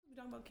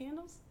talking about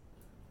candles?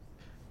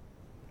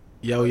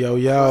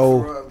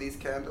 Yo. Of these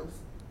candles?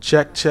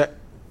 Check.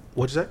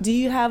 What'd you say? Do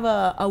you have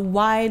a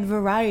wide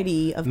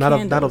variety of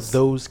candles? Not of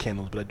those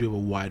candles, but I do have a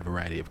wide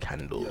variety of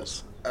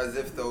candles. Yeah. As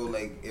if though,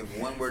 like, if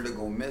one were to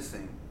go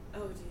missing,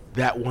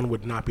 that one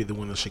would not be the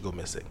one that should go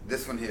missing.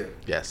 This one here.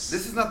 Yes.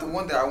 This is not the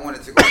one that I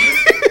wanted to go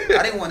missing.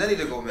 I didn't want any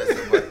to go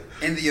missing, but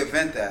in the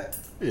event that.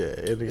 Yeah.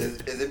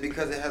 Is it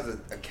because it has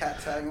a cat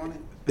tag on it?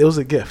 It was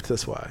a gift,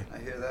 that's why. I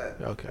hear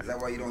that. Okay. Is that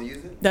why you don't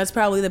use it? That's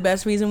probably the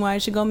best reason why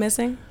it should go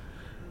missing.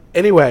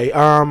 Anyway,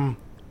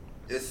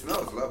 It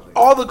smells lovely.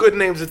 all the good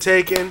names are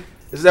taken.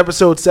 This is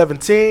episode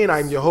 17.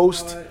 I'm your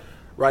host,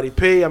 Roddy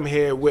P. I'm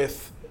here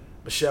with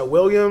Michelle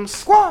Williams.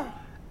 Squad.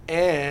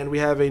 And we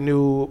have a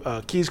new,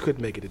 Keys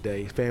couldn't make it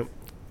today.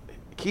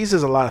 Keys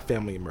has a lot of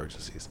family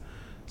emergencies.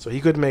 So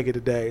he couldn't make it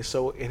today.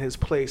 So in his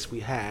place,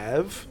 we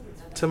have,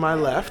 to my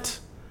left,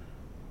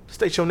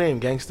 state your name,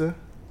 gangster.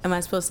 Am I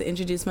supposed to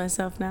introduce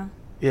myself now?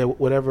 Yeah,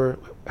 whatever.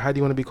 How do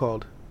you want to be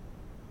called?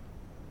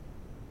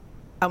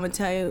 I'm going to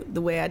tell you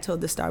the way I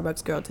told the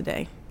Starbucks girl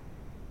today.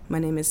 My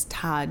name is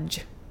Taj.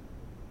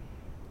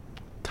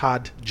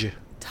 Taj.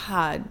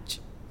 Taj.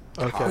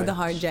 Okay. With a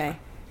hard J.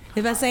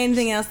 If I say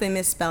anything else, they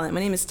misspell it. My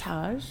name is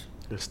Taj.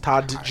 Yes,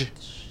 Taj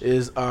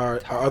is our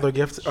other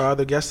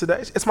guest today.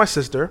 It's my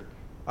sister.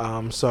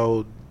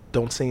 So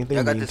don't say anything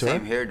I got mean the to her.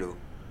 same hairdo.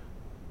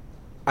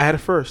 I had it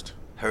first.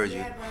 Heard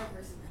you.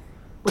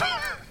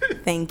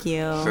 Thank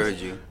you. Heard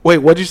you. Wait,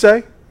 what'd you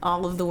say?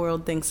 All of the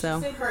world thinks so.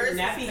 Her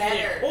nappy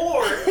head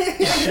or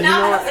You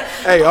know what?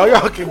 Hey, all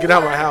y'all can get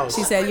out of my house.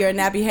 She said you're a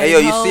nappy head. Hey, yo,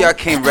 you see I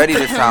came ready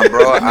this time,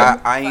 bro.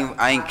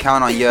 I ain't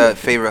count on your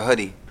favorite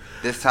hoodie.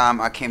 This time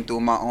I came through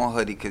with my own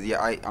hoodie because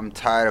I'm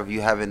tired of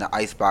you having the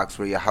ice box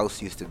where your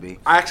house used to be.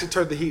 I actually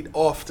turned the heat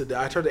off today.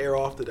 I turned the air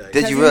off today.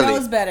 Did you He really?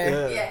 knows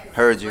better. Yeah.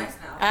 Heard you.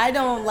 I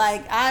don't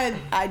like.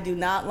 I do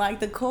not like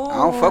the cold. I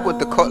don't fuck with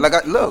the cold.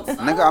 Like, look,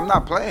 nigga, I'm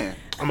not playing.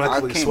 I'm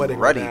actually came sweating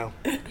ready. right now.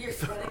 It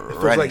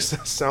feels Ready. like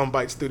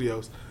Soundbite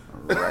Studios.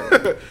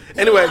 Ready.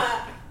 Anyway,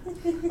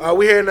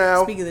 we're here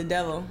now. Speak of the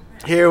devil.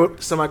 Here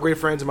with some of my great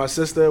friends and my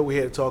sister.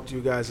 We're here to talk to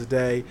you guys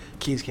today.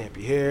 Keys can't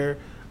be here.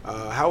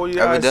 How are you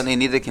guys? Evidently,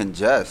 neither can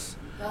Jess.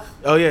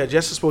 Oh yeah,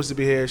 Jess is supposed to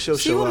be here. She'll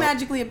She show will up.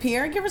 magically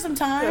appear. Give her some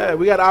time. Yeah,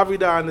 we got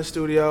Avida in the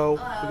studio.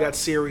 We got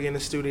Siri in the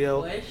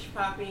studio. Wish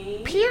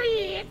Poppy.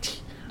 Period.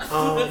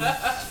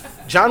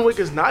 John Wick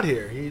is not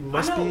here. He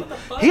must I know, be. what the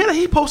fuck?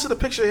 He posted a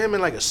picture of him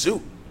in like a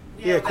suit.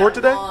 Yeah, court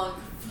today.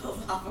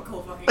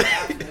 Philosophical fucking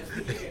caption.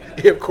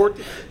 Yeah, court.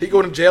 He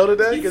going to jail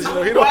today because you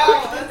know he don't.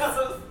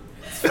 Wow.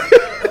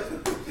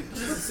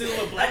 Just assume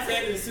a black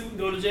man in a suit and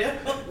go to jail.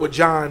 With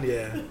John,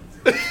 yeah.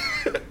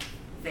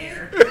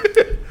 Fair.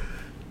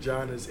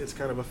 John it's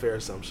kind of a fair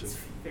assumption.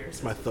 Fair.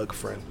 It's my thug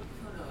friend.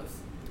 Who knows?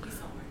 He's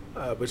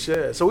somewhere. But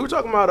yeah, so we were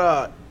talking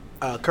about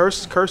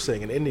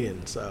cursing and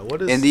Indians.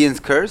 What is Indians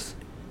curse?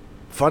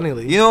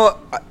 Funnily, You know,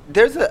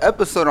 there's an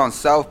episode on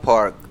South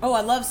Park. Oh,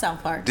 I love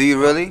South Park. Do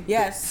you really?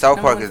 Yes. South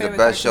Number Park one is the favorite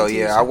best show. cartoon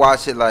Yeah, TV I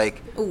watch it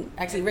like Ooh,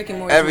 actually, Rick and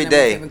Morty. is every my number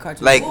one day. favorite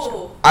cartoon Like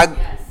show.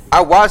 I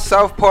watch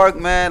South Park,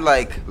 man,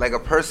 like a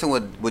person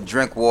would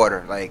drink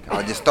water. Like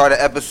I'll just start an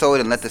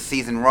episode and let the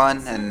season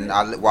run, and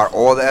I watch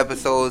all the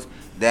episodes.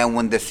 Then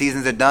when the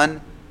seasons are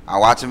done, I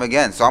watch them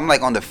again. So I'm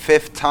like on the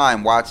 5th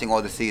time watching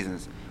all the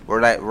seasons.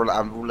 We're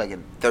like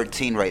in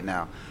 13 right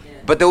now. Yeah.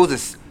 But there was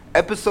this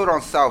episode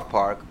on South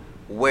Park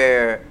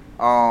where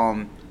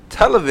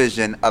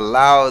television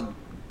allowed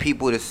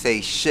people to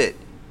say shit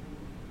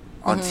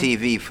on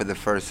TV for the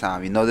first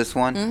time. You know this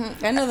one?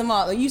 I know them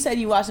all. You said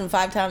you watched them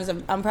 5 times.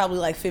 I'm probably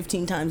like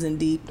 15 times in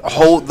deep.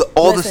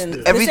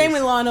 Listen, The same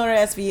with Law and Order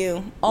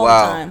SVU all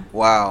wow, the time.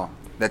 Wow,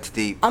 that's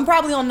deep. I'm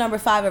probably on number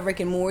 5 of Rick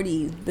and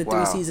Morty, the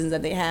Wow. 3 seasons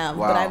that they have.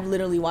 Wow. But I've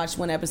literally watched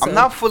one episode. I'm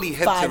not fully hip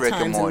to 5 Rick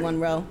and times Morty. in one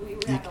row. We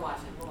have to watch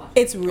it. We'll watch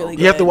It's really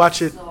good. you have to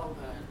watch it So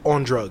good.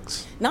 on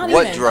drugs. Not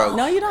What even. drugs?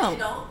 No, you You don't.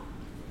 don't?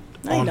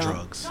 No, you On don't.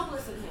 drugs. Don't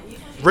listen to him. You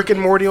just- Rick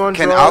and Morty on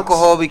Can drugs.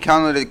 alcohol be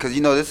counted? Because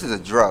you know this is a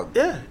drug.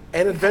 Yeah,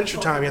 and Adventure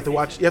Time. You have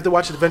to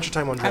watch Adventure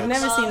Time on drugs. I've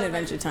never seen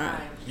Adventure Time.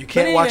 You But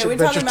can't anyway, watch we're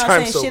Adventure talking about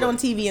Time saying sober. shit on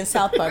TV in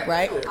South Park,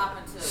 right? Hop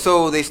into-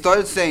 So they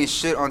started saying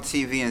shit on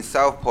TV in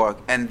South Park,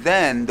 and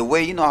then the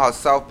way you know how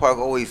South Park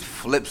always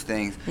flips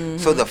things.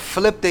 So the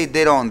flip they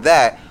did on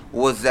that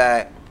was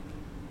that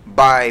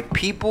by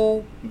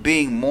people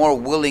being more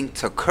willing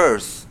to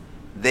curse,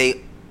 they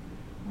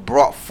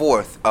brought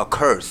forth a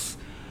curse,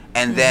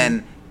 and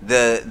then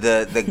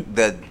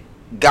the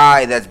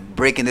guy that's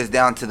breaking this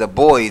down to the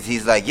boys,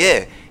 he's like,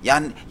 yeah,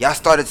 y'all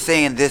started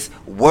saying this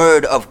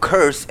word of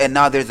curse, and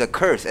now there's a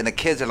curse, and the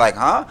kids are like,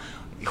 huh?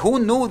 Who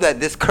knew that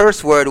this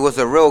curse word was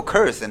a real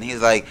curse? And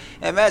he's like,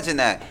 imagine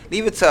that.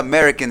 Leave it to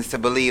Americans to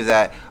believe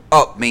that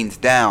up means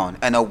down,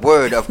 and a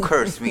word of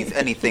curse means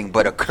anything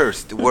but a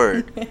cursed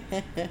word.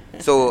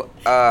 So,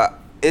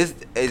 is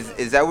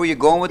that where you're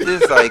going with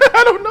this? Like,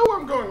 I don't know where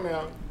I'm going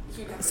now.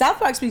 South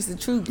Park speaks the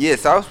truth. yeah,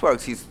 South Park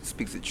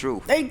speaks the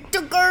truth. They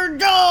took our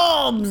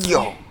jobs.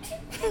 Yo.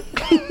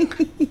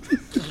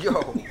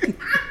 Yo.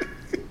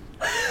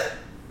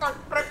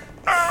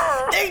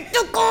 They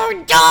took our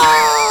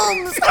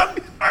jobs.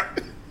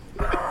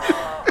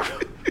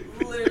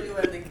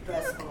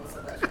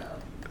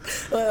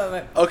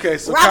 Okay,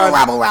 so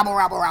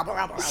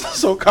Rabble.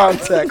 so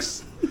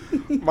context.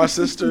 My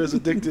sister is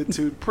addicted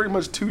to pretty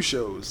much 2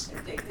 shows,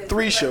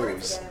 3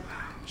 shows.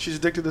 She's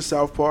addicted to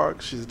South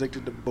Park. She's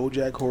addicted to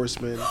BoJack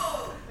Horseman,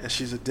 and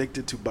she's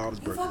addicted to Bob's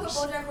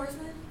Burgers.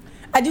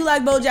 I do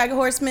like BoJack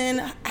Horseman.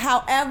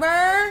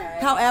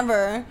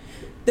 However,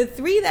 the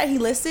 3 that he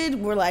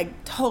listed were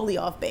like totally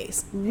off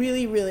base.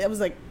 Really, really. I was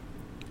like,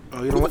 Oh,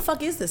 you who know the what?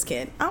 fuck is this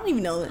kid? I don't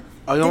even know.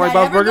 Oh, you don't Did like I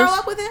Bob's ever Burgers? grow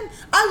up with him?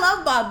 I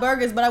love Bob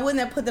Burgers, but I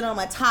wouldn't have put that on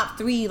my top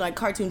 3 like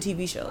cartoon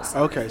TV shows.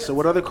 Okay, so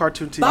what other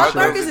cartoon TV Bob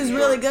shows? Burgers is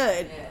really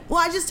good. Well,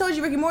 I just told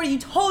you Rick and Morty. You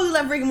totally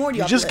left Rick and Morty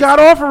You off just the list. got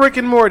off of Rick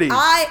and Morty.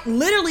 I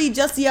literally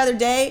just the other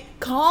day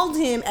called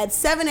him at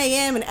 7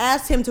 a.m. and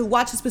asked him to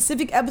watch a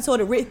specific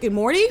episode of Rick and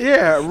Morty.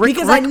 Yeah,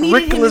 because I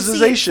needed him to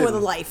see it for the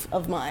life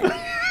of mine.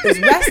 It's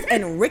Rest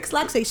and Rick's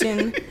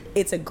Laxation.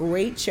 It's a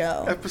great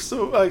show.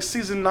 Episode like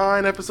season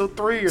 9, episode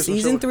 3 or something.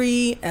 Season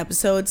 3,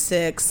 episode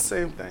 6.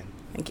 Same thing.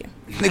 Thank you.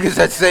 Niggas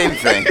said same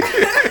thing.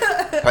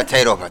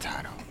 Potato.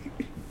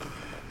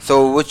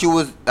 So what you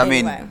was? I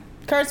mean, Anyway,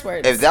 curse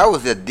words. if that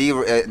was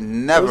a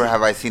never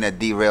have I seen a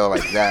derail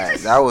like that.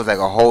 That was like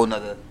a whole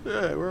nother.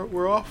 Yeah,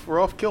 we're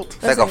off kilt.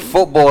 It's like a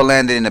football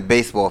landed in a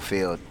baseball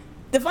field.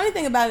 The funny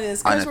thing about it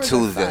is On curse a words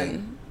Tuesday. are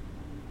fun.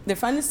 They're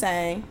fun to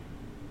say.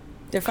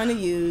 They're fun to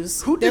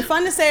use. Who They're did-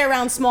 fun to say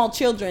around small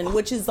children,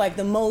 which is like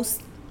the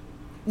most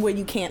where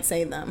you can't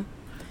say them.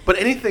 But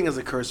anything is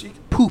a curse.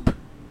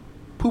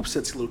 Poop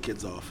sets little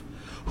kids off.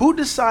 Who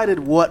decided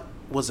what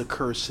was a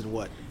curse and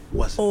what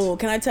wasn't? Oh,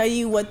 can I tell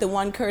you what the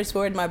one curse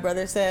word my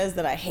brother says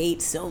that I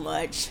hate so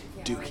much?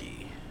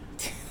 Dookie.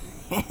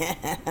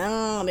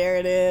 Oh, there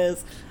it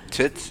is.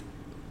 Tits.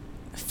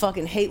 I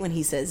fucking hate when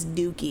he says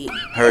dookie.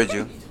 Heard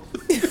you.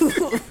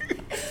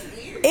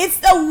 It's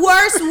the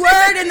worst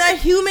word in the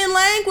human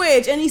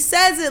language, and he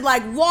says it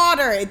like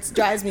water. It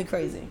drives me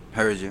crazy.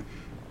 Heard you.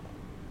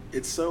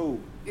 It's so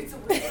It's a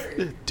weird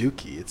word.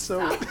 dookie. It's so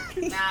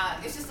Nah,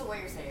 it's just the way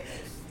you're saying it.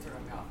 It's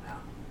throwing me off now.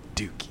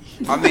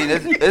 dookie. I mean,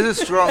 there's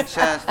a strong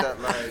chance that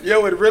like.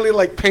 Yo, it really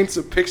like paints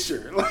a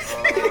picture. Like,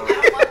 I don't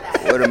want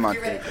that. What am I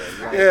You're right.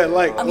 thinking? yeah,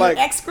 like I mean, like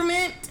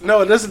excrement.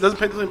 no, it doesn't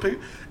paint the same picture.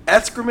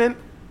 Excrement,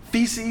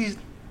 feces,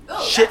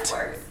 Oh, shit, that's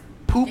worse.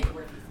 poop. Way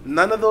worse.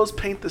 None of those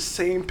paint the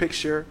same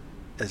picture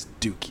as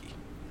dookie.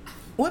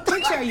 What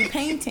picture are you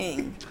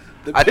painting?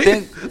 I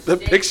think- the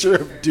picture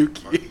of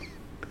dookie.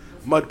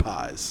 Mud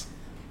pies.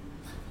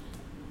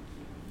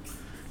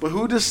 But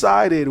who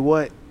decided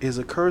what is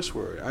a curse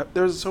word?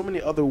 There's so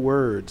many other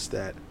words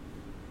that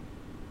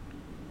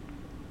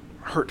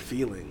hurt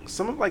feelings.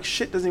 Some of like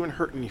shit doesn't even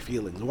hurt any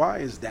feelings. Why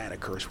is that a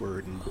curse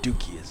word and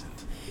dookie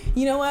isn't?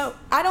 You know what?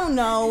 I don't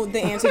know the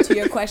answer to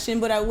your question,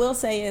 but I will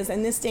say is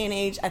in this day and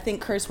age, I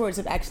think curse words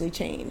have actually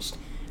changed.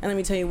 And let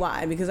me tell you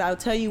why. Because I'll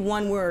tell you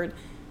one word.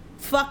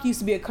 Fuck used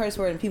to be a curse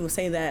word, and people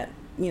say that,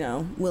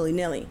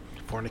 willy-nilly.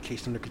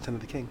 Fornication under consent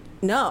of the king.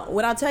 No,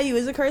 what I'll tell you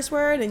is a curse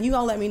word, and you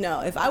all let me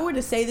know. If I were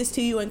to say this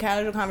to you in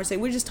casual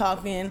conversation, we're just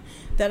talking,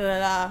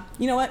 da-da-da-da.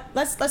 You know what?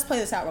 Let's play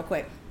this out real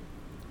quick.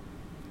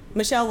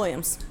 Michelle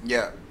Williams,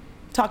 Yeah.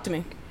 talk to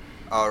me.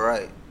 All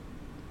right.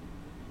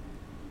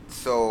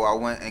 So I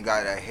went and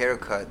got a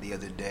haircut the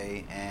other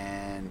day,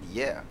 and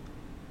yeah.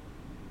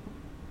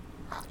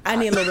 I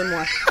need a little bit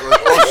more.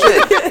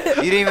 Oh shit!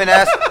 You didn't even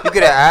ask. You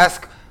could have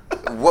asked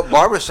what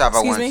barbershop I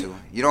Excuse went me? to.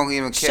 You don't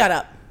even care. Shut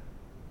up.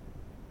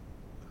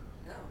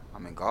 No.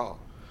 I'm in gall.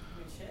 I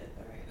mean, shit.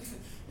 All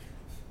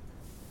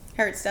right.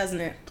 Hurts,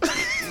 doesn't it?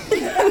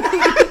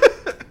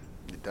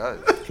 It does.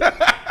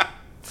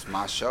 It's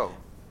my show.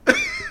 You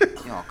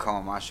don't come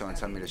on my show and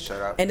tell me to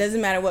shut up. It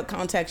doesn't matter what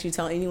context you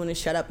tell anyone to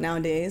shut up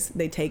nowadays,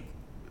 they take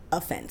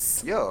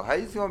offense. Yo, how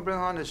you gonna bring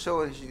her on the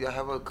show and she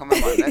have her come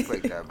in my neck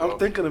like that, bro? I'm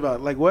thinking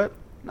about like what?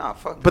 Nah,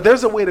 fuck. But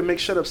there's a way to make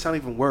shut up sound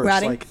even worse.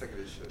 Roddy? Like Sick of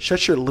this shit.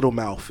 shut your little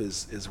mouth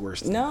is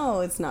worse. Than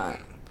No, it's not.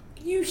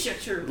 You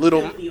shut your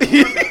Little- filthy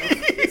whore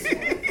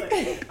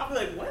mouth. I'll be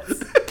like, what?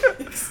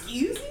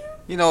 Excuse you?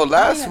 You know,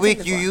 last I week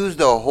take you this used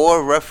a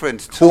whore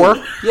reference too.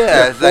 Whore?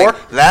 Yeah, it's like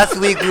Whore? last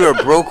week we were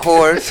broke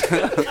whores.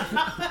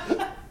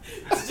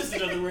 It's just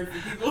another word for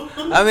people.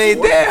 I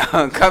mean,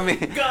 damn, come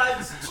in.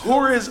 God's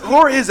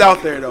Whore is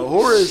out there though.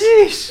 Whore is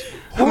Sheesh.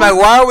 I'm like,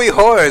 why are we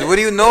whores? What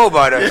do you know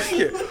about us?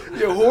 yeah,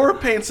 whore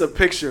paints a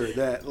picture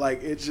that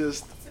like it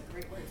just It's a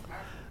great word. It's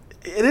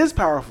powerful. it is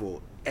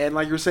powerful. And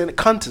like you were saying,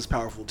 cunt is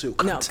powerful too.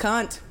 No,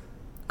 Cunt.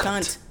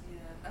 cunt. Yeah.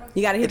 I don't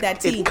You gotta hit that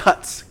T. It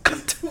cuts.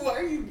 Cunt. Why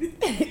are you?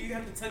 Do you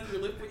have to touch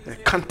your lip when you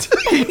say Cunt.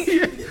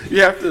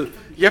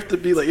 you have to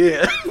be like,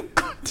 yeah.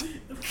 Cunt.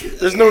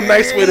 There's no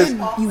nice way to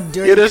You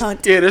dirty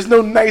cunt. there's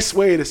no nice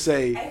way to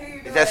say I hear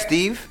you. Is that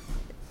Steve?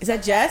 Is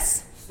that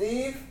Jess?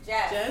 Steve?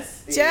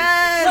 Jess. Jess?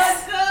 Jess!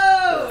 Let's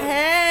go!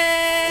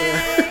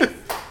 Hey!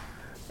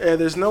 yeah,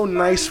 there's no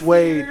nice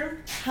way.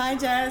 Hi,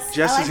 Jess.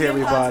 Jess I like is here, your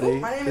everybody. puzzle.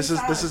 My name This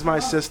Taj. is my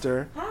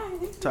sister,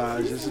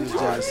 Taj. This is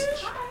Jess.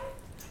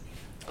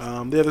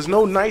 There's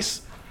no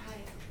nice.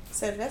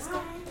 Sylvester?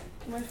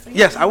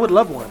 Yes, I would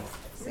love one.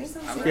 Yeah,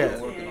 Yeah,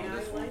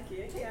 I like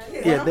it.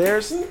 Yeah. yeah.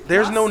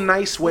 There's no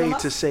nice way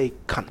to say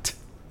cunt.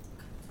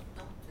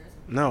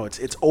 No,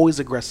 it's always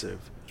aggressive.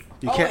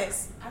 You can't.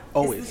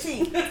 Always. Always.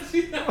 It's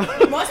the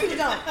T. Most people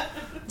don't.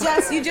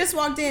 Jess, you just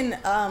walked in.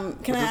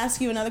 Can I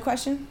ask you another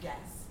question? Yes.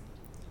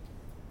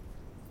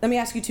 Let me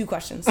ask you 2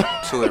 questions.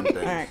 Two of them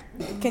All right.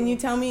 things. Can you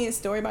tell me a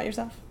story about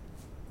yourself?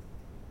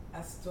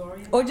 A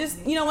story. Or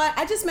just, you know what?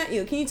 I just met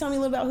you. Can you tell me a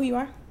little about who you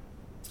are?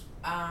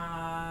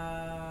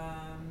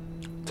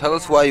 Tell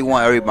us why you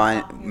want every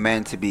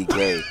man to be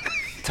gay.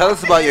 Tell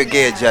us about your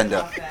gay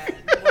agenda.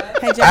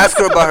 Hey, Jess, Ask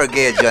her about her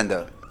gay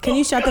agenda. can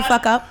you shut the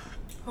fuck up?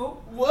 Who?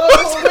 Whoa!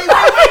 Wait!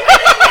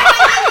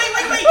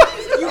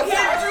 You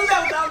can't do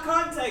that without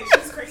context.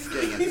 She's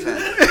crazy.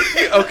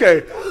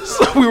 Okay,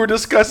 so we were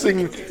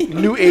discussing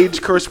new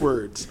age curse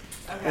words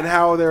and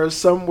how there are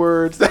some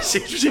words that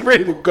she's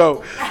ready to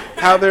go.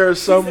 How there are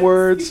some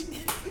words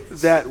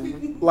that,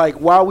 like,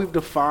 while we've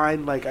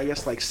defined, like, I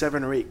guess, like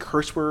 7 or 8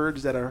 curse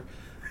words that are,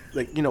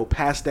 like, you know,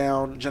 passed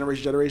down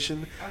generation to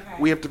generation,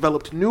 we have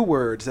developed new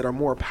words that are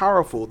more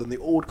powerful than the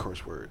old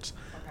curse words.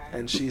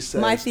 And she says,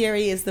 My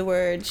theory is the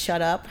word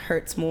shut up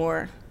hurts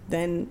more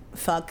than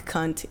fuck,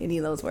 cunt, any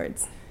of those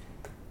words.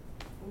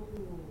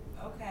 Ooh,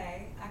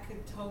 okay. I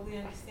could totally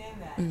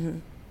understand that.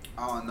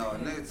 Oh no,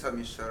 nigga tell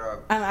me shut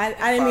up. I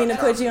didn't mean to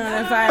put you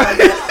on the fire like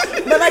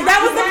that. But, like,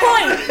 that was the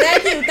point.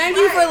 Thank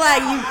you for,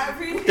 like, you. I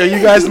appreciate yeah,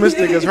 you guys missed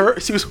it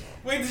because she was.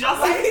 Wait, did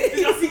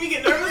y'all see me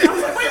get nervous? I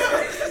was like,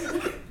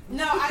 wait.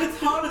 No, I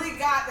totally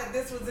got that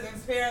this was an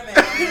experiment. I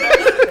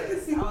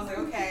was like,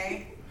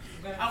 okay.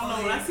 I don't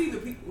know.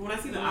 When I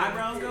see the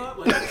eyebrows go up,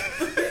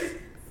 like.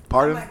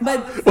 Pardon?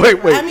 But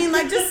Wait. I mean,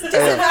 like, just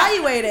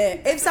evaluate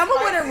it. If someone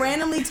were to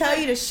randomly tell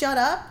you to shut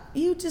up,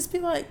 you'd just be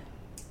like,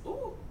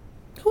 Ooh.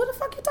 who the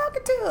fuck you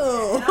talking And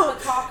I'm to? a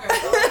talker,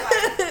 so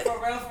it's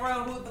like, for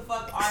real, who the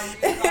fuck are you?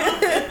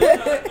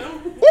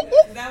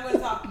 Then I'm gonna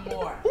talk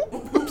more.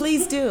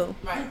 Please do.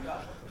 Right, go.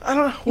 I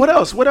don't know. What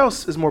else? What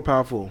else is more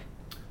powerful?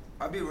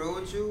 I'll be real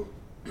with you.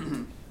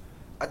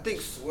 I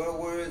think swear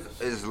words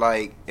is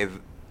like if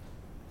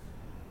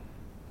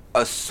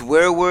a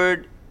swear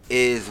word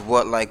is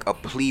what like a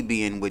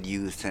plebeian would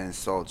use to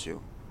insult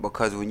you.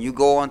 Because when you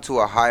go onto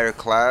a higher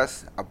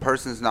class, a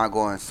person's not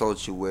going to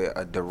insult you with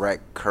a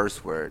direct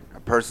curse word. A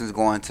person's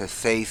going to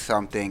say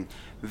something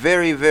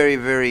very, very,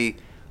 very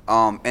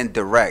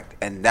indirect,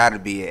 and that'll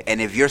be it. And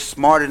if you're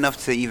smart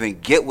enough to even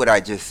get what I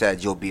just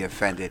said, you'll be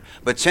offended.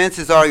 But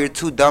chances are you're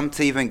too dumb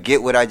to even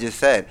get what I just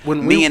said.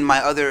 Me and my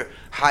other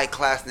high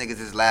class niggas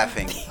is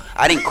laughing.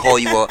 I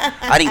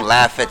didn't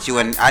laugh at you,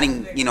 and I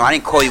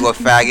didn't call you a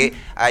faggot.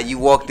 You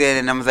walked in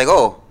and I was like,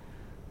 oh,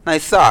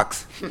 nice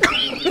socks. You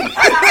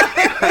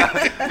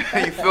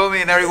feel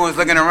me? And everyone's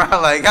looking around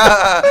like,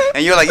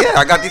 and you're like, yeah,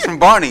 I got these from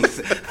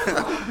Barney's.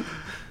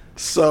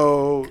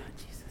 So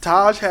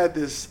Taj had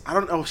this, I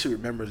don't know if she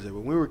remembers it.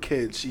 When we were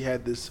kids, she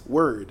had this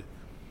word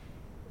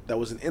that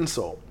was an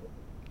insult.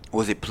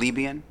 Was it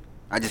plebeian?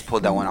 I just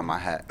pulled that one out my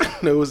hat.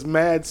 It was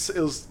mad, it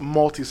was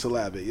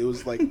multisyllabic. It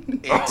was like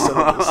 8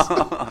 syllables.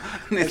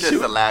 It's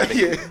just syllabic.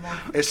 Yeah.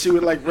 And she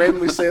would like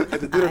randomly say it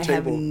at the dinner I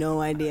table. have no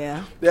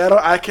idea. Yeah,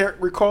 I can't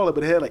recall it,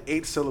 but it had like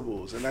 8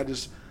 syllables. And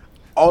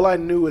all I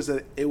knew is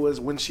that it was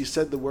when she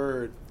said the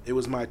word, it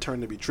was my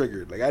turn to be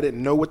triggered. Like I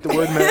didn't know what the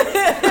word meant.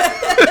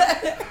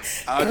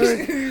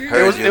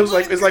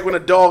 It's like when a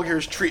dog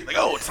hears treat, like,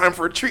 oh, it's time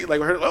for a treat. Like,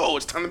 oh,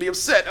 it's time to be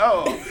upset.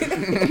 Oh,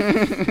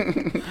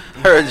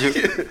 heard you.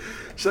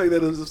 Shit like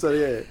that is upset.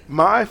 Yeah,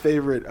 my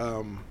favorite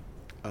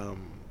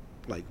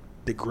like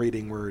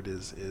degrading word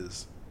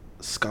is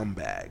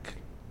scumbag.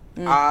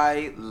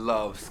 I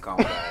love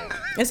scumbag.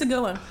 It's a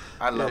good one.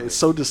 I love It's it.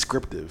 so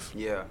descriptive.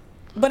 Yeah.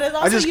 But it's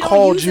also, I just you don't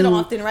called use you- it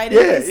often, right?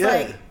 Yeah, It's yeah.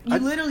 like you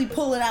literally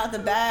pull it out the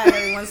bag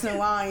every once in a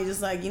while and you're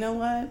just like, you know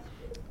what?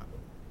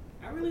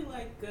 I really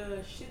like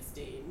shit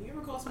stain. You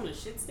ever call someone a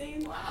shit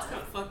stain? Wow. It's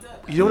kind of fucked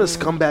up. You know what a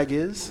scumbag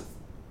is?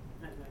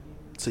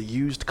 It's a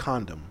used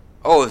condom.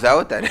 Oh, is that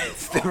what that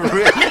is?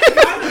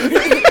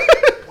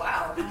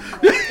 Wow. Well,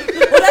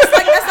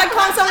 that's like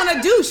calling someone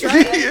a douche,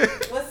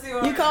 right? What's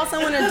the You call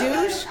someone a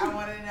douche? I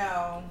want to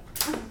know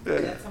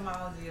the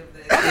etymology of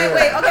this. Okay,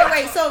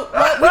 wait. So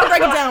we can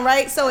break it down,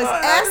 right? So it's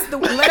S, the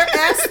letter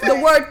S, the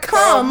word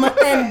come,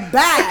 and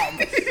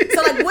bag.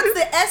 So like, what's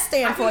the S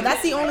stand for?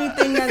 That's the only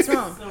thing that's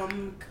wrong.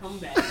 Some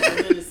comeback.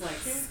 And then it's like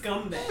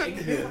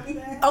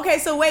scumbag. Okay,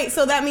 so wait.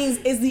 So that means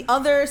is the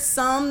other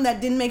some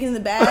that didn't make it in the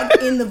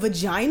bag in the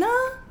vagina?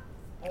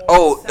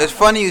 Oh, it's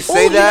funny you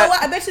say You know that.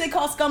 what? I bet you they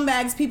call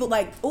scumbags people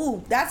like,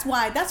 ooh, that's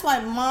why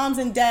moms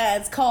and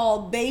dads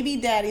call baby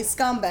daddies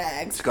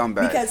scumbags.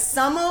 Scumbags. Because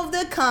some of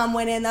the cum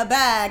went in the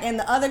bag and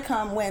the other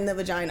cum went in the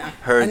vagina.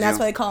 Heard and that's you.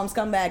 why they call them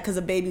scumbag, because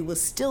the baby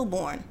was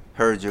stillborn.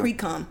 Heard you.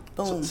 Pre-cum.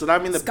 Boom. So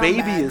that means the baby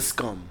Scumbags. is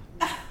scum.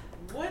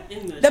 What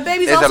in the The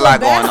baby's There's a also lot a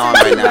going on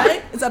bastard, right now.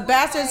 right? It's a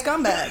bastard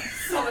scumbag.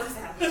 So what's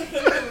happening?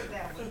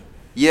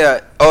 Yeah.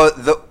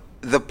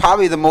 The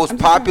probably the most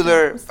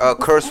popular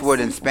curse word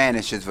in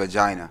Spanish is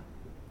vagina.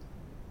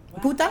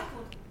 Puta?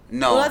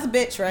 No. Well, that's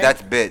bitch, right?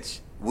 That's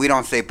bitch. We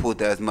don't say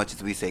puta as much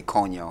as we say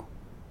coño.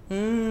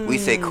 We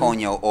say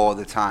coño all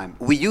the time.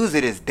 We use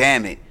it as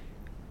damn it.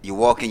 You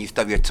walk in, you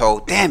stub your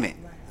toe. Damn it.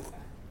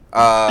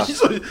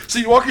 So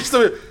you walk into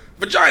the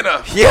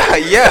vagina. Yeah.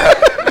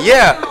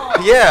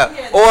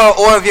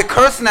 Or if you're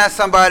cursing at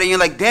somebody, you're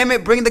like, damn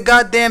it, bring the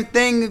goddamn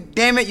thing.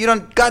 Damn it, you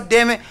don't.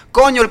 Goddamn it,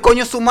 coño, el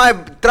coño su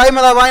madre.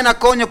 Tráeme la vaina,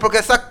 coño, porque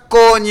esa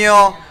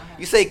coño.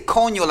 You say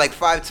coño like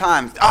 5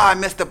 times. I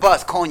missed the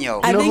bus,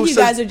 coño. I think you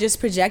guys are just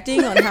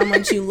projecting on how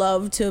much you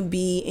love to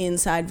be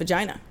inside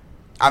vagina.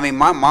 I mean,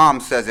 my mom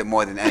says it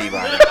more than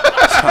anybody.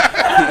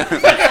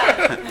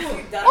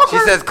 She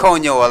says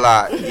coño a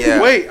lot.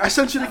 Yeah. Wait, I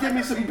sent you to get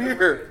me some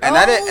beer. And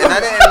I didn't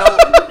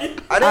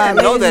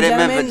know that it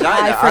meant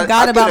vagina. I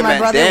forgot I about my meant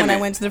brother damn when I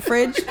it. went to the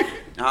fridge.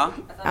 Huh?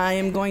 I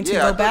am going to Yeah,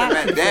 go I thought back it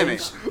meant to the damn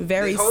fridge it.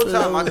 very This whole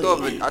time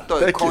slowly. I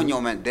thought Thank you.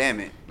 coño meant damn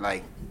it.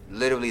 Like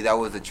literally that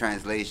was the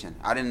translation.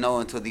 I didn't know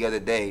until the other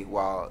day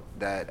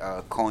that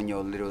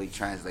coño literally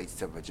translates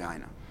to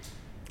vagina.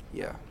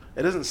 Yeah.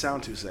 It doesn't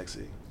sound too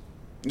sexy.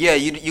 Yeah,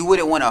 you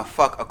wouldn't want to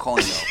fuck a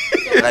coño.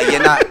 Like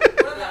you're not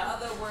What are the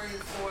other words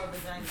for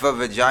vagina? for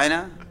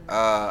vagina.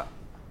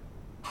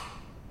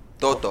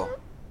 Toto.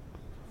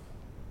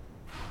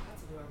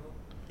 That's adorable.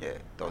 Yeah,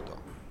 Toto.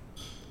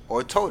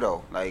 Or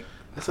Toto. Like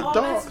It's a Oh,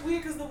 dog. that's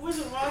weird because The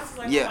Wizard of Oz is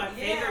like Yeah. one of my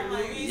favorite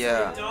movies.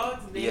 Yeah. The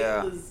dog's name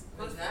Yeah. was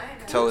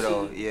Vagina.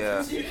 Toto.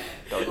 Yeah.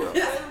 Toto. I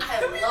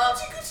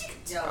love.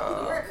 Yo,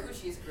 the word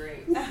coochie is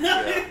great.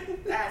 Yeah.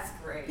 That's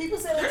great. People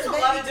say There's a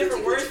lot of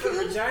different words for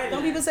vagina.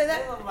 Don't people say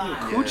that? There's a lot.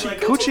 Coochie,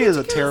 Like, coochie is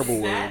a terrible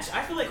word. Snatch?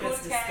 I feel like that's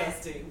Cool cat.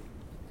 disgusting.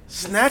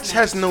 Snatch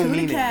has no Cootie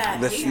meaning.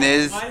 cat. The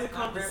sniz. Why is it My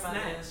called the grandmother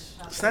snatch? is-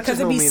 Snatch Because has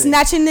it no be meaning.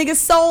 snatching niggas'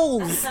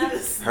 souls.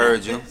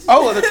 Heard you.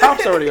 Oh, the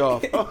top's already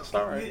off. Oh,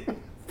 sorry.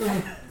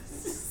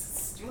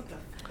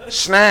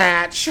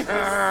 Snatch.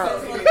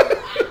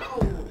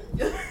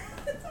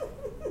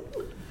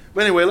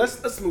 But anyway,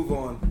 let's move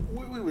on.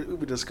 We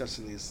were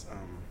discussing these.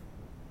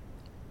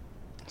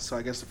 So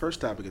I guess the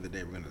first topic of the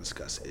day we're going to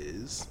discuss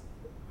is,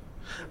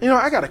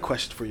 I got a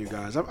question for you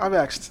guys. I've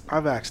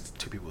asked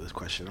 2 people this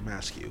question. I'm gonna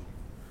ask you.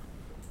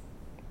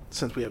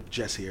 Since we have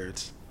Jess here,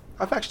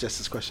 I've asked Jess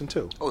this question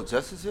too. Oh,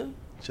 Justice here?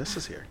 Jess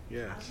is here.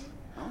 Yes.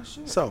 Oh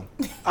shit. So,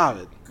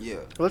 Ovid, Yeah.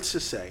 let's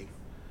just say,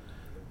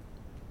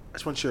 I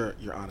just want your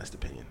honest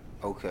opinion.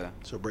 Okay.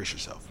 So brace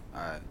yourself.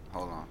 All right.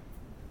 Hold on.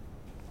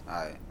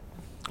 All right.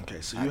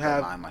 Okay, so I you have to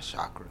have line my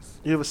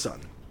chakras. a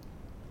son.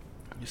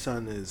 Your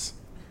son is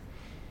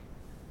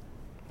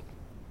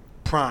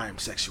prime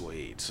sexual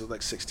age, so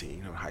like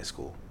 16, high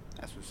school.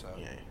 That's what's up.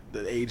 Yeah,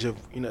 the age of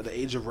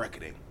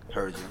reckoning.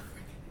 Heard you.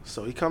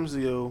 So he comes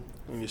to you,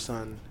 and your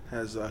son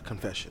has a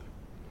confession.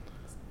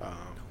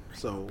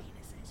 So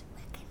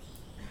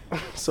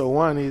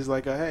one, he's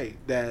like, "Hey,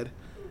 Dad,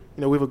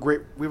 we have a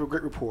great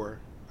rapport.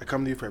 I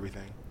come to you for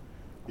everything.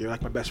 You're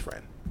like my best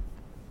friend,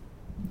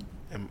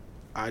 and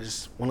I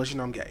just want to let you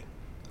know I'm gay.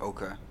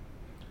 Okay.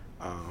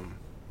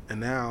 And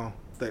now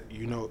that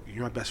you're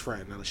my best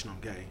friend, and I let you know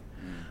I'm gay.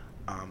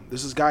 Mm.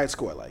 There's this guy at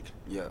school I like,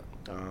 Yeah.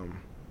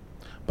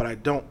 but I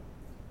don't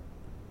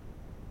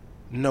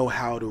know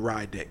how to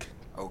ride dick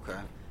Okay.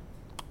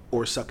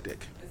 or suck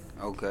dick.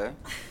 Okay.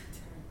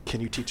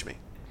 Can you teach me?"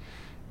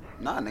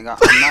 Nah, nigga,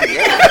 I'm not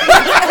gay.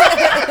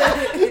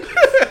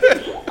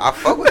 I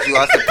fuck with you.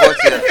 I support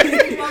you.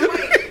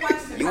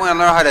 You want to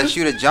learn how to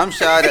shoot a jump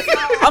shot?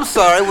 I'm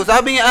sorry. Was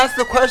I being asked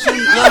the question,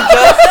 young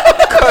Jess?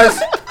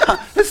 Because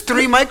there's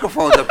 3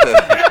 microphones up here.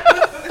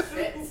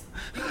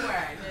 You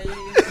were.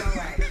 You're so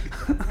right.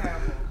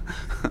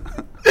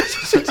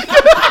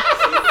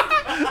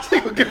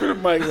 Terrible. Give her the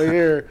mic right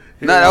here.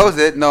 No, that was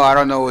it. No, I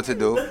don't know what to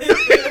do.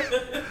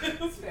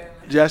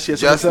 Jess,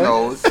 yes, Just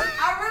knows. I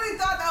really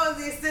thought that was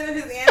the extent of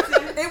his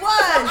answer. It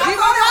was. You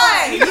were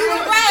right. You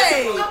were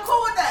right. I'm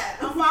cool with that.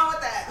 I'm fine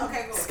with that.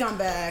 Okay, cool.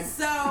 Scumbag.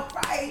 So,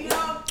 right,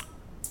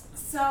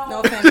 so. No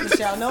offense,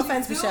 Michelle. No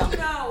offense, you Michelle. do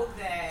know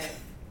that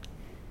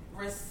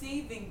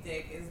receiving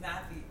dick is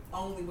not the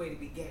only way to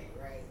be gay,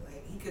 right?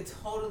 Like, he could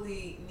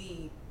totally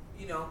need,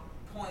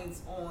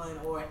 points on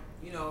or,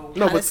 No,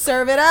 How to but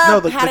serve it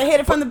up. no, How to hit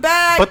it from the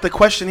back. But the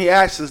question he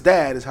asked his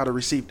dad is how to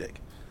receive dick.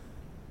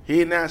 He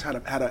didn't ask how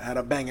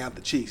to bang out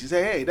the cheeks. He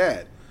said, "Hey,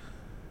 Dad,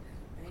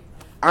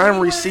 I'm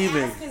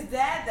receiving." Ask his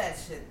dad that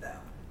shit, though.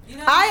 You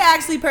know what I mean?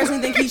 actually personally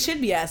think he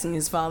should be asking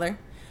his father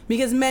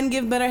because men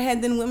give better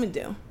head than women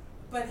do.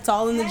 But It's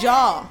all in the head,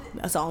 jaw.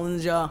 That's all in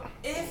the jaw.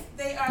 If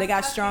they are They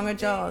got sucking stronger dick,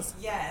 jaws.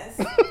 Yes.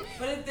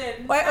 But if they're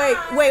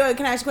Wait.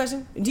 Can I ask you a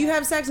question? Do you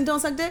have sex and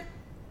don't suck dick?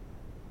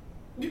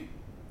 Wait,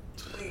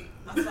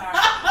 I'm sorry.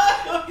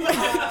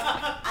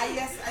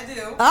 Yes, I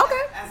do.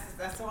 Okay.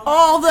 That's all.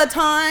 All the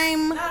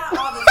time. Not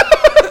all the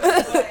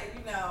time,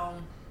 but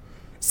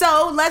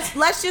So let's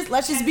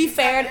just be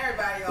fair.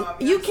 Everybody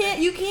off, You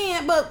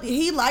can't, but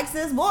he likes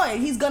this boy.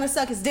 He's gonna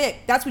suck his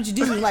dick. That's what you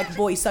do when you like a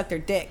boy, you suck their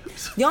dick.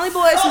 The only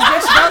boys whose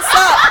dicks you don't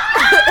suck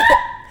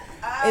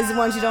is the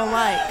ones you don't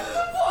like.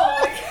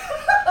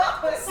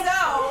 So,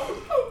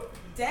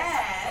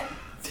 Dad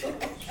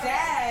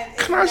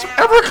Can I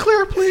ever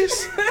clear,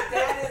 please?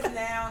 Dad is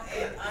now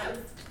in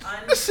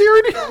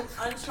Siri,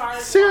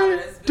 uncharted Siri,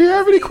 waters do you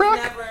have any because crack?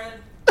 he's never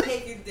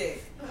taken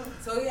dick.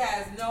 So he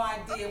has no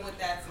idea what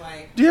that's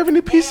like. Do you have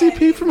any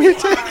PCP And for me to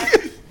if you are-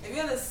 take? If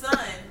you're the son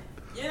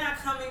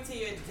to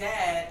your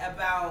dad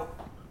about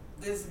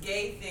this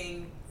gay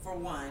thing for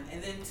one,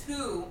 and then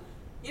two,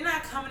 you're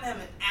not coming to him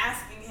and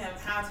asking him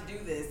how to do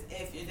this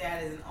if your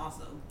dad isn't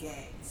also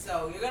gay.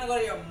 So you're gonna go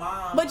to your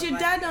mom. But your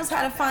dad knows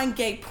how to find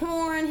gay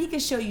porn. He can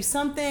show you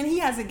something. He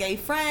has a gay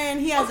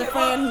friend. He has a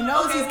friend who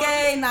knows he's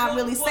gay, not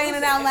really saying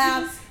it out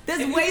loud.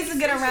 There's ways to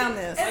get around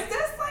this. Is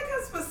this like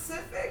a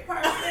specific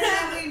person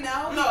that we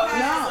know? No,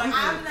 Because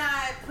I'm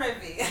not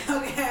privy.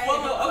 Okay.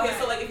 Well, okay,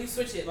 so like if you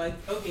switch it, like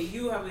okay,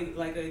 you have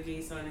like a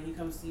gay son and he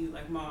comes to you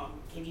like, Mom,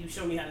 can you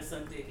show me how to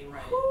suck dick and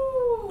ride it?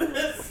 Ooh,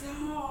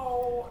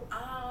 so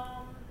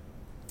I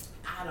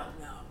don't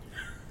know.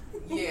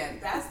 Yeah,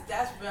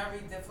 that's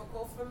very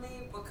difficult for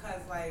me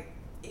because like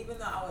even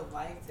though I would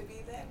like to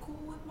be that cool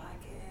with my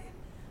kid,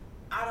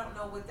 I don't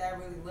know what that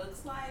really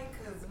looks like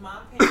because my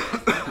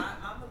parents,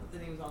 my mother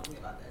didn't even talk to me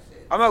about that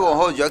shit. I'm not gonna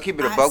hold you. I'll keep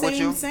it a bug with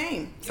you.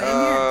 Same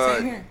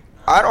here.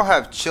 I don't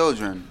have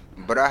children,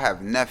 but I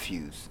have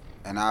nephews,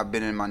 and I've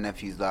been in my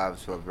nephews'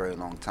 lives for a very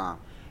long time.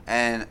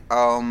 And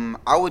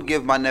I would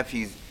give my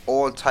nephews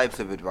all types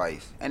of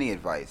advice, any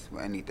advice,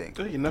 or anything.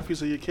 Your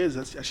nephews are your kids.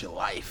 That's your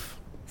life.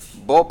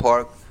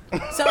 Ballpark.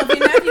 So if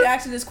your nephew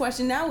asked you this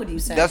question now, what do you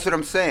say? That's what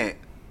I'm saying.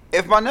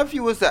 If my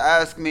nephew was to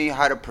ask me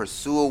how to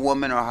pursue a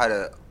woman or how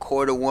to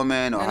court a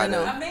woman or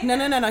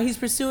No. He's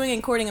pursuing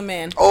and courting a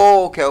man.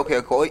 Oh,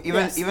 okay, cool.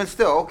 Yes. Even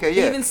still, okay,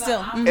 yeah. Even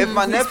still. If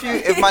my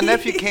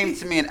nephew came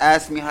to me and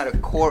asked me how to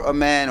court a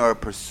man or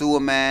pursue a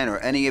man or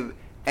any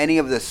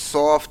of the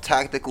soft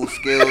tactical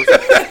skills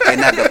in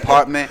that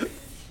department,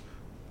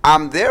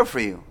 I'm there for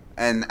you.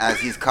 And as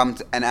he's come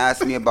to, and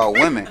asked me about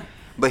women,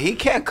 but he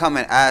can't come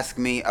and ask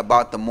me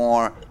about the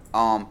more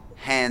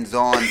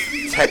hands-on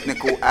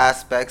technical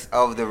aspects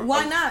of the.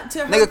 Why not? To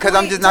her nigga, because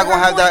I'm just not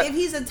gonna have that. If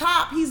he's a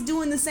top, he's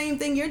doing the same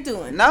thing you're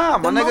doing. Nah,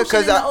 my nigga,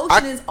 because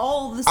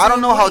I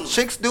don't know how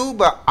chicks do,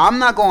 but I'm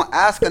not gonna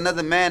ask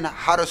another man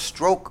how to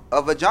stroke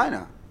a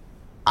vagina.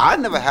 I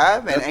never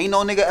have, and ain't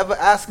no nigga ever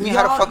asked me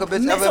how to fuck a bitch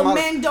ever in my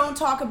life. So men don't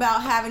talk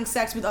about having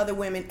sex with other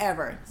women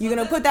ever. You're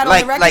gonna put that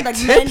like, on the record? Like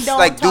tips? Men don't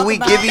like, do we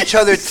give each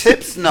other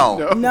tips? No,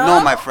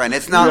 my friend.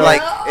 It's not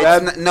like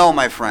it's no,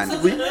 my friend.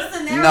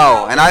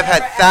 No, and I've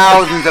had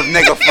thousands of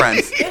nigga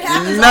friends.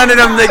 None of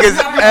them niggas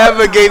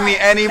ever gave me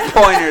any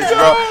pointers,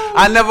 bro.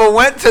 I never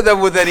went to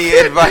them with any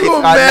advice.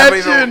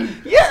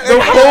 Imagine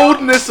the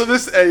boldness of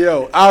this. Hey,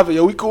 yo, Avi,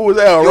 we cool as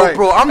hell, right? Yo,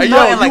 bro, I'm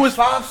like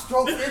 5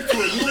 strokes into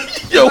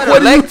it. Yo,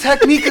 what leg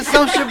technique or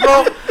some shit,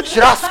 bro?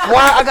 Should I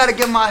squat? I gotta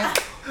get my.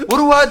 What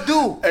do I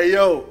do? Hey,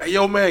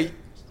 yo, man.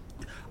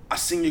 I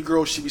seen your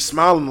girl. She be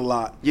smiling a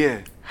lot.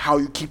 Yeah. How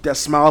you keep that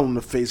smile on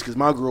the face? Because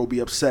my girl be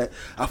upset.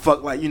 I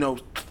fuck like,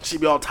 she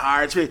be all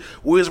tired.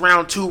 Where's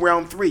round 2,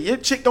 round 3? Your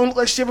chick don't look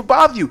like she ever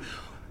bother you.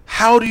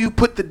 How do you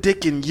put the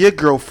dick in your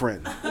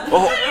girlfriend?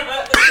 Oh,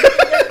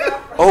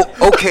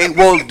 okay.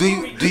 Well, do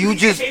you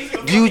just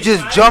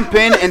jump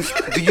in and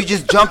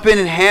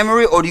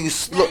hammer it, or do you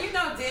slow? You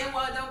know damn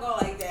well it don't go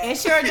like that. It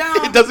sure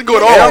don't. It doesn't go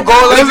at all. It don't go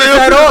like this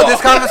at all.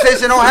 This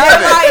conversation don't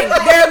have it.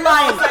 They're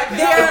lying.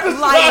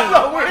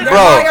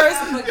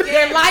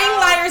 They're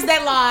liars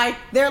that lie.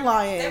 They're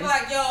lying. They be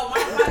like, yo,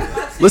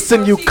 my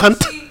listen, you cunt.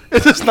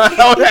 This is not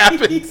how it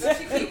happens.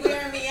 She keep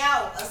wearing me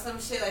out or some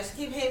shit. Like,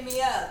 she keep hitting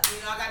me up.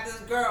 I got this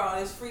girl,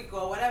 this freak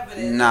or whatever it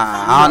is.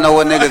 Nah, I don't know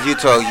what niggas you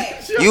talk.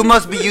 You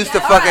must be used to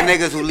fucking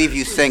niggas who leave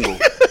you single.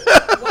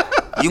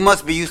 You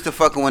must be used to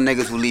fucking with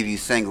niggas who leave you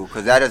single,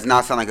 because that does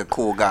not sound like a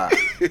cool guy.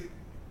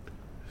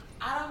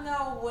 I don't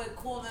know what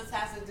coolness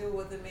has to do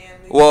with the man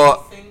leaving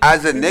Well, me single.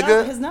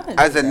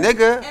 as a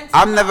nigga,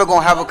 I'm never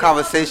gonna have a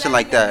conversation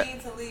like that. Mean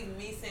to leave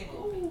me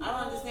single? I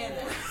don't understand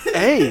that.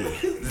 Hey,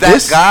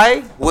 that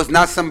guy was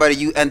not somebody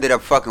you ended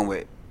up fucking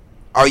with.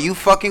 Are you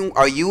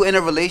in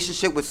a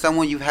relationship with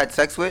someone you've had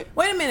sex with?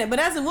 Wait a minute, but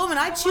as a woman,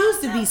 I choose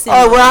to be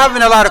single. Oh, we're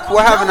having a lot of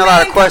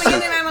questions.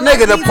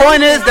 Nigga, the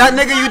point is that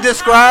nigga you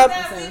described.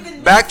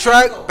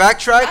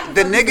 Backtrack.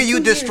 The nigga you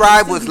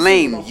described was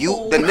lame.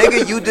 The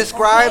nigga you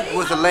described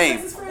was a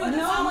lame.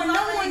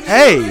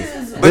 Hey.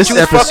 But you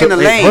was fucking a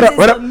lame.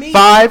 What up?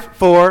 5,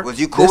 4. Was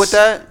you cool with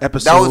that?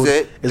 Episode That was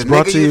it. The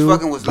nigga you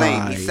fucking was by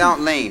lame. He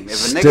sound lame.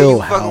 If a nigga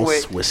you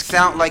fucking with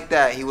sound like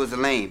that, he was a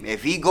lame.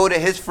 If he go to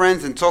his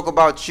friends and talk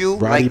about you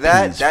Roddy like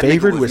that, P's that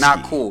favorite nigga was whiskey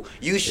not cool.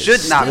 You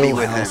should not be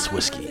with him. Stillhouse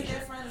whiskey.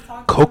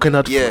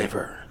 Coconut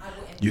flavor.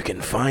 You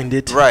can find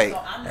it right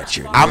at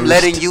your I'm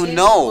letting nearest you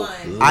know.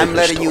 I'm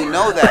letting you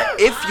know that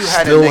if you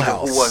had a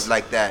nigga who was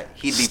like that,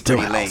 he'd be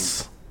pretty lame.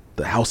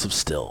 The House of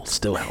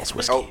Stillhouse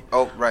whiskey.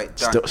 Oh, right.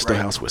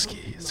 Stillhouse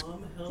whiskey is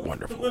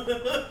wonderful.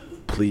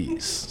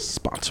 Please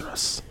sponsor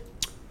us.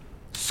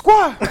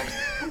 Squad.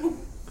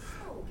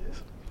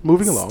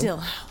 Moving along.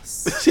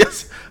 Stillhouse.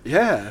 Yes.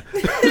 Yeah.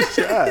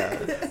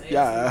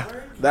 Yeah.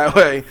 That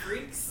way.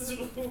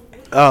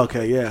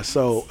 Okay. Yeah.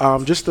 So,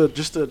 just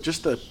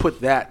to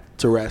put that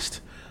to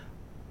rest,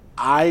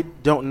 I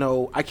don't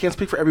know. I can't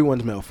speak for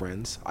everyone's male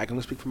friends. I can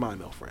only speak for my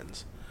male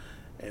friends,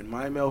 and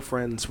my male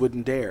friends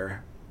wouldn't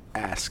dare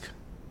ask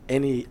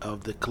any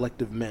of the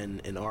collective men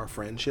in our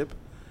friendship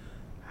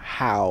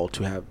how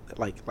to have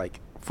like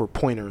for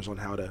pointers on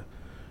how to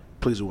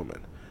please a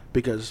woman,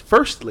 Because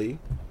firstly,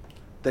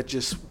 that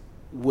just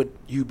would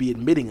you be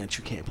admitting that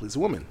you can't please a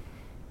woman.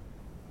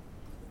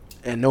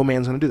 And no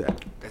man's going to do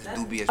that. That's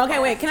dubious. Okay,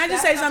 wait. Can I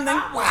just say something?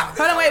 Wow.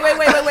 Hold on.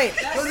 Wait.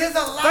 Yo, there's a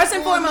lot First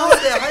and going on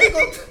foremost, there. How you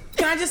gonna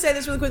can I just say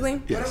this really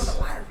quickly? Yes.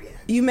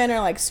 You men are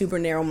like super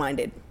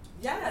narrow-minded.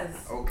 Yes.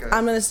 Okay.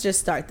 I'm gonna just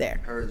start there.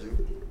 Heard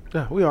you.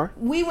 Yeah, we are.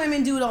 We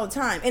women do it all the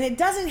time, and it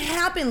doesn't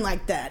happen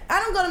like that. I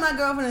don't go to my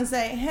girlfriend and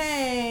say,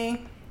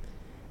 "Hey,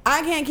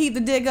 I can't keep the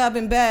dick up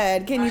in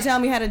bed. Can you tell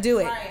me how to do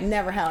it?" Right.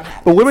 Never how it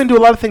happens. But women do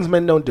a lot of things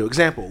men don't do.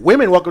 Example,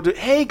 women walk up to,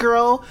 "Hey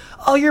girl,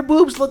 oh your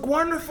boobs look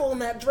wonderful in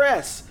that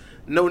dress."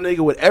 No nigga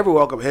would ever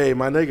walk up, "Hey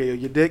my nigga,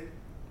 your dick,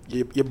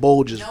 your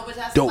bulge is No, but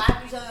y'all dope."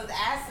 slap each other's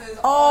asses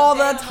All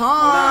the day.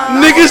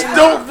 time. Niggas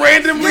don't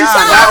randomly Nah,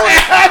 slap not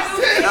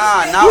asses.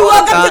 not You all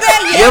walk the up to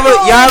time.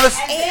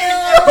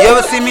 that, You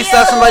ever seen me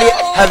slap somebody?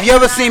 Have you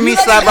ever seen me You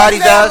look slap at Roddy's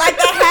yourself ass? like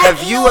that,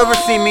 Have you ever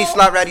seen me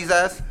slap Roddy's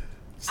ass?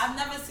 I've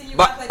never seen you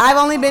But- act like I've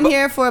that. only been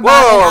here for about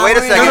an Whoa, hour wait a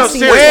and second. I've seen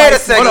seriously. it Wait a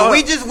twice. second. Hold on.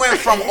 We just went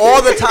from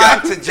all the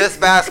time to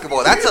just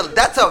basketball. That's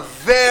a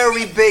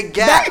very big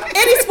gap. That,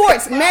 any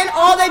sports, men,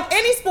 all that,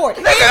 any sport.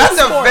 Nigga, any that's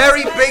a sport.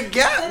 very big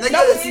gap. Nigga.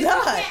 No, it's You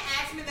not. can't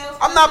ask me those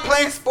I'm not questions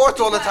playing sports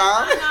all the because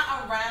time. I'm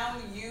not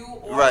around you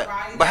or Right.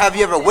 Roddy But have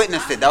you ever that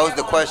witnessed often. it? That was I'm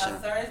the here question. On a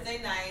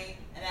Thursday night,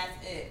 and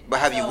that's it. But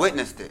have you So,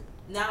 witnessed it?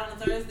 Not on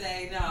a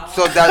Thursday, no.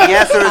 So the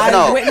answer is I've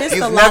no. witnessed a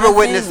You've lot never of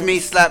witnessed things. me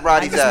slap I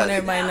Roddy's just want ass.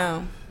 everybody to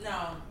know. No.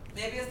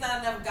 Maybe it's not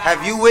enough guys.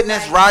 Have you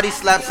witnessed Like, Roddy I feel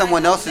slap like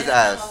someone a else's minimum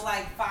ass? of,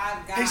 like,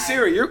 5 guys Hey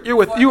Siri, you're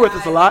with before us a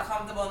guys lot. are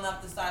comfortable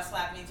enough to start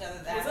slapping each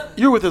other's asses.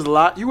 You're with us a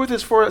lot. You were with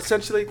us for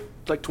essentially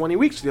like 20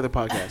 weeks. The other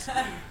podcast.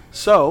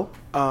 So,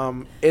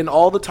 in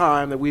all the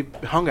time that we've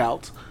hung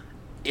out,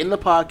 in the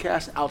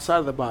podcast, outside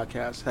of the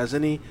podcast, has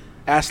any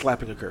ass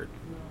slapping occurred?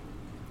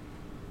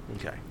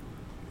 Okay.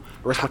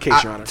 Rest my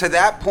case, Your Honor. To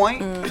that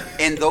point,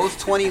 in those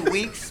 20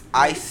 weeks,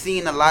 I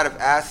seen a lot of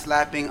ass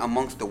slapping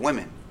amongst the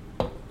women.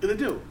 They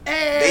do.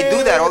 They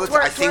do that all the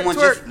time. I Twerk, seen twerk, one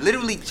twerk. just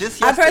literally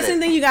just I yesterday. personally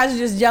think you guys are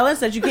just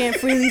jealous that you can't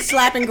freely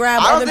slap and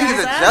grab I other don't think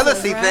people's it's a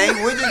asses, jealousy right?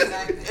 thing. We're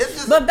just, it's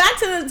just. But back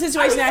to the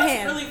situation at What's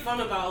hand. really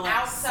fun about like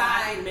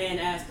Outside. slapping man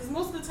ass? Because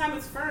most of the time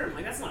it's firm.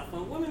 Like that's not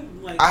fun. Women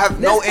like. I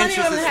have There's no plenty of interest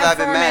in women that have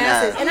slapping firm man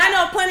asses, ass. and I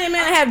know plenty of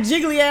men that have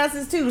jiggly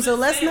asses too. So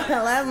let's not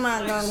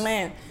go,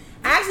 man.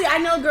 Actually, I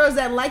know girls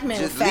that like men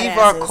Just with fat leave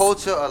asses. our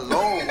culture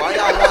alone. Why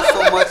y'all want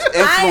so much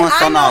influence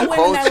I on know our women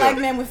culture? that like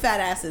men with fat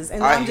asses,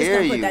 and I I'm just hear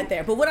gonna put you. that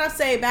there. But what I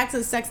say back to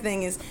the sex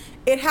thing is,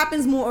 it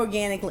happens more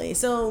organically.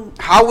 So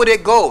How would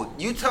it go?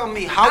 You tell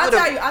me. How I'll would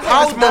tell you. how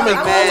does a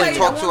man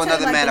talk to I won't another tell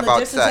you, man the about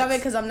logistics of it sex?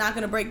 because I'm not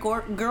gonna break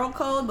girl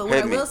code. But what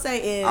Hit I me. will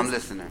say is, I'm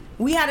listening.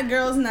 we had a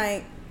girls'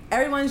 night.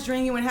 Everyone's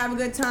drinking, we're having a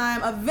good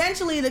time.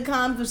 Eventually, the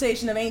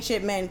conversation of ain't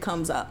shit men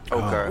comes up.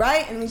 Okay.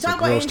 Right? And when we So talk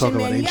about girls ain't talk shit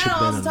about men, you ain't shit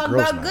gotta men also on talk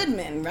girls' about night. good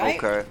men, right?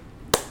 Okay.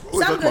 We're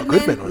Some talking good about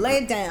good men men on lay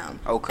here. it down.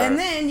 Okay. And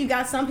then you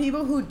got some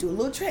people who do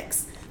little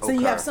tricks. So you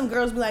Okay. have some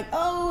girls be like,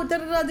 oh, da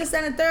da da, this,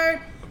 that, and the third.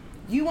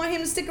 You want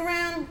him to stick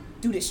around?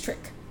 Do this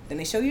trick. Then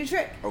they show you a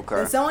trick. Okay.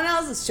 Then someone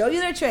else will show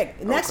you their trick.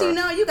 And next thing you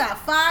Okay. know, you got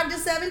 5 to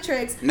 7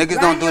 tricks. Niggas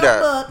right don't in do your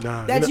that. book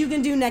Nah, that you know- you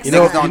can do next You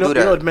know, Niggas time. don't do you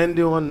that. know what men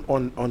do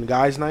on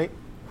guys' night?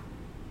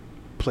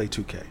 Play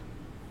 2K.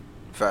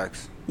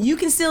 Facts. You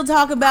can still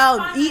talk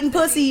about eating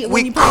pussy when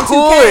We you play 2K.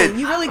 could.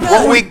 You really could.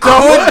 What we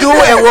could do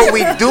and what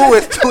we do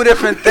is 2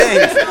 different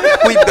things.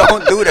 We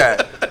don't do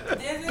that.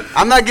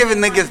 I'm not giving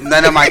niggas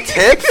none of my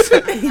tips.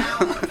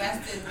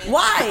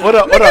 Why? Hold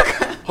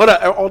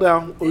up, hold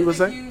down. What you There's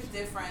were a saying? huge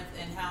difference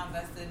in how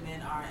invested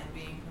men are in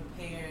being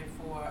prepared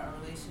for a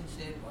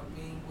relationship or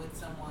being with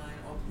someone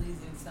or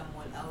pleasing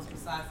someone else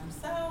besides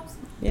themselves.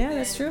 Yeah, than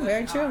that's true. women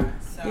Very true. are.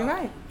 So, You're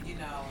right. You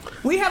know,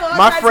 We have all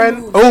My types friend-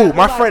 of moves. oh, that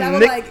my will, friend that will,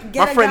 Nick- like,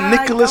 get my a friend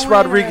guy Nicholas going or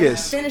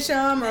Rodriguez finish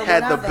him or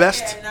had the whatever.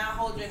 best and not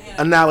hold your hand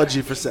analogy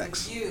up for with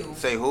sex. you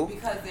Say who?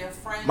 Because they're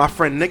friends. My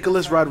friend with you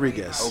Nicholas certain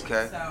Rodriguez. ways.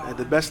 Okay. So, Had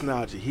the best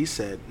analogy. He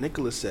said,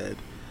 Nicholas said,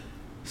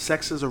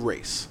 sex is a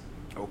race.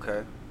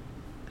 Okay.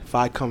 If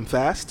I come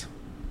fast,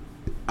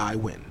 I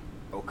win.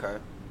 Okay.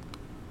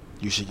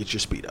 You should get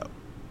your speed up.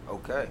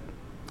 Okay.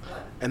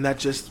 And that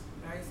just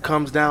very selfish.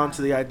 comes down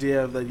to the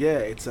idea of that, yeah,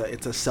 it's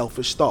a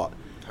selfish thought.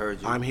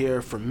 Heard you. I'm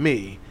here for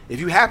me. If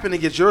you happen to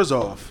get yours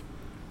off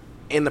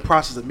in the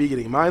process of me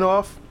getting mine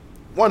off,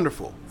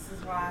 wonderful. This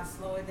is why I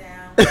slow it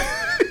down.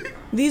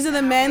 These are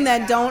the men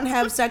that don't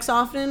have sex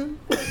often.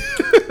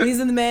 These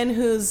are the men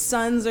whose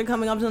sons are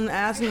coming up to them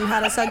asking them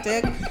how to suck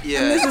dick. Yeah.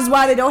 And this is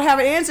why they don't have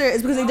an answer.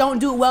 It's because they don't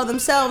do it well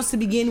themselves to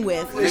begin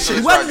with. Nicholas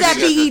Whether that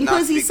be Rodriguez does eating not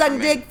pussy, speak for sucking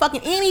me. dick,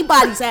 fucking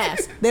anybody's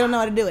ass. They don't know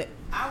how to do it.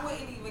 I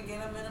wouldn't even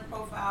get them in a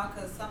profile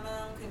because some of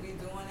them could be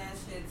doing that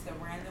shit to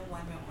random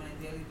women on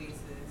a daily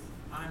basis,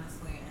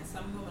 honestly. And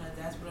some women are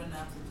desperate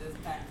enough to just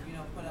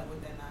put up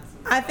with that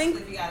nonsense. I think-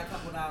 Especially if you got a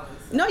couple dollars.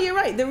 No, you're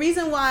right. The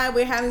reason why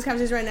we're having this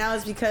conversation right now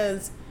is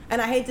because,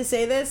 and I hate to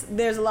say this,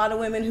 there's a lot of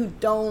women who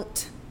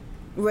don't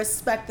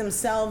respect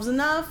themselves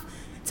enough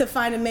to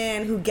find a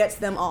man who gets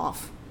them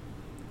off.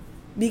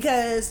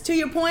 Because to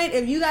your point,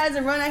 if you guys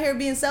are running out here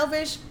being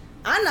selfish,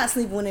 I'm not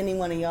sleeping with any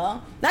one of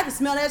y'all. And I can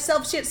smell that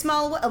self shit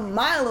a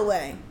mile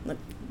away. Look,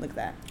 Look at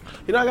that.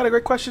 You know, I got a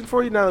great question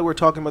for you. Now that we're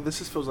talking about this,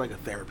 this feels like a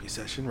therapy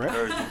session, right?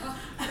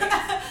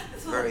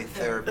 Very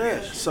therapy.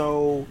 Yeah.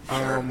 So,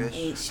 Therapist.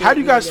 Ain't shit, how do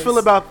you guys niggas. feel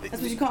about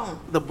That's what you call 'em.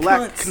 the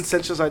black Cunts.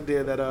 consensus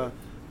idea that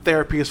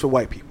therapy is for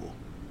white people?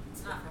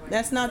 It's not for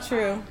That's not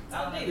true.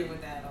 I don't agree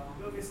with that at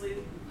all. Obviously.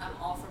 I'm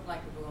all for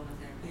black people going to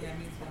therapy. Yeah,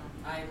 me too.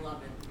 I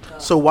love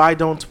it. So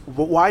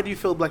why do you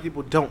feel black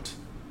people don't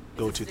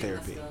go It's a to stigma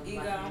therapy? still in the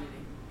Ego. black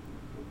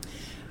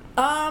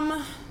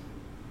community.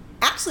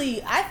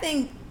 Actually, I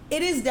think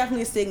it is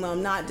definitely a stigma.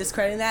 I'm not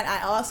discrediting that.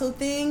 I also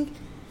think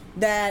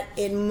that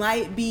it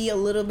might be a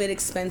little bit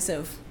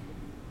expensive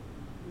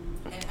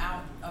And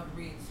out of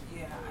reach.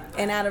 Yeah.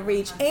 and out of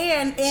reach.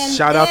 And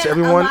Shout out to and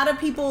everyone. A lot of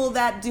people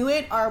that do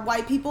it are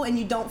white people, and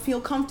you don't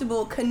feel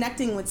comfortable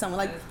connecting with someone.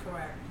 Like, That is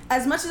correct.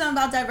 as much as I'm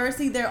about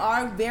diversity, there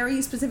are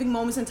very specific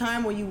moments in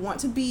time where you want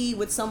to be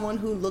with someone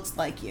who looks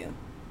like you.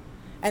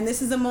 And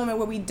this is a moment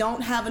where we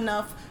don't have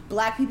enough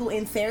black people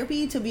in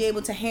therapy to be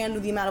able to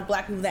handle the amount of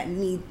black people that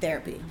need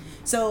therapy.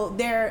 So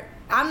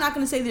I'm not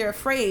going to say they're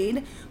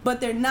afraid, but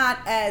they're not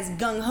as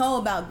gung-ho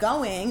about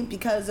going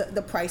because of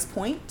the price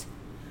point.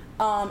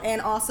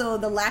 And also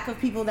the lack of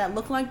people that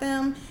look like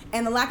them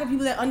and the lack of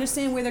people that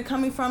understand where they're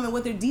coming from and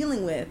what they're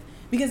dealing with.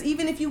 Because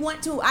even if I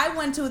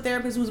went to a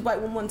therapist who was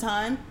white one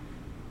time,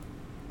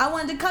 I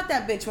wanted to cut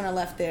that bitch when I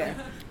left there.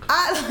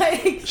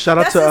 Shout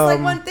out that's to, just like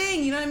one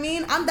thing, you know what I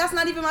mean? That's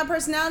not even my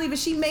personality, but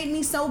she made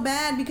me so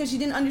bad because she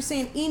didn't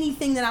understand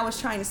anything that I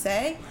was trying to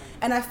say,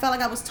 and I felt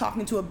like I was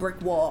talking to a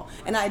brick wall,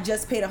 and I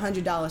just paid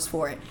 $100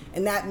 for it,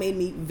 and that made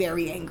me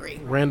very angry.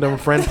 Random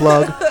friend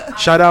plug.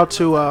 Shout out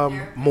to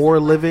More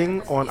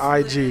Living on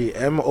IG.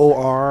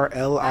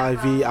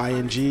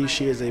 MORLIVING.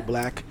 She is a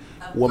black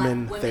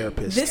woman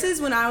therapist. This is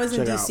when I was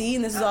in Check it DC,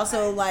 and this is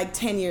also like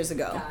 10 years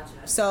ago. Gotcha.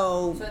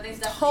 So, So things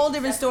definitely- whole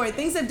different story.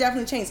 Things have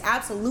definitely changed,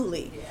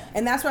 absolutely. Yeah.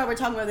 And that's why we're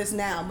talking about this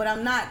now. But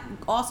I'm not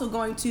also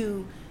going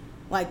to,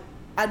 like,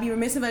 I'd be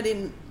remiss if I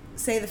didn't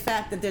say the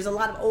fact that there's a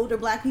lot of older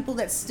black people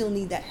that still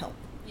need that help.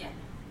 Yeah.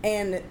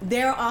 And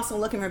they're also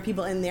looking for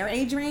people in their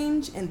age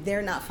range, and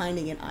they're not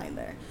finding it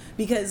either.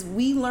 Because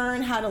we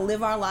learn how to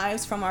live our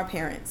lives from our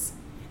parents.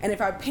 And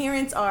if our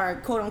parents are,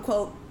 quote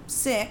unquote,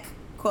 sick,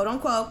 quote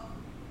unquote,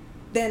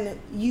 then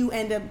you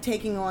end up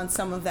taking on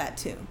some of that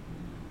too.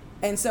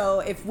 And so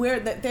if the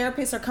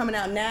therapists are coming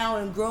out now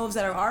in groves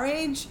that are our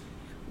age,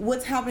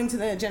 what's happening to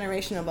the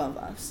generation above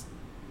us?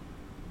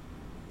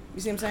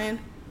 You see what I'm saying?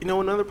 You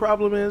know, another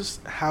problem is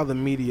how the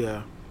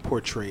media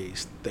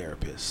portrays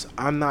therapists.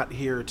 I'm not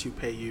here to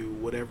pay you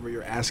whatever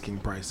your asking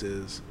price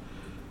is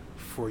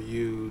for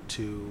you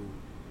to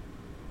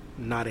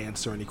not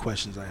answer any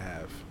questions I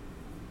have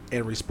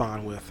and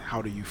respond with,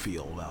 how do you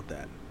feel about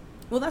that?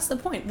 Well, that's the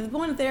point. The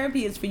point of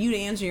therapy is for you to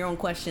answer your own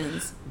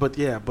questions. But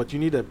yeah, but you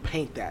need to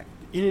paint that.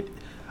 You need.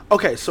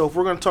 Okay, so if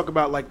we're gonna talk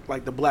about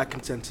like the black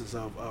consensus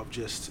of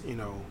just, you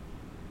know,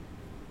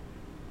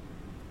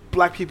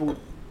 black people,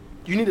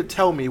 you need to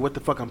tell me what the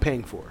fuck I'm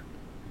paying for.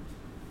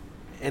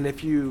 And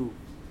if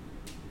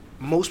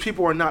most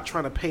people are not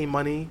trying to pay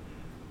money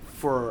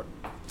for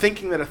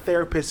thinking that a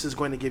therapist is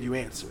going to give you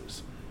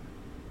answers,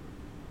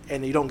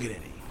 and you don't get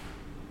any.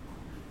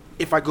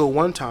 If I go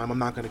one time, I'm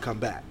not going to come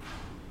back.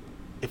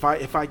 If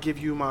I give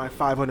you my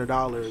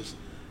 $500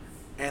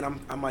 and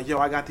I'm like, yo,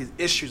 I got these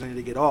issues I need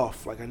to get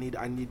off. Like I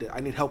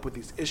need help with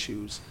these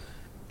issues,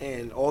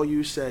 and all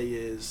you say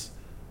is,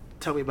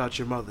 tell me about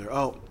your mother.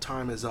 Oh,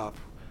 time is up.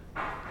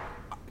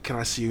 Can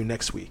I see you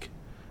next week?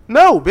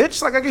 No,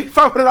 bitch. Like I gave you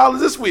 $500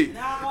 this week.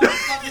 Now I'm all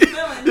fucking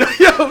feeling.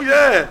 Yo,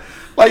 yeah.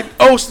 Like,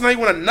 oh, so now you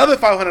want another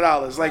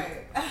 $500?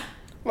 Like, Right.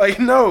 like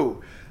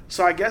no.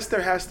 So I guess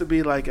there has to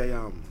be like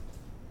a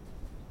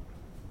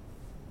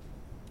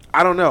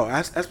I don't know.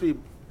 Has to be.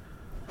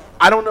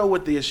 I don't know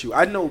what the issue.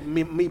 I know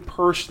me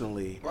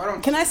personally.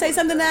 Can I say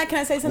something to that? Can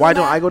I say something Why to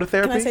don't that? I go to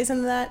therapy? Can I say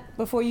something to that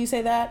before you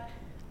say that?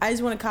 I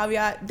just want to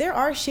caveat, there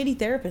are shitty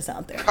therapists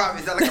out there. Is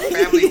that like a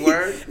family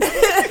word?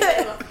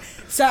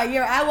 Sorry,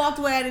 I walked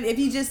away at it. If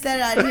you just said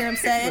it, I didn't hear him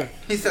say it.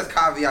 He says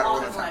caveat all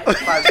the All time. the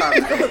 5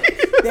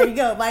 times. There you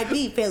go. Might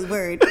be Phil's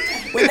word.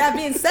 With that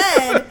being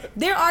said,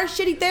 there are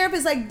shitty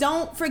therapists. Like,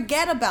 don't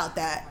forget about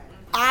that.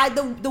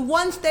 The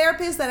one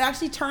therapist that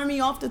actually turned me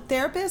off to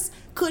therapists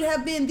could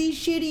have been the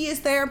shittiest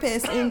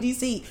therapist in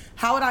DC.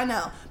 How would I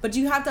know? But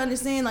you have to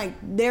understand, like,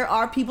 there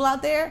are people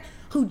out there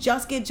who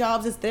just get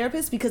jobs as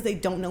therapists because they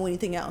don't know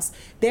anything else.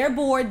 They're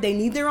bored. They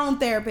need their own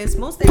therapist.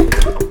 Most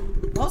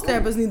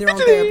therapists need their own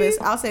therapist.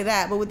 I'll say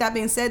that. But with that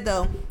being said,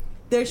 though,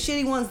 there's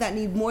shitty ones that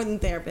need more than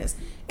therapists,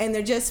 and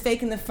they're just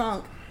faking the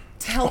funk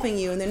to helping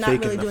you, and they're not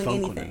Faking really the doing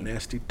funk on a anything.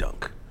 nasty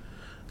dunk.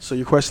 So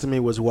your question to me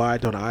was, why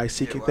don't I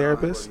seek a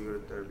therapist?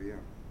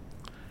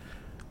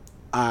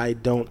 I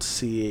don't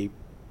see a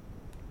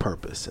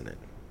purpose in it.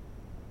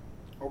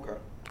 Okay.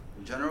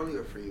 Generally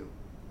or for you?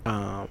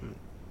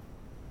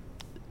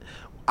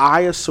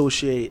 I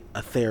associate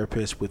a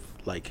therapist with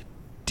like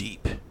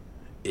deep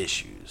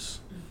issues.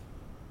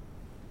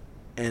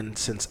 And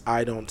since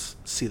I don't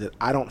see that,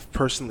 I don't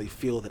personally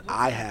feel that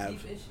I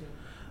have,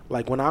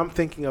 like when I'm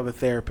thinking of a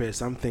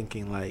therapist, I'm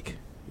thinking like,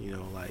 you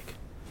know, like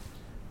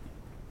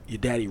your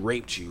daddy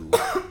raped you,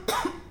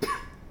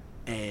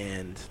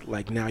 and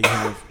like now you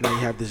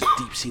have this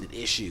deep seated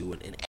issue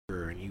and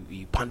anger, and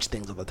you punch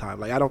things all the time.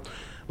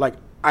 Like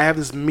I have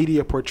this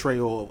media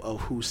portrayal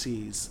of who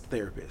sees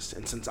therapists,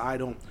 and since I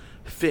don't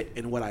fit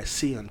in what I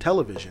see on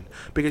television,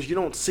 because you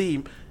don't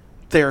see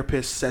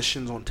therapist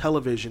sessions on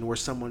television where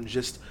someone's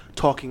just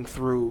talking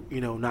through,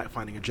 not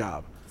finding a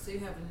job. So you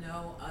have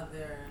no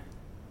other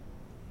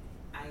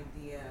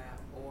idea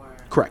or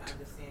Correct.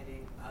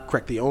 understanding of...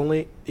 Correct. The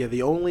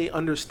only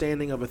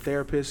understanding of a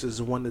therapist is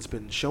the one that's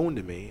been shown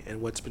to me, and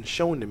what's been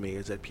shown to me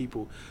is that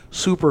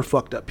super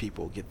fucked up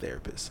people get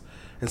therapists.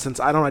 And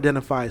since I don't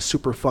identify as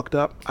super fucked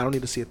up, I don't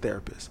need to see a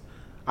therapist.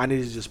 I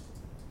need to just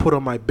put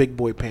on my big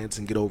boy pants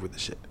and get over the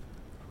shit.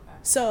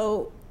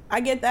 So I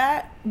get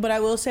that, but I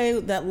will say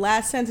that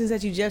last sentence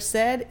that you just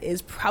said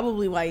is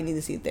probably why you need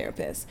to see a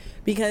therapist,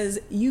 because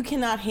you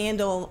cannot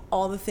handle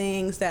all the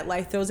things that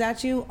life throws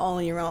at you all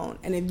on your own.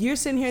 And if you're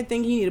sitting here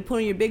thinking you need to put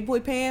on your big boy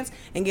pants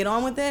and get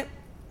on with it,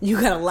 you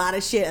got a lot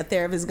of shit a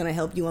therapist is going to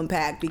help you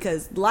unpack,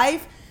 because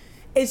life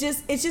is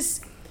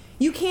just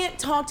you can't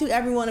talk to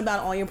everyone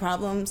about all your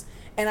problems.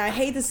 And I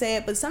hate to say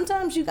it, but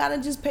sometimes you got to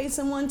just pay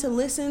someone to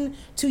listen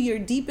to your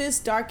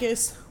deepest,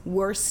 darkest,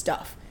 worst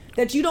stuff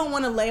that you don't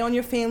want to lay on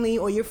your family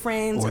or your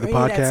friends or the any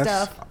podcast. of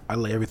that stuff. I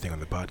lay everything on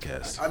the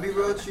podcast. I'll be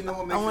real with you. Know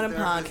what makes I want a a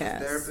therapist podcast. a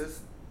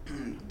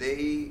therapist?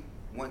 They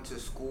went to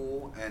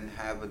school and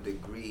have a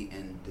degree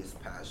in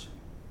dispassion.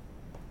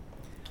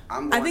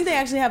 I think they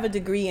actually have a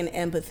degree in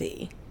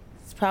empathy.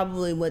 It's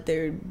probably what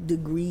their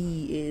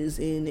degree is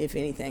in, if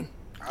anything.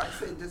 I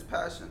say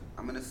dispassion.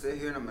 I'm gonna sit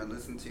here and I'm gonna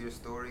listen to your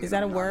story. Is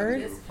that a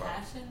word?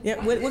 Dispassion?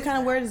 Yeah. What kind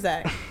of word is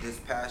that?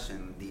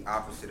 Dispassion, the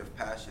opposite of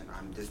passion.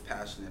 I'm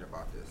dispassionate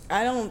about this.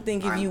 I don't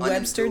think if I'm you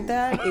Webstered unenthused.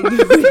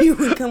 that, you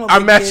would come up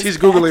I'm with mad she's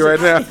Googling right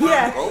now.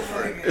 Yeah. Go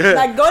for it.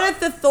 Like, go to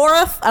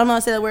Thesaurus. I don't know how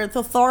to say that word.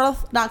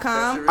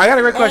 Thesaurus.com. I got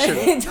a great question.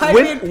 And type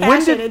in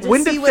passion and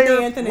just see what the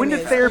antonym when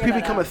did is. therapy Figure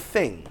that become a out.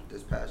 thing?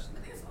 Dispassion.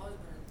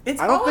 It's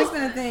I don't always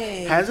think- been a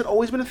thing. Has it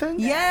always been a thing?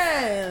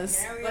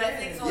 Yes. But I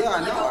think it's Yeah, I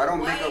also know. like I a don't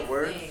make white up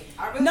words.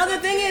 thing. No, the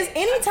thing is,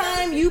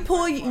 anytime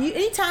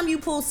you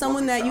pull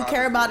someone that you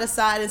care about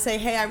aside and say,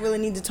 "Hey, I really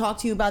need to talk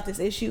to you about this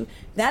issue,"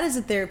 that is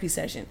a therapy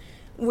session.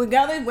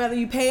 Regardless whether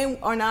you pay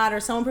or not, or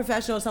someone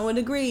professional, or someone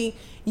degree,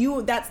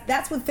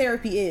 that's what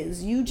therapy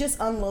is. You just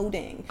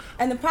unloading.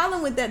 And the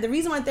problem with that, the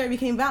reason why therapy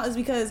came about is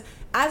because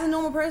as a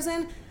normal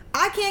person,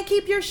 I can't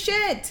keep your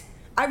shit.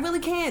 I really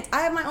can't.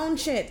 I have my own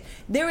shit.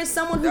 There is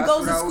someone who That's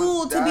goes to what I was-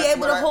 school to be that's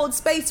able what to I- hold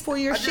space for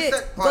your I just shit.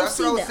 said, Go that's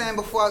see what I was them. saying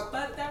before.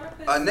 But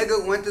therapists... A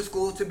nigga went to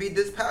school to be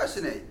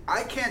dispassionate.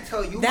 I can't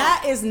tell you.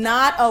 That is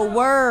not a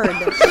word.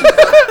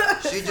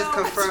 She just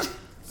confirmed.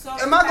 So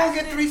Am I gonna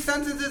get 3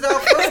 sentences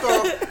out?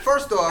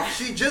 First off,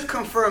 she just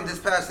confirmed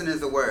dispassionate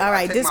is a word. All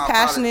right, I take my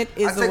dispassionate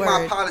apologies- is a I take my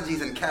word.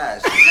 apologies in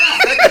cash.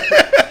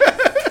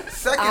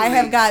 Secondly, I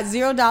have got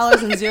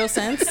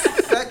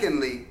 $0.00.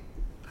 Secondly,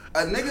 a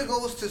nigga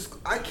goes to school.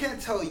 I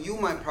can't tell you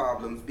my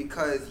problems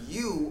because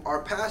you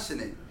are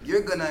passionate.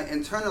 You're gonna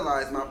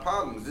internalize my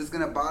problems. It's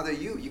gonna bother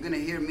you. You're gonna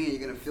hear me and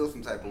you're gonna feel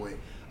some type of way.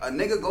 A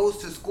nigga goes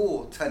to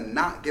school to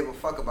not give a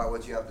fuck about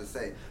what you have to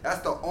say. That's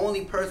the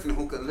only person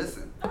who can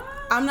listen.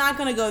 I'm not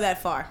going to go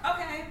that far.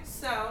 Okay,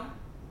 so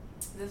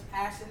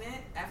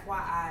dispassionate,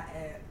 FYI,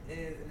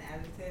 is an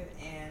adjective,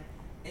 and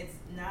it's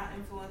not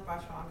influenced by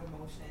strong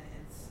emotion,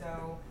 and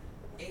so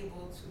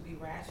able to be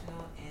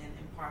rational and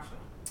impartial.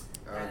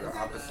 The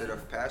opposite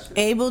of passionate.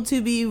 Able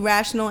to be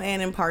rational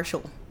and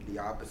impartial. The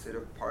opposite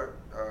of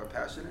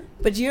passionate.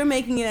 But you're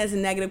making it as a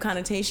negative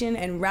connotation,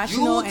 and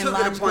rational You and took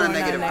it logical upon a are not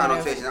negative negative.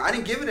 connotation. I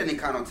didn't give it any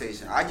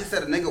connotation. I just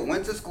said a nigga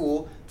went to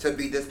school to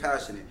be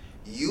dispassionate.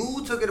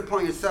 You took it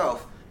upon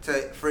yourself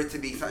for it to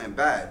be something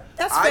bad.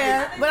 That's I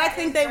fair, just- but I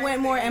think they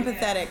went more Yeah.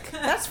 empathetic.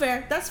 That's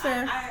fair. That's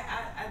fair.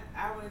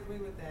 I would agree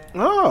with that.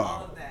 Oh.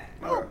 All of that.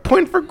 Oh,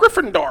 point for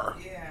Gryffindor.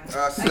 Yeah.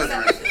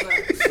 Slytherin.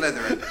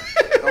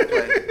 Slytherin. Don't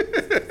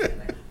play.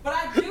 But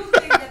I do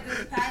think that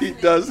this passionate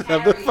He does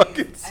have the carries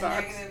fucking a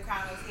socks. negative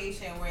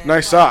connotation where it's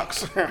Nice like,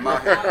 socks. without emotion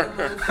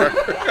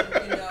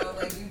and,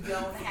 like you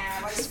don't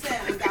have, like you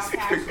said, without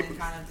passion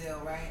kind of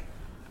deal,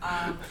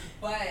 right?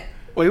 But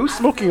Wait, who's I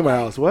smoking in feel my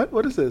like- house?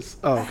 What is this?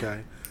 Oh,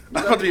 okay. I'm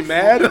about to be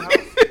mad.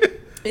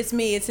 It's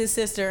me. It's his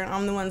sister.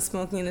 I'm the one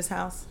smoking in his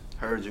house.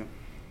 Heard you.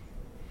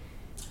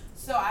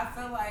 So I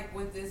feel like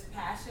with this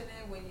passionate,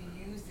 when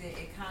you use it,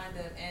 it kind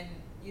of, and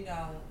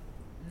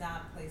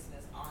not placing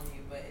this on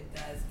you, but it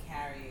does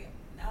carry,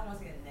 I don't want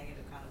to say a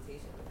negative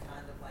connotation, but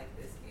kind of like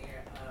this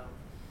air of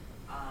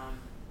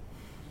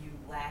you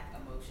lack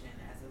emotion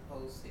as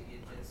opposed to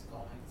you're just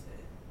going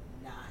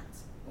to not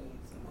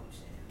use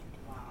emotion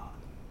while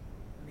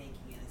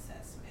making an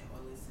assessment or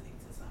listening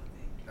to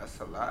something. That's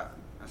a lot.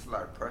 That's a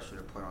lot of pressure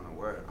to put on a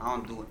word. I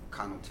don't do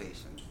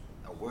connotations.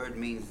 A word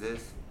means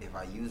this. If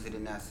I use it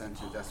in that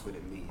sentence, that's what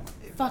it means.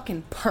 If,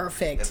 Fucking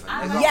perfect. If a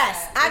nigga-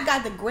 Yes, I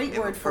got the great if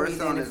word a for you person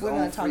then, on if his we're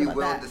going own to talk free about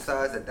will that.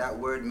 decides that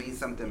word means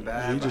something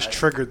bad, You just but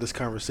triggered this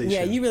conversation.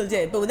 Yeah, you really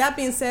did. But with that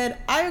being said,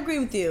 I agree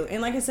with you.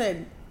 And like I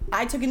said,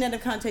 I took a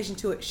negative connotation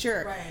to it.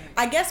 Sure. Right.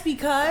 I guess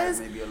because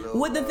Maybe a little,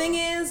 what the thing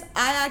is,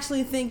 I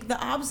actually think the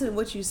opposite of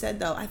what you said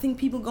though. I think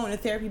people go into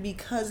therapy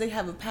because they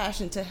have a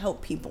passion to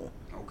help people.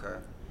 Okay.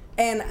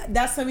 And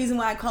that's the reason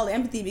why I call it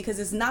empathy, because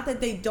it's not that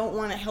they don't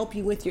want to help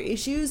you with your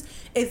issues.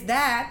 It's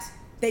that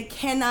they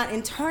cannot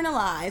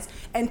internalize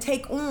and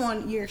take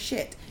on your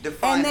shit.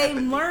 Define and they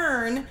empathy.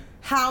 learn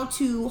how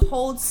to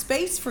hold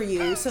space for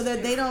you so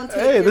that they don't take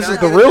Hey, your this is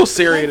stuff. the real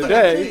Siri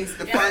today.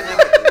 Define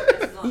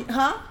empathy.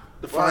 Huh?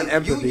 Define Well,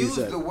 empathy. You he used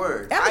said. the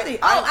word. Empathy.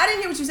 I didn't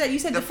hear what you said. You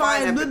said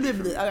define. Define Blah, empathy.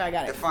 blah, blah. Okay, I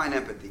got it. Define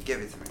empathy.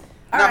 Give it to me.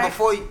 All now, right.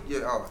 before you,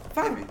 hit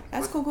Fine. me.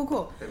 That's What's-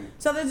 cool. hit me.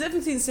 So there's a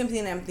difference between sympathy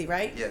and empathy,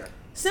 right? Yeah.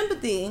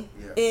 Sympathy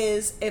Yeah.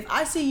 is if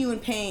I see you in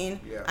pain,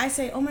 Yeah. I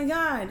say, "Oh my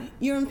God,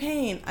 you're in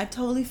pain. I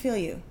totally feel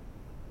you."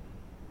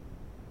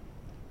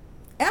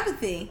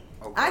 Empathy,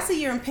 Okay. I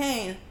see you're in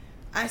pain.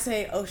 I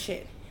say, "Oh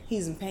shit,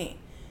 he's in pain.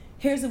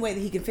 Here's the way that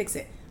he can fix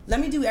it. Let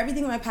me do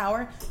everything in my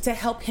power to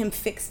help him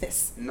fix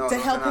this, No, to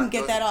those help are him not- get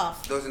those- that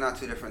off." Those are not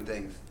two different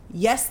things.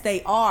 Yes,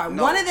 they are.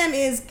 No. One of them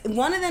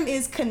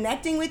is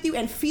connecting with you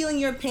and feeling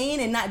your pain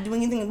and not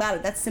doing anything about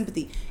it. That's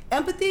sympathy.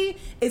 Empathy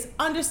is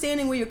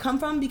understanding where you come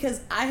from,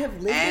 because I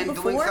have lived And it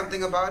before. doing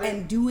something about it?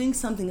 And doing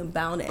something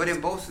about it. But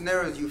in both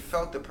scenarios, you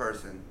felt the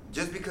person.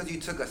 Just because you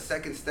took a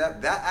second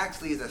step, that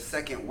actually is a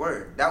second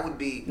word. That would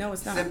be No,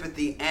 it's not.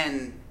 sympathy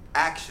and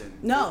action.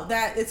 No,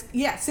 that it's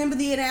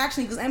sympathy and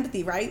action equals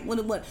empathy, right?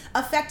 What?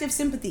 Effective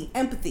sympathy,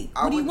 empathy.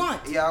 What do you want?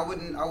 Yeah, I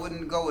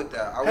wouldn't go with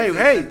that. I would Hey, say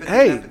hey, sympathy,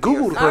 hey, empathy,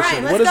 Google or the All something.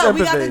 person. right, What let's is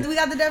go. empathy? We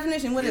got the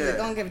definition. What is it? Yeah.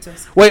 Go and give it to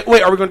us. Wait,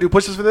 are we gonna do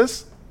push-ups for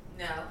this?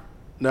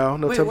 No.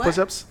 No Wait, 10 what?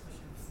 push-ups.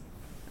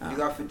 You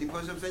got 50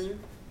 push-ups in you?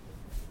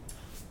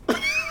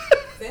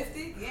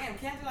 50? Damn,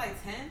 can't do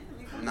like 10? I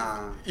mean, come on.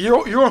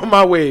 Nah. You're on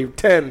my wave.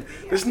 10.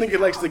 This nigga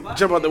likes to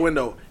jump out the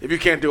window. If you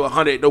can't do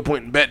 100, no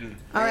point in betting.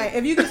 All right,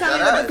 if you can tell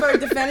me what the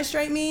word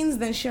defenestrate means,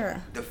 then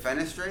sure.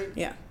 Defenestrate?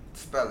 Yeah.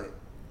 Spell it.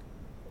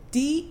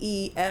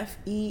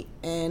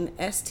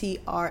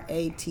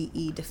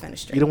 DEFENSTRATE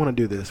defenestrate. You don't want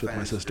to do this with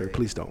my sister.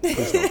 Please don't.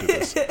 Please don't do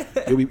this.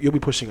 You'll be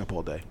pushing up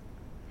all day.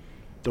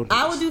 Don't do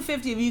I this. will do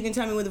 50 if you can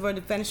tell me what the word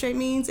defenestrate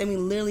means, and we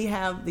literally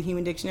have the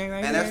human dictionary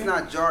right And here. that's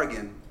not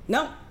jargon.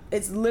 No,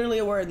 it's literally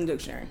a word in the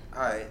dictionary.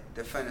 Alright,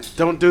 defenestrate.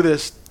 Don't do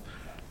this.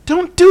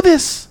 Don't do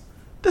this.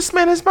 This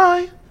man is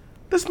mine.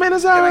 This man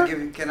is ours.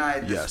 Can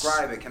I Yes.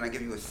 describe it? Can I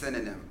give you a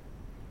synonym?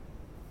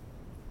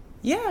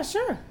 Yeah,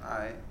 sure.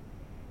 Alright.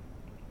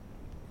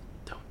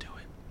 Don't do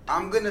it.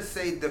 I'm gonna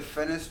say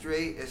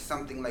defenestrate is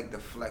something like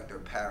deflect or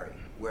parry,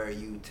 where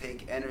you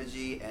take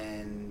energy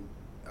and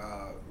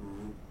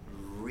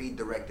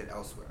redirect it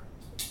elsewhere.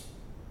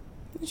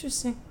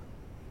 Interesting.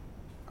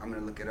 I'm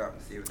gonna look it up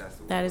and see if that's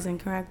the word. That is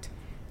incorrect.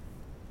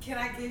 Can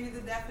I give you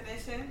the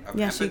definition? Of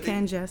Yes, you empathy?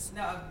 can, Jess.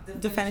 No,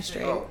 of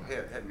Defenestrate. Oh,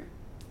 here, hit me.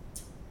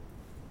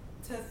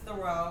 To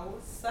throw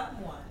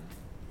someone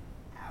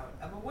out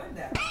of a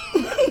window.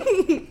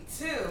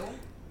 2,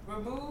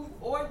 remove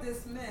or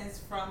dismiss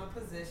from a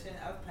position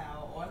of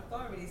power or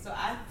authority. So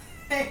I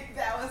think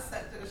that was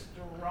such a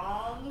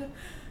strong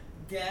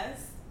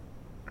guess.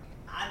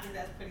 I think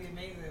that's pretty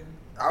amazing.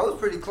 I was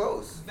pretty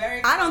close.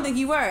 Very I don't think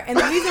you were. And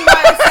the reason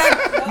why I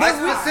said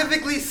I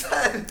specifically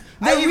said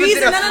The I even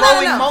reason- did a no, no, no,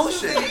 throwing no, no.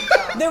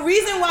 motion. the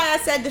reason why I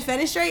said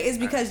defenestrate is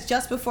because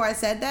just before I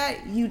said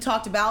that, you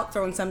talked about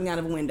throwing something out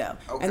of a window.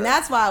 Okay. And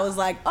that's why I was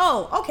like,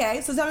 oh,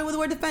 okay, so tell me what the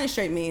word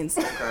defenestrate means.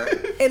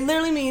 Okay. It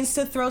literally means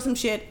to throw some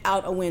shit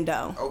out a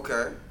window.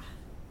 Okay.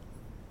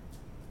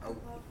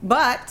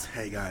 But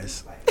Hey,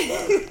 guys. What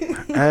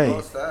Hey.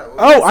 was that?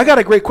 Oh, I got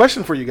a great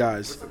question for you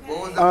guys. What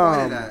was the point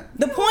of that?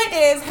 the point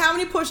is, how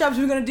many push-ups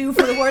we're gonna do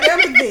for the word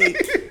empathy?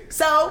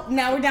 So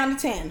now we're down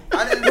to 10.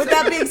 I didn't With say-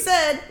 that being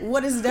said,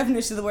 what is the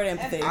definition of the word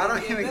empathy? I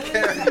don't The even ability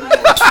care.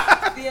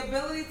 the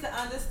ability to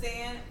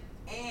understand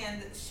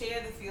and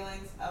share the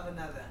feelings of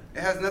another.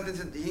 It has nothing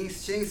to.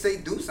 She didn't say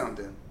do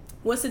something.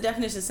 What's the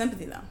definition of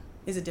sympathy, though?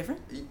 Is it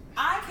different?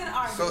 I can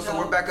argue. So though.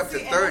 we're back up to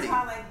See, and 30. that's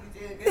how, like, you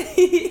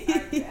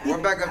did. We're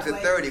back up to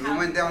 30. We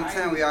went down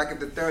 10. We back up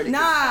to 30.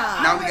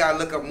 Nah. Now we gotta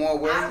look up more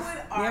words. I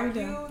would Yeah, we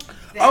do. argue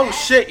Oh that-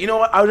 shit! You know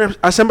what?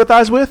 I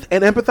sympathize with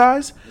and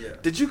empathize. Yeah.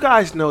 Did you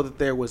guys know that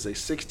there was a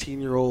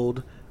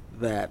 16-year-old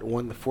that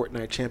won the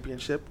Fortnite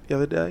championship the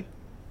other day,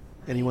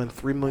 and he won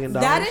 $3 million?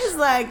 That is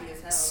like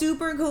Yes, hell.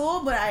 super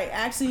cool, but I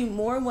actually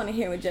more want to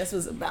hear what Jess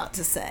was about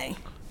to say.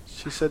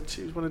 She said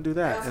she was going to do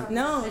that. and-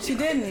 No, she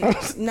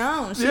didn't.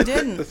 No, she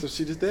didn't. That's what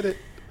she just did it.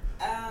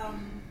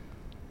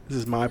 This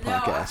is my No,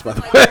 podcast, I by feel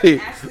the like you way.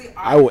 can actually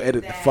I will argue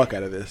edit the that fuck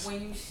out of this.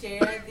 When you share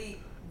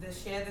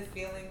the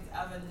feelings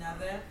of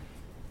another,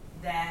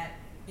 that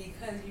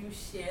because you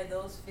share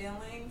those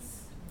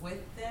feelings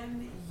with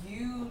them,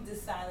 you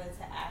decided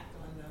to act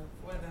on them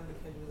for them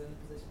because you were in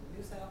a position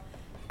to do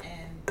so,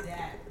 and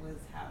that was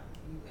how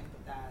you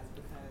empathize,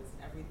 because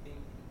everything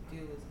you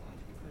do is going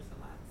to be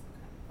personalized some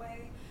kind of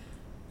way.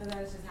 But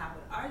that's just how I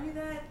would argue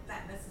that,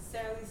 not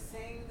necessarily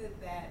saying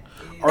that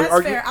is. Are- That's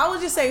you- fair. I will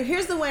just say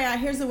here's the way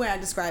I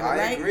describe it. I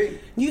right? agree.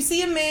 You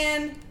see a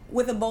man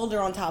with a boulder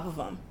on top of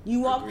him. You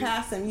walk Agreed.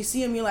 past him. You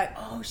see him. You're like,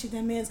 oh shit,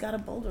 that man's got a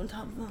boulder on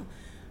top of him.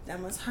 that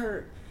must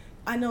hurt.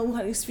 I know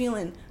how he's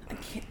feeling. I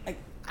can't,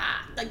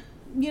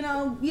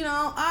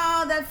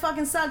 that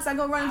fucking sucks. I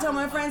go run and tell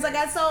my friends,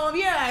 I saw him.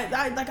 Yeah,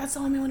 I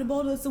saw him in the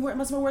boulder. It's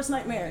must be my worst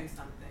nightmare.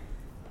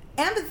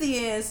 Empathy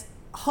is,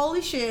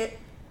 holy shit,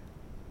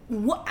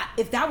 what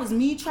if that was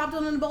me trapped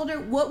on the boulder?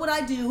 What would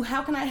I do?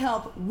 How can I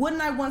help?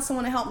 Wouldn't I want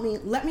someone to help me?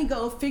 Let me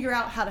go figure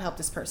out how to help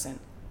this person.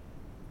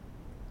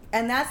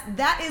 And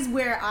that is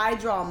where I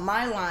draw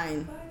my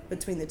line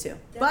between the two.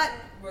 But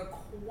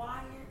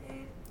require it.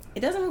 It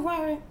doesn't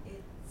require it.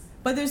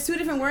 But there's two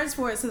different words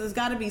for it, so there's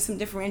got to be some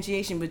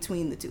differentiation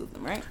between the two of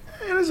them, right?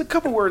 And there's a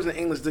couple words in the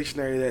English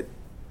dictionary that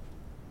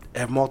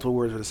have multiple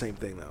words for the same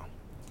thing, though.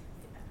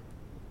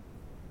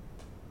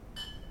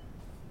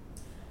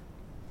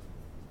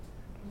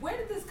 Where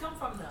did this come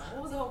from, though?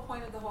 What was the whole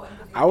point of the whole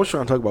empathy? I was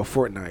trying to talk about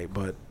Fortnite,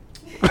 but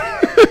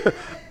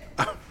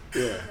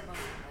yeah,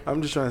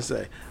 I'm just trying to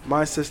say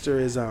my sister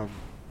is a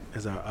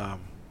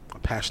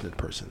passionate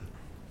person.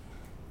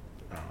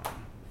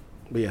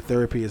 But yeah,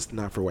 therapy is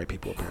not for white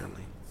people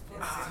apparently.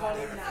 It's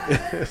totally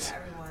not.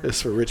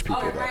 It's for rich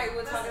people. Oh, though. right.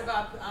 We're talking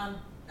about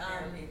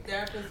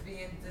therapists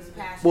being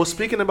dispassionate. Well,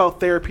 speaking about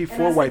therapy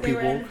for white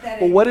people,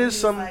 well, what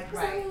is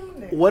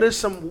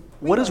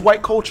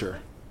white culture?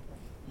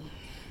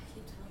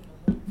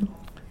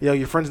 Yo,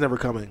 your friend's never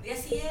coming.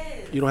 Yes, he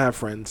is. You don't have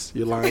friends.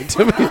 You're lying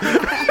to me.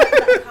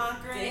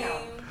 Conquering.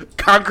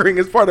 Conquering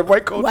is part of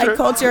white culture. White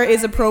culture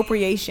is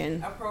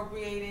appropriation.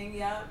 Appropriating,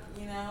 yep.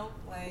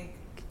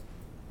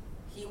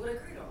 He would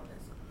agree to all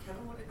this.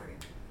 Kevin would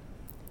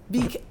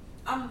agree.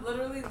 I'm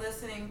literally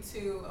listening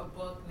to a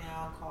book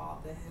now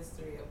called The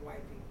History of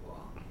White People.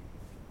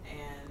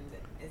 And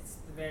it's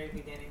the very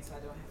beginning, so I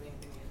don't have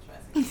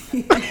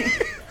anything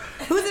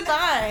interesting. Who's it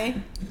by?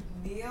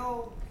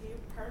 Neil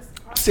Pearson.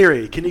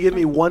 Siri, can you give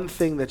me one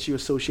thing that you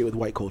associate with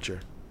white culture?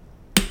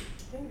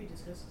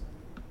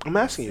 I'm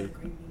asking you.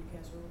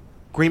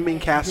 Green bean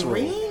casserole.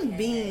 Green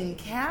bean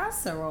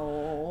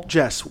casserole.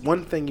 Jess,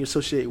 one thing you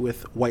associate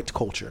with white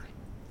culture.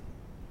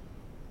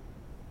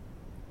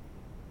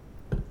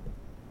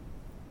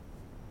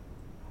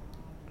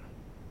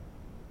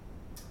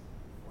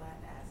 Flat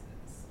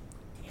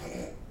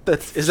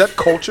asses. Is that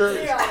culture?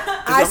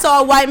 I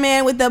saw a white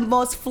man with the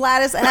most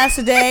flattest ass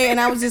today, and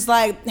I was just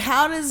like,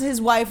 how does his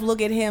wife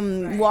look at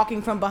him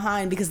walking from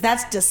behind? Because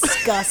that's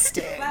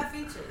disgusting. Flat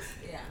features.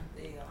 Yeah,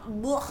 there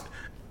you go. Ugh.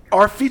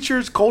 Are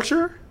features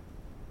culture?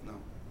 No.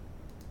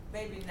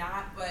 Maybe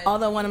not, but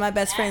Although one of my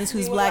best friends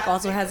who's actually black when I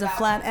also think has a about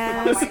flat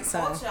white ass. So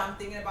culture, I'm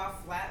thinking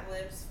about flat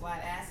lips,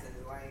 flat asses,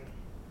 like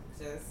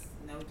just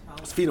no tone.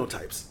 It's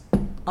phenotypes.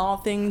 all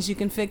things you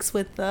can fix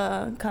with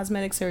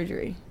cosmetic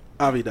surgery.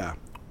 Avida,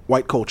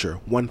 white culture,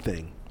 one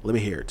thing. Let me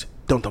hear it.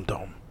 Dum dum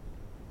dum.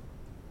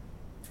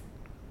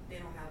 They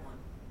don't have one.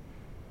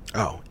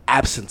 Oh,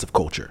 absence of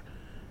culture.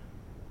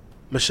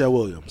 Michelle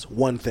Williams,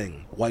 one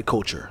thing. White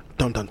culture.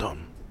 Dum dum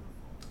dum.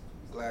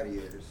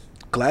 Gladiators.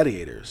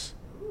 Gladiators.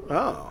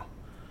 Oh.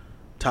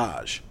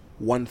 Taj,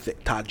 one thing.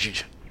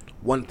 Taj,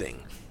 one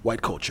thing.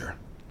 White culture.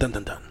 Dun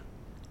dun dun.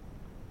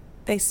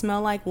 They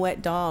smell like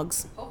wet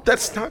dogs.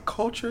 That's not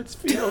culture. It's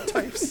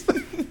phenotypes.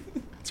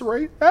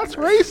 That's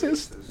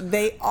racist.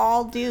 They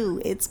all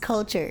do. It's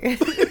culture.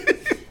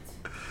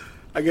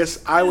 I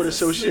guess I would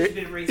associate.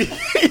 Bit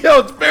racist. Yo,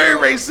 it's very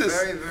racist.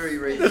 Very,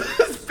 very racist.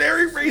 It's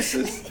very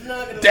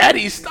racist.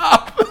 Daddy,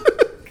 stop.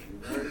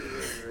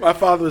 My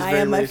father was I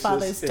very am my racist.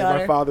 father's Yeah, daughter.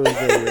 my father was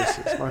very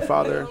racist. My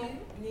father,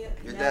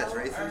 Your dad's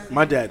racist?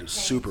 my dad was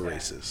super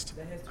racist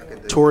I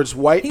could dig towards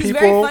white He's people,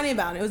 very funny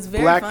about it. It was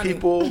very black funny.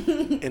 people,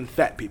 and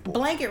fat people.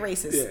 Blanket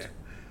racist. Yeah.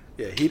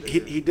 Yeah,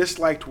 he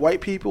disliked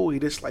white people, he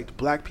disliked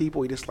black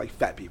people, he disliked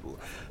fat people.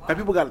 Fat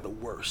people got it the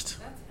worst.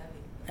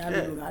 That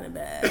people got it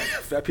bad.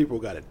 Fat people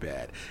got it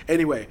bad.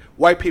 Anyway,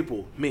 white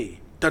people, me,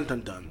 dun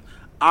dun dun.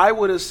 I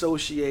would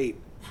associate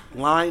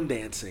line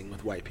dancing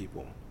with white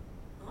people.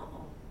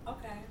 Oh,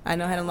 okay. I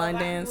know how to line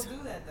Black dance. people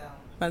do that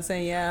though. I'm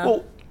saying yeah.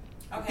 Well,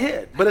 Okay.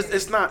 yeah, but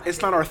it's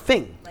not our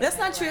thing. That's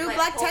not true. Like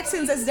Black polka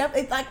Texans is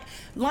definitely like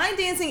line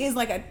dancing is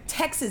like a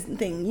Texas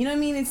thing. You know what I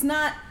mean? It's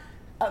not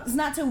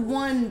to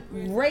one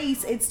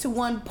race. It's to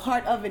one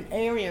part of an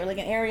area, like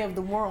an area of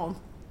the world.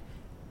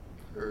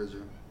 Heard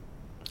you.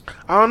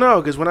 I don't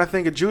know, because when I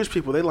think of Jewish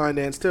people, they line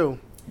dance too.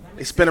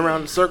 They spin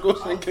around in circles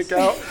and kick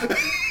out.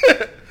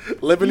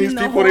 Lebanese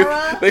people,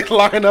 Nahora? they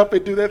line up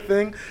and do that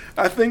thing.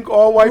 I think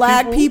all white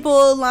Black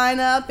people line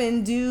up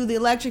and do the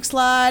electric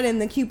slide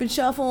and the Cupid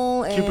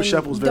shuffle. And Cupid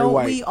shuffle is very don't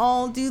white. we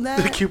all do The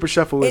that? Cupid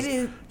shuffle It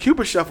is-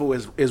 Cupid shuffle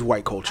is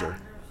white culture.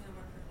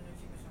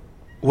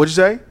 What'd you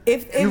say?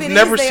 If You've it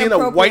never is, they seen a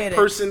white appropriate it.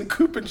 person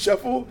Cupid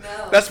shuffle?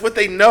 No. That's what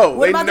they know.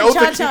 What they about know the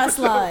cha-cha Cupid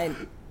slide?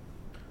 shuffle.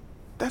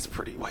 That's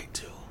pretty white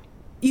too.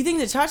 You think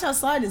the cha-cha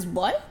slide is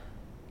what?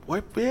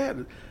 White, yeah.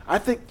 I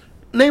think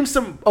name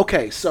some.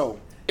 Okay, so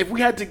if we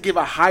had to give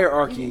a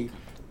hierarchy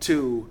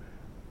to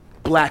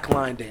black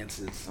line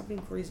dances, I'm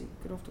being crazy.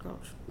 Get off the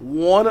couch.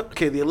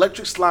 the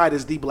electric slide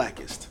is the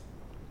blackest.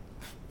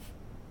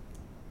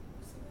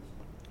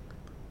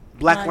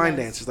 Black Line line dance.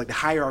 dance is like the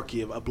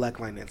hierarchy of a black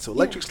line dance. So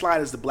electric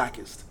slide is the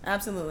blackest.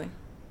 Absolutely.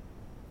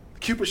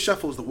 Cupid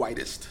Shuffle is the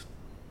whitest.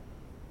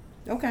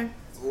 Okay.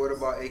 What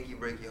about Achy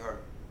Breaky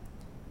Heart?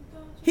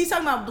 He's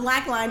talking about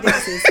black line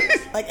dances.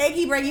 Like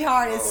Achy Breaky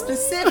Heart is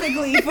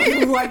specifically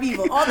for white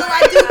people. Although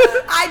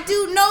I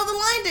do know the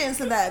line dance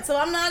to that, so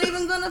I'm not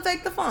even gonna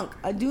fake the funk.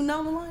 I do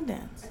know the line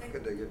dance. I think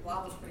Could dig it.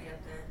 Wobble's pretty up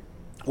there.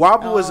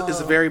 Wobble is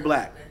very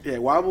black. Yeah,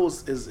 Wobble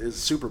is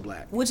super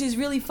black. Which is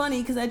really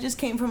funny because I just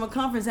came from a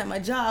conference at my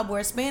job where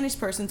a Spanish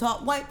person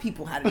taught white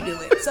people how to do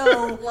it.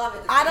 So Love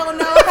it. I don't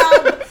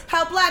know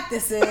how black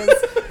this is.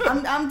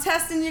 I'm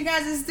testing you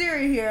guys'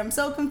 theory here. I'm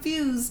so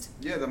confused.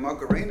 Yeah, the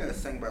Macarena is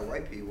sung by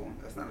white people.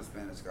 That's not a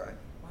Spanish guy.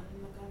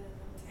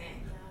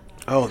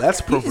 Oh, that's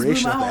You just blew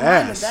appropriation my of the whole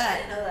mind with ass. I that.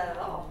 didn't know that at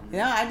all.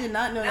 No, I did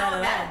not know Now I'm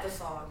that mad at at all. the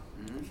song.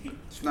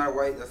 It's not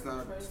white. That's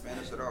not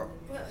Spanish at all.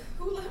 But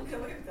who let him get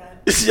away with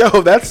that?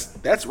 Yo, that's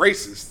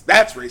racist.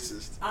 That's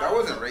racist. That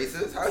wasn't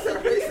racist. How is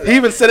that racist? He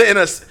even said it in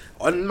a. He's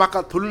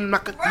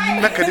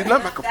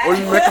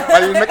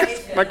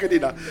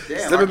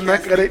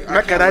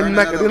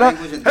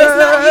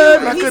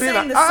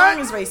saying the song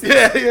is racist.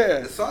 Yeah.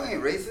 The song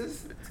ain't racist.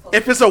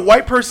 If it's a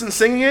white person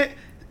singing it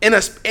in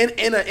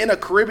a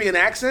Caribbean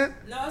accent,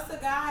 No, it's a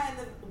guy in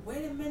the.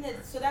 Wait a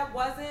minute. So that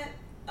wasn't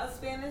a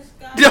Spanish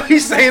guy? yo,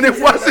 he's saying it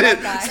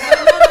wasn't. No,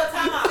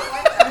 time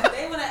out.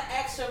 They went an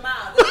extra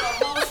mile. There's a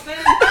whole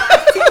Spanish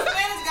guy. Two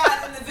Spanish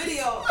guys in the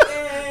video.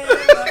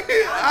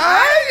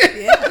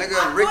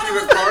 Nigga, Ricky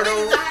Ricardo.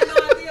 I had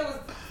no idea it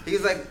was.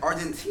 He's like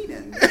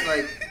Argentinian. He's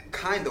like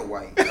kind of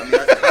white. I mean,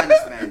 that's kind of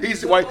Spanish.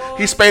 He's white.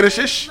 He's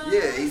Spanish-ish.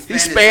 Yeah, he's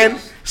He's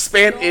Spanish.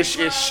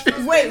 Spanish-ish.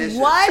 Wait,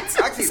 what?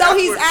 Actually, So that's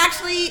he's where-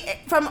 actually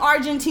from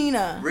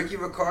Argentina. Ricky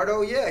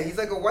Ricardo, yeah, he's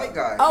like a white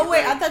guy. Oh He's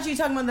wait, like, I thought you were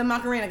talking about the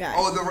Macarena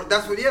guy.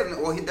 that's what he is.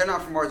 Well, they're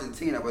not from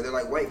Argentina, but they're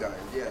like white guys.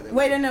 Yeah.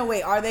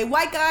 Wait. Are they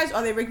white guys?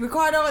 Are they Rick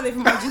Ricardo? Are they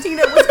from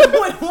Argentina? What's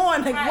going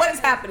on? Like, what is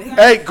happening?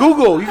 Hey,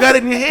 Google, you got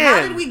it in your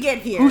hand. How did we get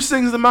here? Who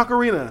sings the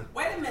Macarena?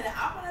 Wait a minute.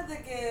 I wanted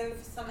to give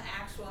some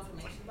actual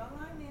information about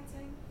line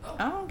dancing.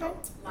 Oh, okay.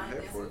 Line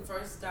here for dancing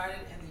first started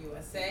in the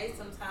USA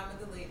sometime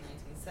in the late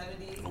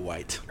 1970s.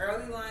 White.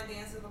 Early line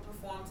dances were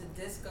performed to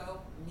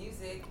disco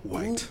music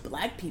White. Ooh,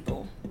 black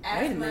people.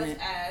 as Wait a much minute.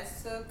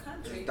 as to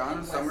country Is Donna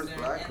and Summers Western,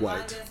 black? and line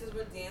White. dances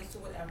were danced to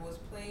whatever was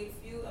played.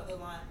 Few of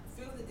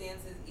the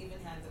dances even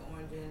had the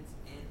origins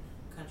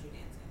in country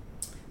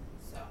dancing.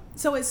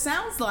 So it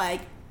sounds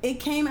like it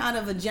came out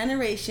of a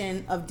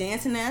generation of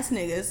dancing ass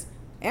niggas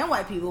and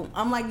white people.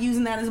 I'm like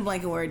using that as a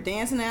blanket word.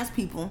 Dancing ass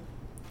people.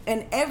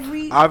 And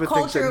every Ivan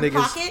thinks culture that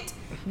niggas- pocket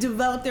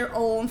developed their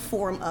own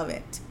form of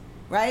it.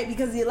 Right?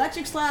 Because the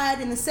electric slide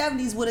in the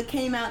 70s would have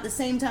came out the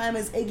same time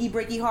as Achy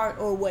Breaky Heart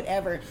or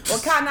whatever. Or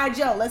Cotton Eye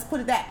Joe. Let's put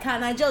it that.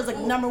 Cotton Eye Joe is like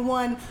number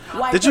one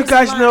white Did you person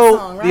guys line know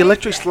song, right? the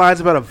electric slide's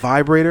about a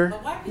vibrator?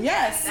 But white people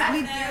Yes. That's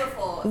we-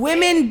 beautiful.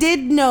 Women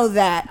did know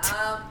that.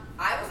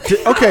 I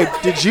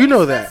was. Did you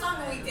know that? That song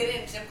when we did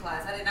it in gym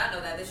class. I did not know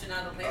that. They should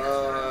not have played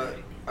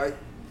that.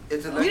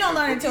 It's You don't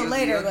learn it until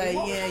Electric later, Boogie.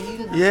 but yeah, you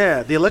know.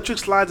 Yeah, the electric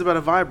slide's about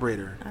a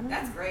vibrator.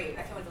 That's great.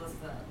 I can't wait to listen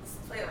to that. Let's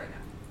play it right now.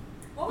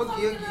 What was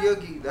Boogie, I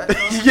Oogie, Oogie. That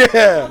song?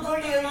 Yeah.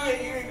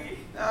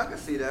 Yeah, I can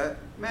see that.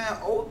 Man,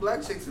 old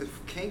black chicks is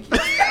kinky.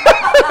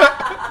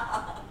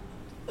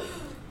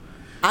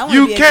 I wanna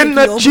You be a can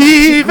kinky old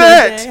achieve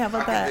black chick. it. How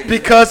about that?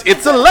 Because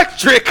it's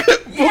electric.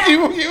 Yeah, I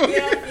hear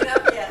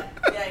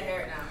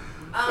it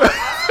now.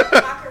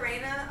 Also,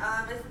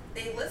 Macarena,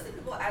 they listed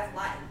people as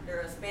Latin. They're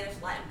a Spanish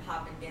Latin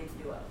pop and dance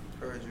duo.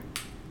 Heard you.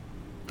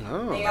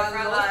 Oh. They are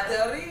from, Los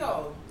Del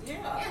Rio. Yeah.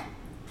 yeah,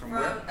 From from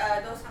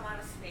where? Dos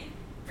Hermanos, Spain.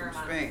 From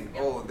Hermanos. Spain.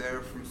 Yep. Oh,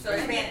 they're from So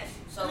Spain. Spanish.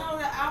 So No,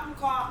 the album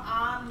called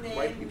A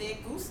White Me people.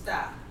 Me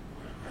Gusta.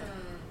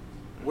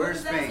 Where's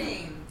What does that Spain?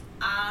 mean?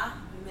 A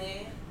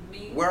Me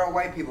Me. Where are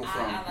white people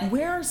from? I like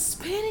Where are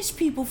Spanish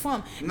people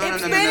from? No,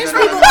 if no, no, Spanish no,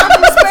 no, people no, no. are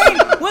from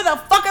Spain, where the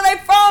fuck are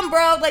they from,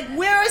 bro? Like,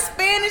 where are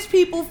Spanish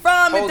people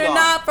from if Hold they're on.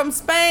 not from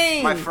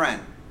Spain? My friend,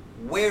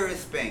 where is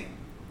Spain?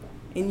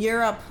 In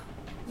Europe.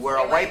 Where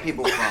are white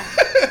people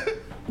from?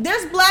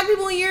 There's black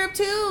people in Europe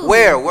too.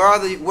 Where? Where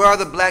are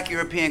the black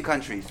European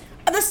countries?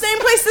 The same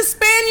place the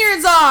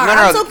Spaniards are. No,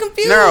 I'm so no,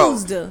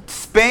 confused. no.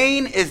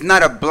 Spain is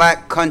not a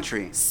black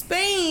country.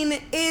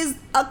 Spain is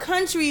a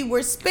country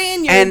where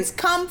Spaniards And-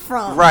 come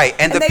from. Right,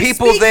 and the they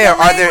people speak there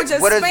the are there. language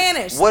of What are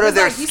Spanish. what are It's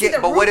their like, you see skin? the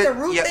But what root, is? the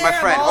root Yeah, there my of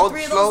friend, all hold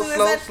three of slow, those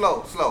slow, things?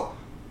 slow, slow.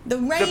 The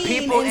rain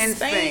people in in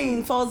Spain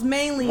Spain. falls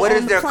mainly What on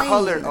is the their plain.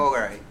 color? Oh, all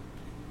right.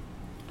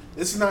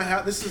 This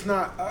is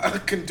not a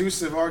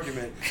conducive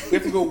argument. We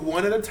have to go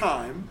one at a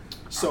time.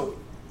 So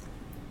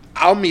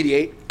I'll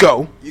mediate.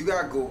 Go. You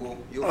got Google.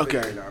 You'll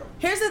Okay. figure it out.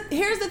 Here's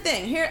the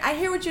thing. I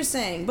hear what you're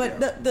saying, but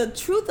Yeah. the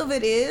truth of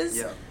it is,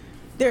 Yeah.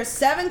 there's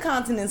 7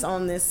 continents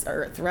on this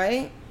earth,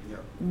 right? Yeah.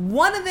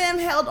 One of them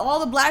held all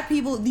the black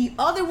people, the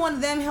other one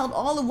of them held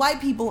all the white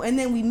people, and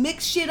then we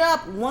mixed shit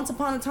up once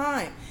upon a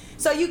time.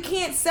 So you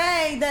can't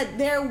say that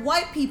they're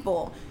white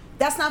people.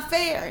 That's not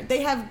fair.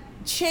 They have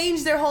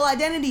changed their whole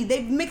identity.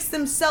 They've mixed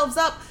themselves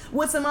up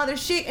with some other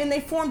shit and they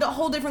formed a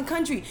whole different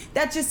country.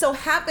 That just so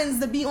happens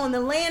to be on the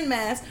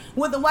landmass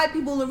where the white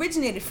people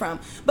originated from.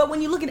 But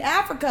when you look at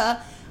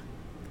Africa,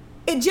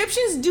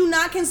 Egyptians do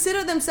not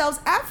consider themselves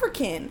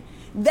African.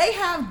 They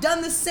have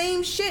done the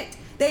same shit.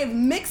 They have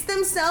mixed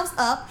themselves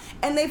up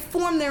and they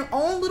formed their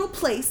own little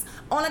place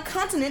on a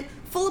continent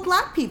full of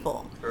black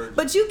people.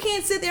 But you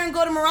can't sit there and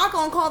go to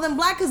Morocco and call them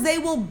black because they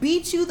will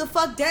beat you the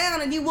fuck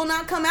down and you will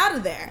not come out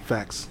of there.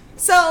 Facts.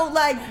 So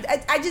like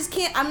I just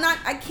can't.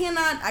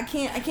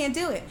 I can't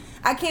do it.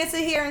 I can't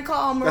sit here and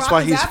call Moroccans That's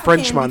why he's African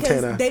French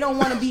Montana. because they don't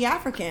want to be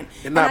African.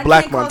 And not I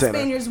black can't call Montana.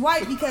 Spaniards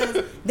white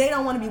because they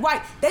don't want to be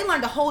white. They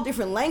learned a whole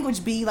different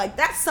language. Be like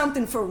that's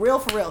something for real,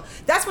 for real.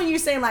 That's when you're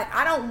saying like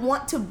I don't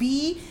want to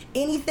be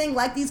anything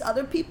like these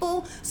other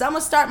people. So I'm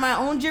gonna start my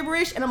own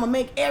gibberish and I'm gonna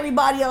make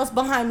everybody else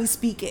behind me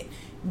speak it.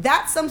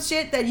 That's some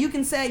shit that you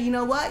can say. You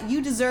know what?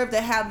 You deserve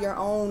to have your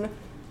own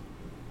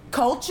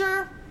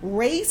culture,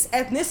 race,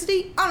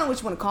 ethnicity. I don't know what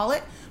you want to call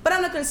it. But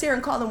I'm not going to sit here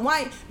and call them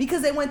white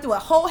because they went through a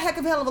whole heck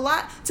of a hell of a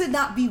lot to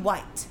not be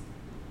white.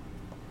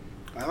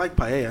 I like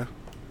paella.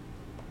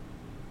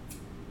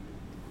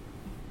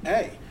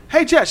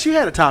 Hey, Jess, you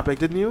had a topic,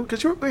 didn't you?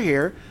 Because we're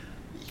here.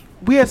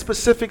 We had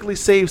specifically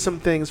saved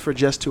some things for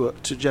Jess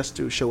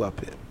to show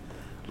up in.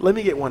 Let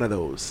me get one of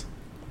those.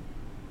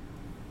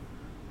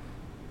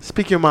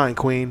 Speak your mind,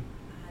 Queen.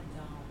 I don't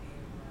even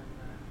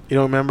remember. You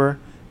don't remember?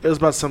 It was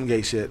about some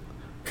gay shit.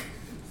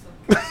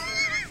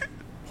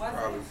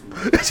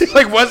 She's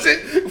like, was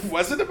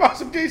it about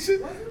some gay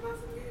shit? Was it about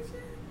some gay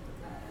shit?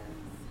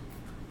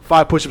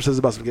 5 push-ups says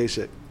about some gay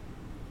shit.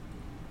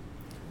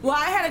 Well,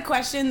 I had a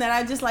question that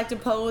I just like to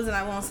pose and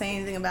I won't say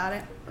anything about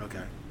it.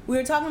 Okay. We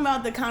were talking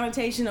about the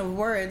connotation of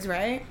words,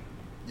 right?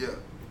 Yeah.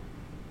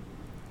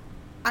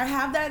 I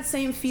have that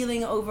same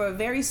feeling over a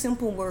very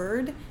simple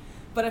word,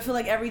 but I feel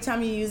like every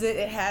time you use it,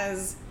 it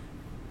has,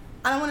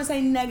 I don't want to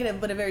say negative,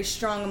 but a very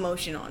strong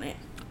emotion on it.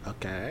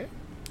 Okay.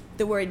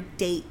 The word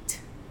date.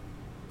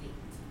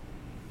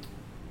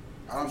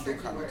 I don't do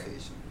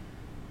connotation.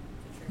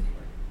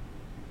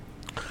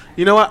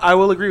 You know what? I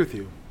will agree with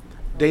you.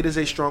 Date is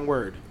a strong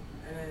word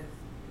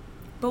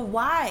But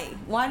why?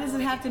 Why does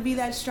it have to be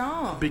that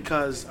strong?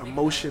 because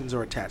emotions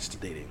are attached to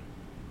dating.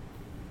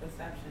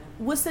 Perception.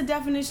 What's the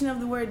definition of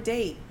the word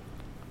date?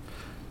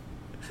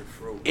 It's a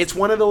fruit. It's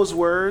one of those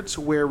words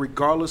where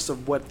regardless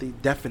of what the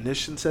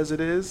definition says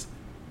it is,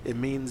 it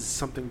means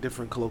something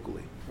different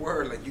colloquially.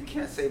 Word, like you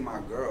can't say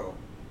my girl.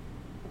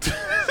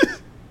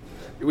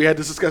 We had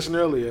this discussion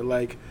earlier.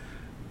 Like,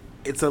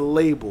 it's a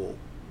label.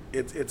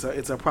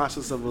 It's a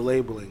process of a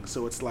labeling.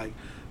 So it's like,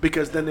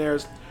 because then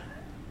there's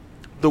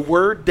the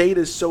word date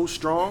is so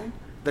strong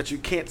that you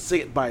can't say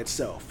it by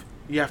itself.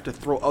 You have to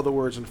throw other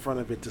words in front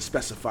of it to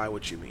specify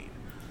what you mean.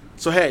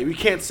 So hey, we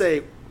can't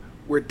say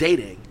we're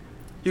dating.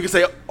 You can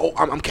say, oh,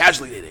 I'm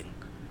casually dating.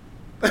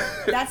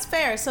 That's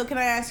fair. So can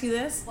I ask you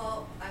this?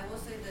 Well, I will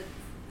say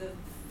that the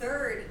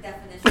third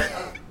definition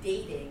of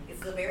dating is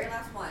the very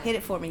last one. Hit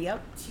it for me.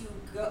 Yep. To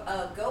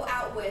go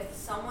out with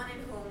someone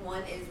in whom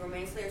one is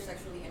romantically or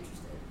sexually interested.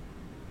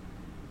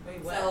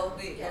 Wait, what? So,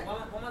 Wait, yeah.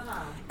 one more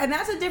time. And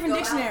that's a different Go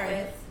dictionary.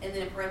 out with, and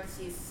then in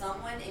parentheses,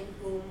 someone in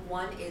whom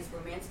one is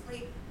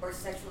romantically or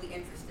sexually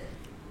interested.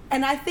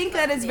 And I think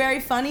that it's very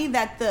funny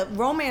that the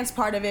romance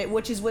part of it,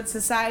 which is what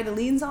society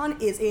leans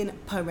on, is in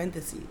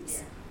parentheses.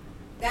 Yeah.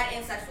 That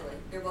and sexually.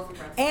 They're both in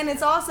parentheses. And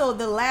it's also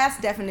the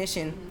last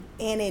definition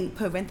and in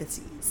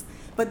parentheses.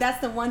 But that's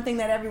the one thing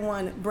that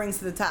everyone brings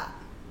to the top.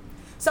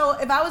 So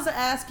if I was to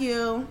ask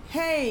you,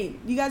 hey,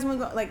 you guys want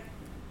to go, like,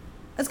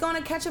 let's go on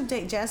a catch-up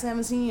date, Jess. I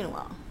haven't seen you in a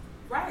while.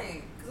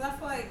 Right. Because I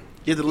feel like.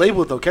 You have to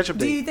label it though. Ketchup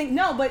Do date. you think,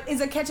 no, but is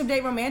a catch-up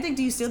date romantic?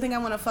 Do you still think I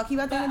want to fuck you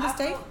at the end of this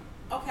date?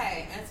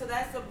 Okay, and so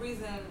that's the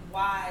reason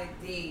why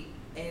date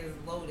is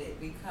loaded,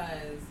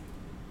 because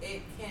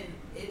it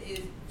is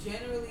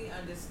generally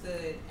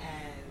understood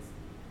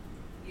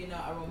as, you know,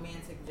 a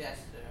romantic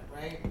gesture,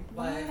 right?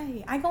 But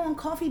Why? I go on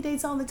coffee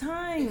dates all the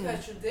time.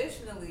 because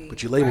traditionally,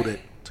 But you labeled right,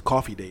 it. It's a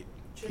coffee date.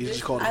 You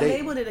just call it a I date.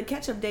 labeled it a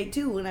catch-up date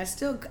too, and I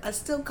still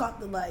caught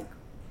the like.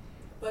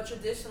 But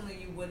traditionally,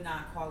 you would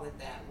not call it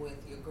that with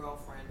your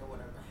girlfriend or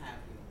whatever have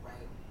you, right?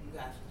 You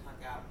guys just hung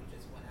out, you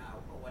just went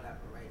out or whatever,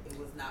 right? It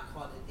was not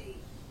called a date.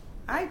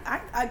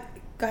 I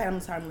go ahead. I'm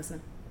sorry. I'm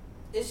listening.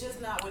 It's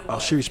just not what it Oh,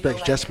 was. she respects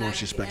like, Jess and more I- than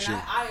she respects and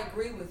you. I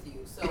agree with you.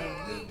 So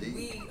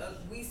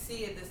we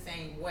see it the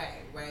same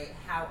way, right?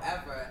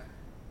 However,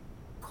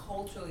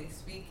 culturally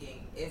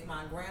speaking, if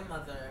my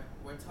grandmother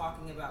were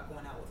talking about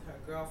going out with her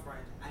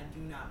girlfriend, I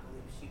do not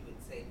believe she would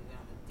say we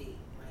went on a date,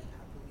 right?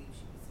 I believe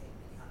she would say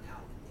we hung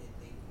out, we did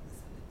things, this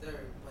and the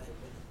third, but it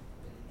wouldn't have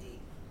been a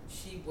date.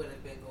 She would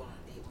have been going on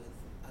a date with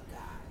a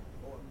guy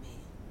or a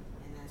man,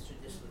 and that's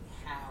traditionally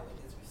how it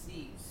is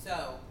received.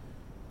 So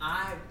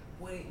I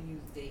wouldn't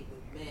use date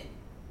with men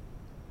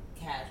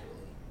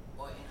casually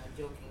or in a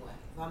joking way.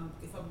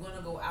 If I'm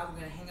gonna go out, we're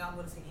gonna hang out. I'm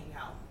gonna say hang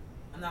out.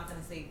 I'm not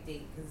gonna say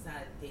date because it's not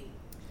a date,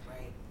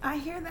 right? I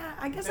hear that.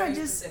 I guess Very I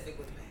just specific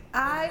with men.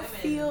 I With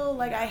women, feel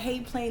like I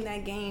hate playing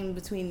that game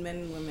between men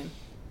and women.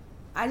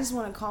 I just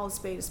want to call a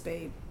spade a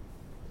spade.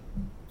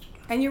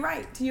 And you're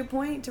right. To your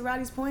point, to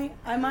Roddy's point,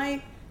 I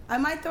might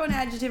throw an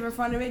adjective in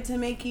front of it to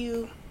make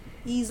you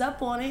ease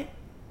up on it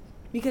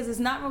because it's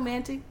not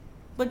romantic.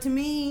 But to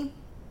me,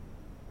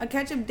 A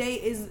catch-up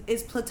date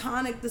is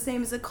platonic, the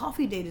same as a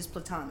coffee date is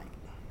platonic.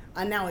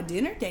 Now a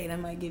dinner date, I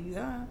might give you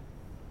that.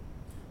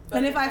 But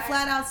And if I that-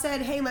 flat out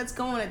said, hey, let's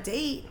go on a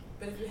date.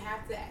 But if you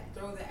have to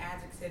throw the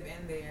adjective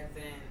in there,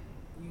 then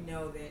you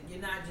know that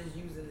you're not just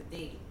using the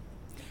date.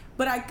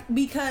 But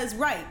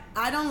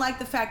I don't like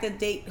the fact that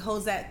date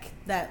holds that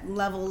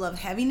level of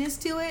heaviness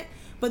to it.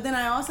 But then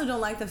I also don't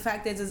like the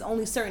fact that there's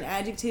only certain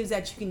adjectives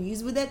that you can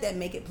use with it that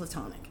make it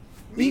platonic.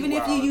 Even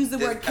if you Meanwhile, use the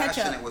word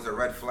dispassionate ketchup. was a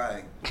red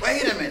flag.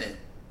 Wait a minute.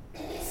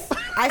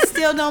 I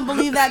still don't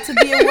believe that to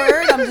be a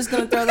word. I'm just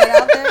going to throw that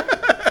out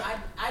there.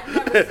 I've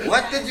never seen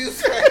What that. did you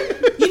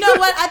say? You know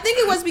what? I think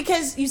it was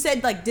because you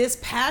said like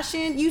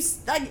dispassion. It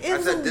I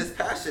was said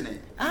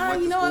dispassionate.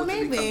 You know what, Went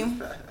to school to maybe. become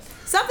dispassionate.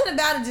 something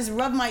about it just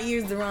rubbed my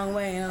ears the wrong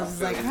way, and I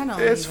was like, I don't.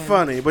 It's even.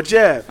 funny, but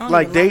yeah, I don't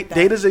like even like date. that.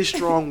 Date is a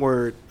strong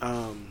word.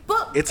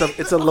 But It's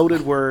a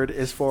loaded word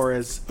as far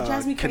as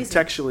drives me crazy.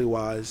 contextually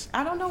wise.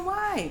 I don't know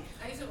why.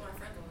 I used to with my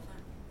friends all the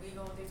time. We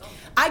go on dates all the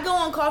time. I go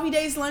on coffee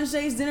dates, lunch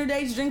dates, dinner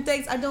dates, drink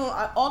dates. I do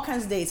all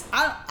kinds of dates.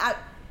 I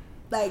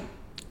like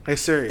Hey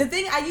Siri, the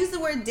thing. I use the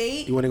word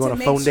date You wanna go on a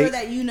make phone sure date?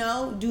 that you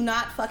know. Do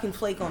not fucking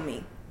flake on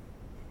me.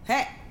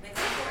 Hey, That's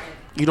important.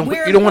 you don't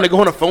We're want to go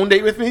on a phone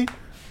date with me?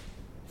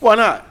 Why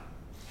not?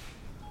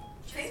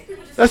 Today's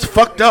people just That's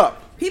fucked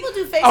up. people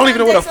do FaceTime I don't even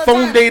know what a dates all the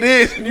phone time. date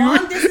is, and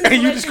Long distance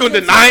you just gonna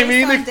relationships deny are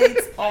me? FaceTime nigga?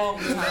 dates all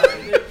the time.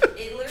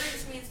 It literally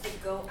just means to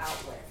go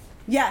out with.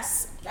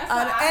 Yes, That's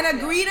what I an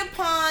feel. agreed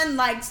upon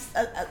like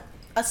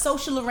a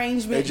social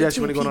arrangement. Hey Jess,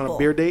 you want to between go on a people.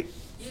 beer date?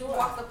 You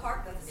walk the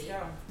park, that's a date.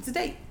 It's a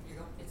date. You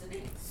go, it's a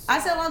date. I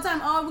said all the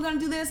time, oh, we're gonna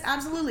do this.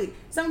 Absolutely.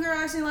 Some girl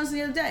asked me lunch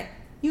the other day.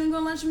 You wanna go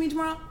to lunch with me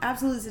tomorrow?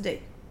 Absolutely, it's a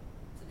date.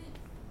 It's a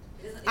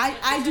date. It isn't-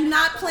 I it's do not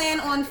not the plan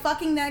whole on thing.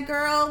 fucking that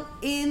girl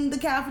in the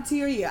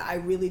cafeteria. I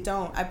really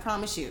don't. I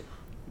promise you.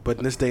 But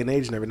in this day and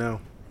age, you never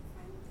know.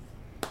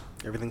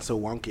 Everything's so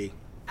wonky.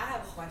 I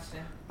have a question.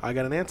 I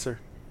got an answer.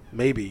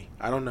 Maybe.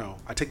 I don't know.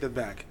 I take that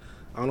back.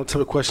 I don't know what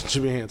type of question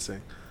should be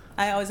answering.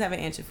 I always have an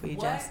answer for you,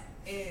 What Jess.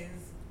 is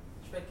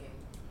tricking?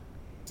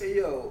 Hey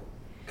yo,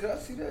 can I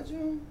see that,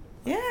 June?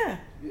 Yeah.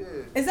 Yeah.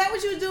 Is that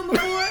what you was doing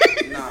before?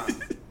 Nah.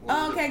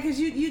 Oh, okay, because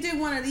you did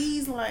one of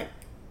these, like,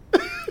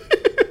 and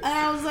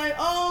I was like,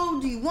 oh,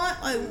 do you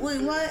want, like,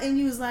 wait, what? And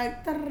you was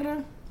like,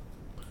 da-da-da.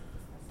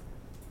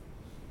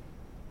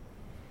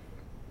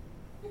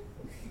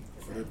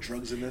 Are there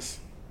drugs in this?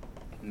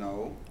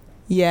 No.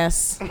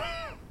 Yes.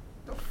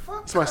 The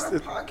fuck It's my kind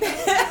of st-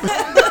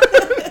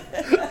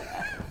 podcast?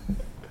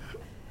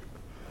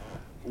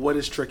 What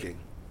is tricking?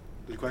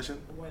 Good question.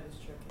 What is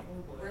tricking? Oh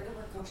Where boy. did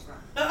it come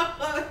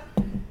from?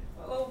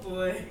 Oh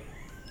boy.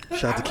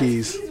 Shout the I wish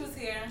keys. Keys was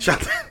here. Shout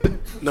the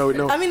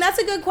no. I mean, that's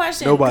a good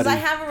question. Nobody. Because I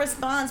have a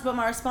response, but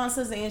my response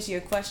doesn't answer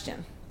your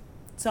question.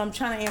 So I'm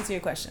trying to answer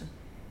your question.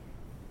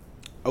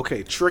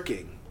 Okay,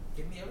 tricking.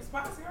 Give me a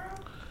response, girl.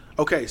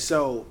 Okay,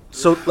 so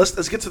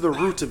let's get to the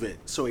root of it.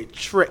 So a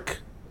trick.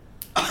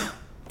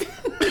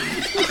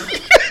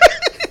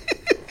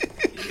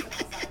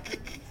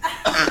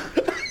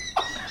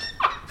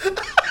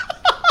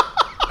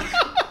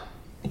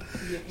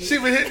 She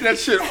been hitting that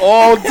shit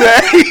all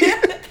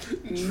day.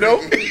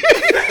 Nope.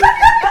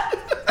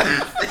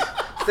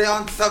 Stay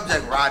on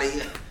subject,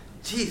 Roddy.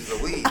 Jeez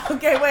Louise.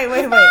 Okay, wait.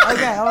 Okay,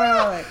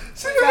 wait.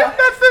 She been hitting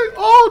that thing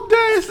all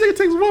day. This nigga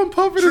takes one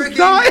puff and is Tricking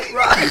dying.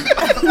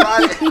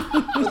 Roddy.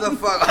 What the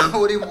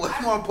fuck?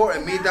 What's more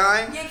important, me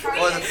dying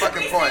or the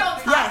fucking point?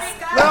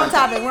 Yes, we're on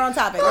topic. We're on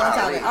topic. All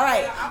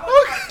right. I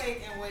want to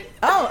partake in what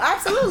Oh,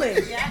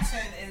 absolutely. reaction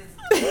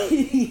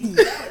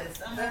is.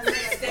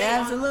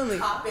 Absolutely.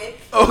 Topic.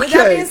 With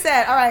that being Okay.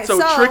 said, all right. So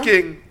So,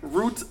 tricking,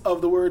 root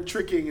of the word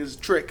tricking is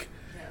trick.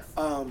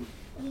 And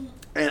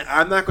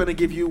I'm not going to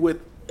give you with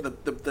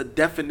the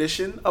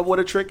definition of what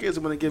a trick is.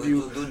 I'm going to give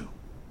you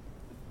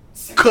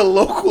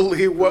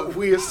colloquially what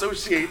we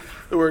associate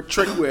the word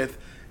trick with.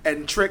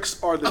 And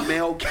tricks are the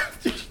male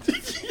It's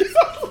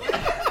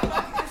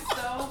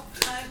so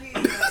funny.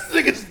 This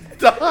nigga's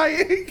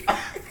dying.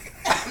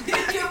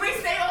 Can we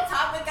stay on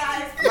topic,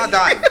 guys? I'm not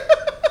dying.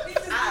 He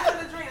just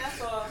had a drink,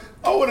 that's all.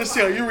 I want to see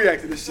how you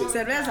react to this shit.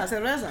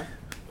 cerveza.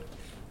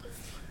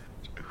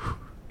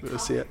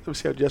 Let's see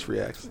how Jess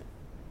reacts.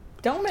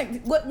 Don't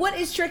make what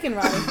is tricking,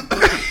 Roddy?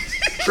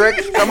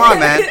 Tricks? Come on,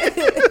 man.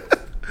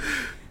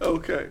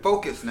 Okay.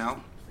 Focus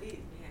now. Please,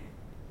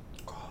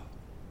 man.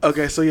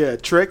 Okay, so yeah,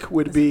 trick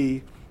would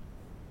be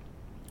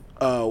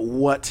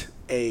what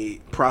a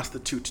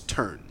prostitute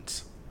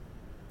turns.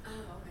 Oh,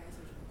 okay. So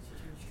she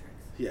turns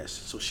tricks. Yes,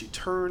 so she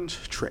turns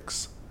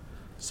tricks.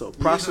 So You're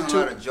using a lot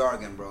prostitute. of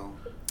jargon, bro.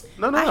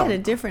 No. I had a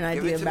different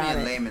Give idea it to me about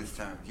in it. layman's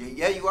terms.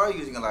 Yeah, you are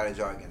using a lot of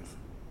jargons.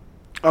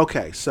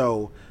 Okay,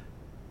 so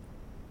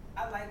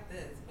I like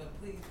this, but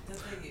please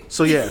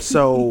continue.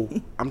 so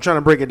I'm trying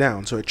to break it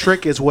down. So a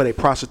trick is what a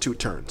prostitute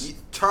turns.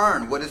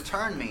 Turn. What does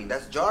turn mean?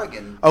 That's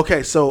jargon.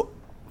 Okay, so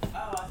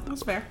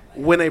That's fair.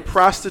 when a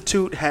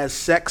prostitute has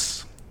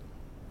sex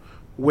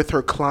with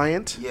her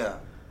client, Yeah.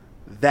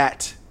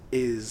 that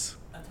is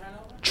A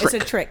turnover? It's a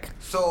trick.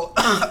 So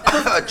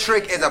a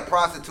trick is a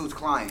prostitute's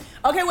client.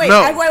 Okay, wait.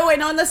 No. Wait.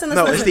 No, listen.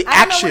 No, it's the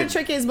I don't know action. what a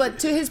trick is, but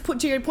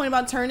to your point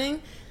about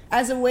turning,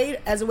 as a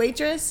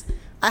waitress,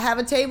 I have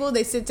a table.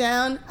 They sit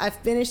down. I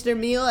finish their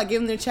meal. I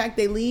give them their check.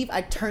 They leave.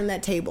 I turn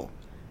that table.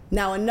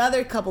 Now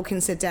another couple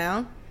can sit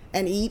down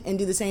and eat and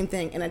do the same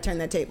thing, and I turn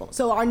that table.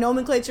 So our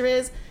nomenclature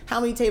is, how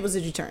many tables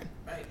did you turn?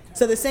 Right.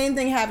 So the same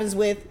thing happens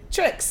with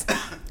tricks.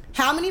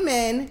 How many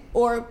men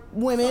or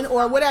women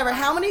or whatever?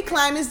 How many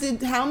clients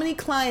did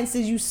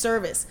you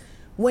service?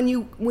 When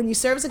you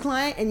service a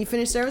client and you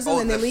finish servicing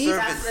and they leave,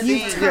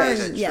 you turn.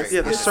 is a Yes, trick.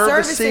 Yeah, the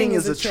servicing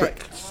is a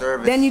trick.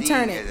 Then you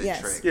turn Servicing it, is a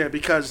yes. trick. Yeah,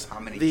 because How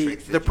many the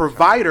tricks did the you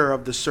provider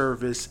of the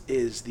service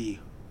is the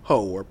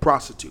hoe or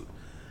prostitute.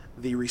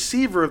 The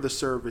receiver of the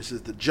service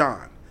is the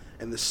John,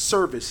 and the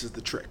service is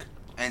the trick.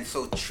 And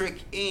so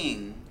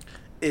tricking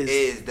Is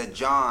is the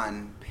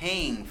John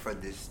paying for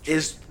this trick.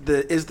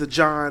 is the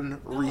John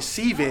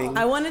receiving?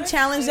 I want to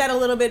challenge that a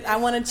little bit. I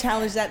want to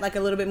challenge that like a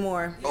little bit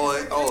more. It's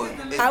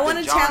I the want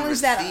to John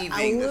challenge that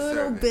receiving a the little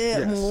service. bit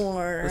Yes.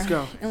 more. Let's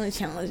go. I want to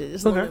challenge it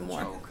just a little Okay. bit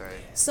more. Okay.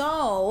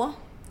 So,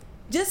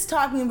 just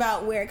talking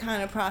about where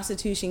kind of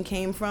prostitution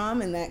came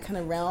from in that kind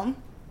of realm.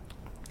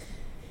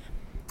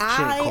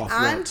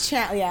 I'm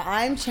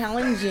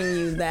challenging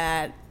you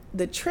that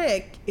the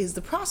trick is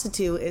the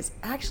prostitute is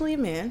actually a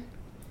man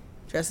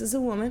dressed as a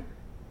woman,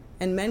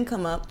 and men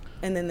come up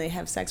and then they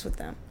have sex with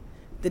them.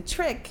 The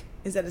trick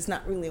is that it's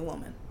not really a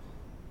woman.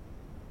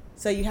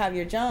 So you have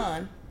your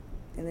John,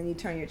 and then you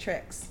turn your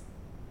tricks.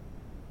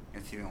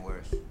 It's even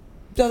worse.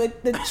 So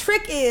the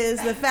trick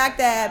is the fact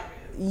that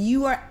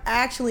you are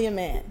actually a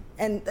man,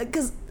 and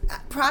because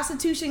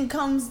prostitution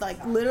comes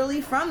like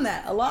literally from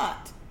that a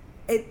lot.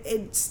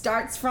 It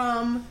starts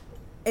from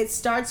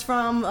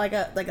like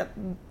a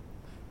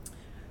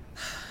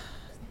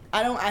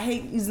I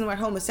hate using the word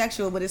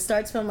homosexual, but it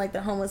starts from like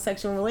the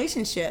homosexual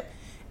relationship.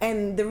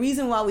 And the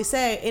reason why we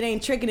say it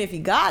ain't tricking if you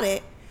got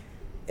it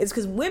is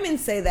because women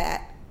say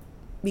that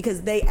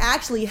because they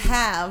actually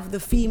have the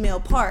female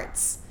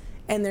parts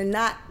and they're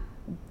not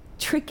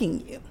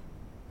tricking you.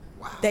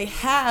 Wow. They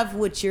have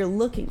what you're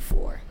looking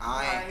for.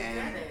 I get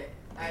am it.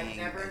 I've being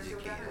never understood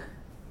educated.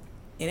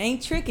 that. It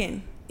ain't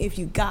tricking if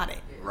you got it.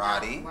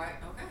 Roddy. Right,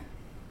 okay.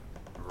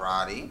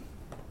 Roddy.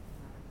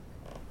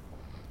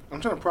 I'm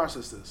trying to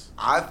process this.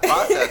 I've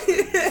processed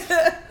it.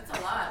 That's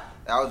a lot.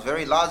 That was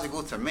very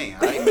logical to me.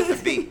 I didn't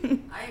miss a beat. I agree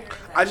with that.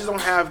 I just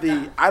don't have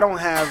the. I don't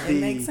have the.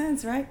 It makes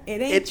sense, right?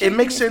 It ain't. It tricking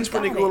makes if sense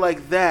when got you go it.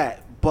 like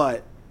that,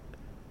 but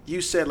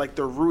you said like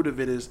the root of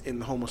it is in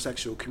the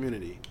homosexual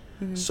community.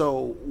 Mm-hmm.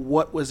 So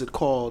what was it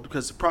called?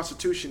 Because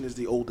prostitution is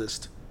the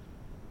oldest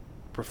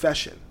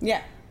profession,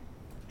 Yeah,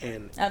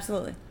 and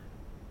absolutely.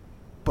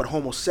 but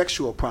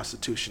homosexual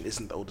prostitution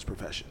isn't the oldest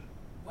profession.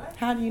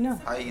 How do you know?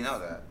 How do you know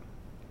that?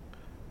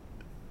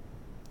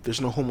 There's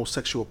no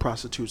homosexual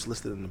prostitutes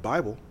listed in the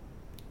Bible.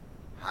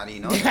 How do you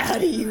know How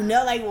that? do you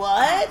know? Like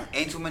what?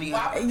 Ain't too many.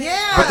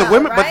 Yeah. But the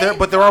women, right?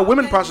 but there are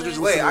women prostitutes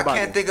listed Wait, in the I Bible.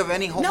 can't think of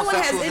any one has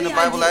homosexuals in the any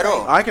Bible idea, at all.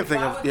 like- I can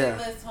think Why of would yeah.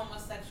 they list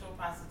homosexual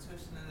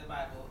prostitution in the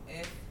Bible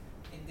if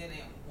it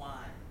didn't want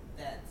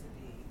that to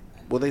be?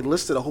 Well, they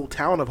listed a whole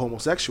town of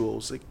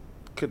homosexuals. They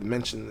could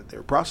mention that they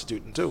were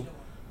prostituting too.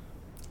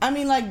 I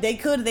mean, like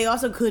they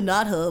also could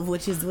not have,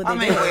 which is what they I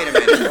mean,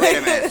 did. wait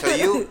a minute. So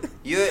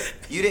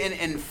you didn't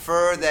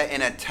infer that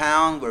in a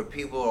town where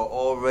people are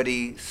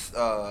already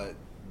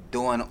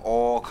doing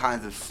all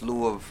kinds of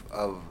slew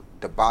of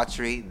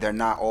debauchery, they're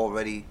not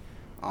already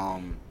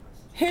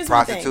Here's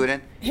my thing.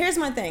 prostituting? Here's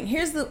my thing.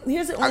 Here's the only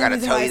gotta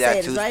reason tell why I you say that it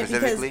is too, right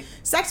specifically? because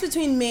sex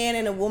between man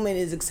and a woman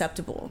is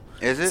acceptable.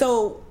 Is it?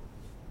 So,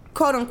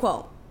 quote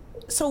unquote.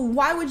 So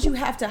why would you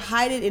have to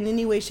hide it in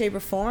any way, shape, or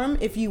form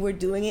if you were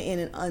doing it in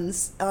an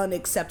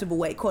unacceptable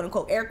way, quote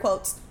unquote, air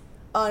quotes,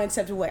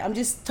 unacceptable way? I'm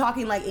just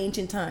talking like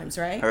ancient times,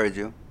 right? Heard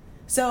you.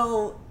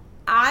 So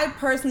I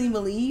personally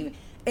believe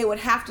it would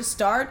have to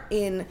start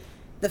in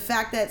the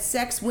fact that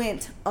sex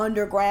went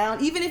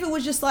underground, even if it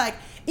was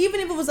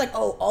like,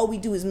 oh, all we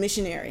do is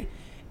missionary.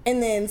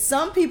 And then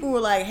some people were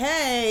like,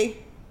 hey,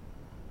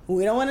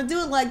 we don't want to do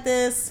it like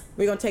this.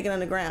 We're going to take it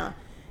underground.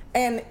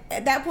 And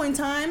at that point in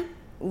time,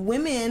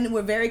 women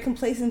were very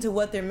complacent to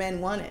what their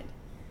men wanted.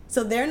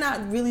 So they're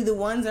not really the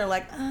ones that are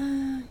like,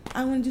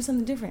 I want to do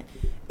something different.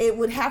 It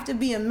would have to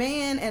be a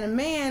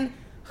man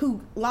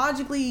who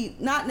logically,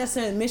 not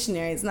necessarily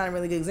missionary, it's not a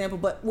really good example,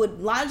 but would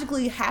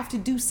logically have to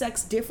do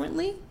sex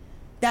differently.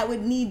 That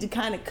would need to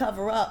kind of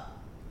cover up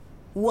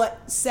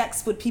what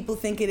sex would people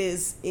think it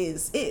is,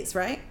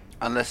 right?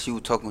 Unless you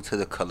were talking to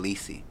the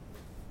Khaleesi.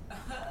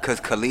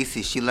 Because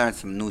Khaleesi, she learned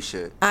some new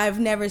shit. I've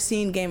never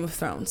seen Game of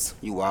Thrones.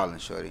 You wildin',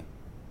 shorty.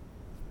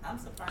 I'm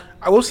surprised.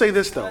 I will say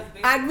this though.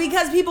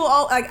 Because people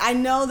all like I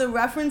know the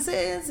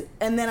references,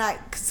 and then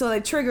so the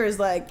trigger is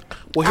like.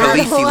 Well, Khaleesi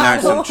here's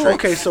learned some tricks.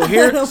 Okay, so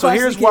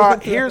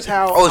here's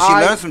how. Oh,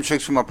 she learned some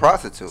tricks from a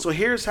prostitute. So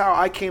here's how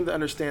I came to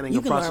understanding You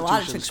of can learn a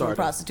lot of prostitution tricks from a started,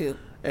 prostitute.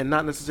 and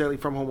not necessarily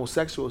from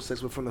homosexual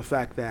sex, but from the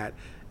fact that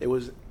it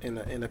was in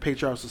a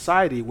patriarchal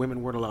society,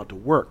 women weren't allowed to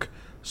work.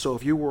 So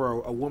if you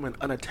were a woman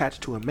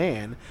unattached to a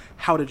man,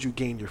 how did you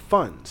gain your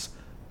funds?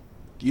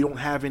 You don't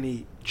have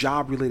any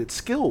job-related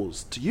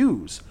skills to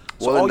use.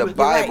 So Well, in all the you-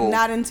 Bible- Right,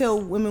 not until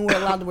women were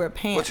allowed to wear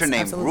pants. What's her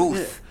name? Absolutely.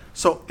 Ruth.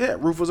 So yeah,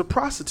 Ruth was a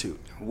prostitute.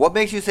 What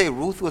makes you say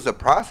Ruth was a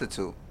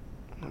prostitute?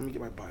 Let me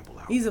get my Bible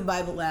out. He's a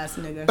Bible ass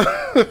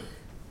nigga.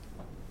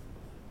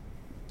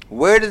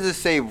 Where does it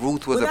say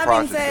Ruth was With a that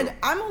being prostitute? said,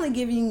 I'm only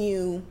giving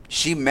you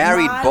She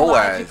married my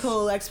Boaz.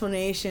 logical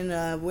explanation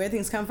of where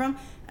things come from,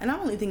 and I'm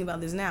only thinking about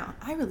this now.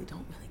 I really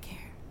don't really care.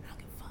 I don't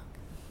give a fuck.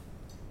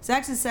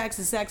 Sex is sex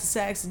is sex is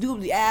sex. Do it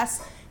with the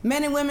ass.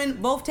 Men and women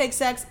both take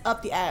sex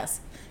up the ass.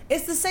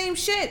 It's the same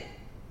shit.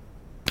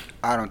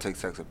 I don't take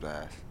sex up the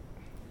ass.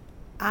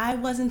 I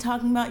wasn't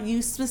talking about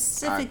you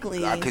specifically.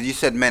 Because you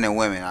said men and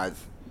women.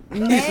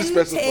 Men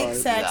specify. take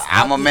sex Yeah,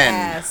 I'm up a the man.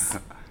 ass.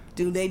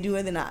 Do they do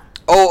it or not?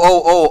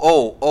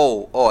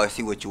 Oh, I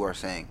see what you are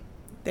saying.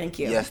 Thank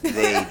you. Yes, they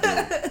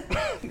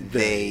do.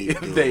 They do.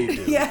 They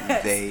do.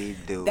 Yes. They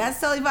do.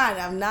 That's totally fine.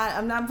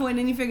 I'm not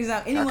pointing any figures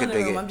out anyone could in the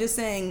dig room. it. I'm just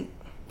saying,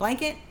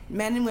 blanket,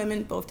 men and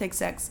women both take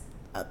sex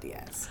up the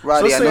ass.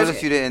 Roddy, So I say-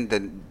 noticed you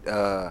didn't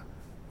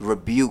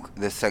rebuke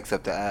the sex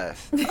up the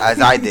ass. As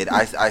I did.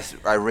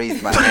 I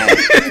raised my hand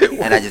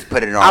and I just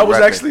put it on I was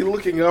record. actually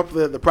looking up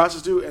the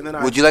prostitute, and then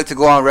I. Would you like to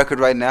go on record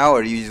right now,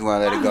 or do you just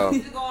want to let it I go?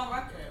 need to go on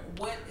record.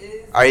 What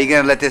is? Are you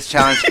going to let this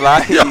challenge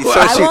fly? Yo, I won't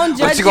what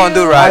judge you going to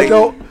you. do, Roddy? I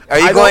don't- Are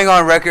you I going don't-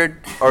 on record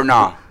or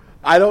not?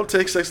 I don't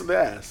take sex with the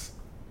ass.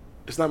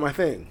 It's not my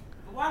thing.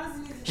 Why does it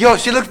need to Yo,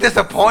 she looks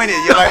disappointed.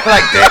 You're like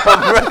damn,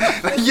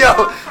 bro. Yo,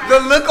 the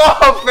look on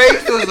her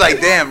face was like,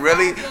 damn,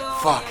 really?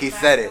 Fuck, he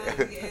said it.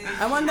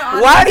 I wonder.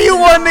 Why do you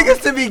want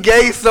niggas to be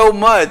gay so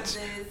much?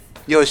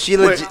 Yo, she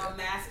legit,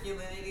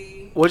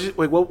 masculinity?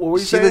 What were you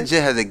she saying?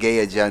 legit has a gay See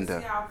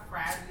agenda. how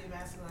fragile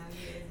masculinity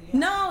is?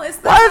 No, it's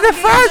Why is it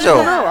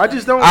fragile? No, I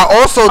just don't. I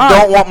also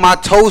don't want my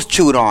toes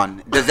chewed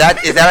on. Is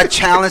that a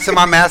challenge to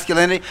my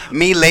masculinity?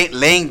 Me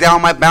laying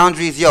down my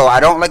boundaries? Yo, I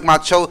don't like my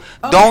toes.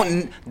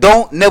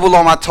 Don't nibble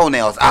on my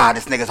toenails.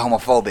 This nigga's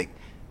homophobic.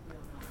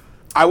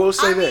 I will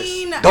say this.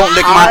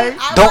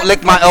 Don't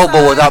lick my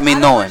elbow without me I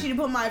don't knowing. want you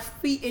to put my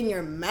feet in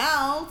your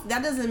mouth.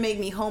 That doesn't make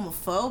me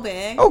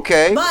homophobic.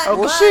 Okay. But, Well,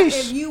 but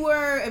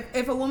sheesh.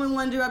 if a woman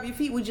wanted to rub your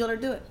feet, would you let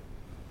her do it?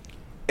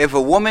 If a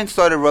woman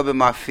started rubbing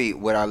my feet,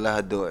 would I let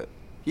her do it?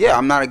 Yeah,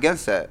 I'm not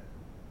against that.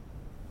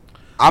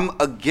 I'm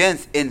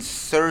against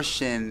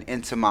insertion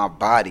into my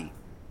body.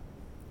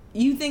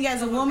 You think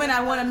as a woman,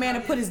 I want a man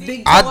to put his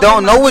big. I toe up don't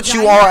in know my what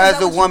you vagina? are Is as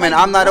that a what you woman.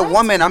 like? I'm not a What?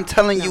 woman. I'm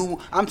telling you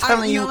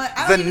You know what?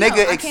 I the don't even know.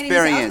 nigga I can't even say.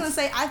 I was gonna experience.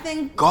 say I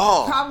think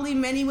God. probably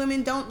many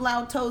women don't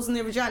allow toes in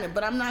their vagina,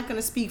 but I'm not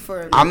gonna speak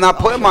for. I'm not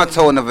all putting my women.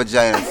 toe in the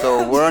vagina,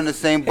 so we're on the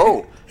same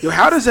boat. Yo,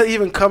 how does that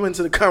even come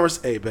into the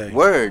conversation? Hey, babe.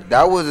 Word,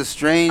 that was a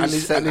strange. I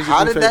need you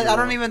How to did that? figure I it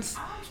don't out. even.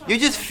 You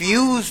just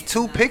fused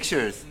two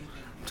pictures.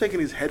 I'm taking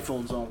these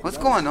headphones off. What's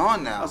going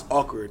on now? That's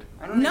awkward.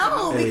 I don't even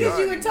No, know. because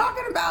you were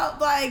talking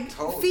about like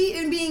Toe. feet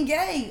and being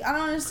gay. I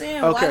don't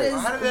understand. Okay. Why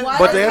How did does, that- why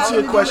But does to answer having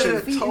your do question,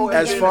 with feet and toe being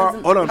as gay far-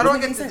 doesn't- hold on. How do I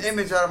doesn't get make this sense?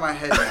 image out of my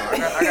head now?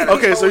 I got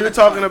Okay, so you're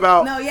talking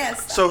about. No,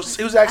 yes. So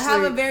he was I have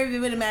a actually. very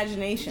vivid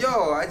imagination.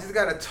 Yo, I just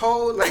got a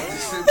toe like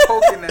just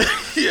poking that.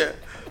 Yeah.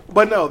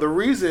 But no, the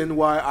reason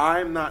why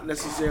I'm not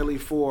necessarily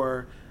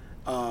for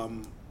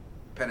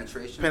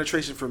Penetration.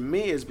 penetration for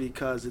me is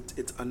because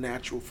it's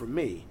unnatural for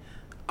me.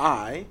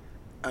 I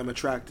am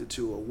attracted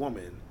to a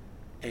woman,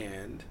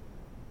 and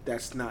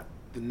that's not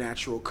the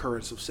natural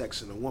occurrence of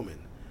sex in a woman.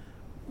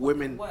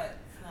 Women, What?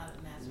 It's not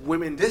a natural.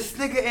 women, This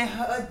nigga in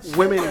her.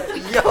 women,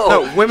 Yo.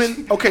 no,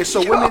 women. Okay,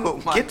 so Yo,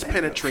 women my get man.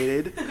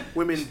 penetrated.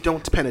 Women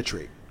don't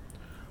penetrate.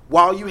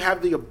 While you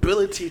have the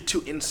ability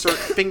to insert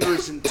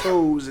fingers and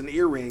toes and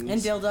earrings,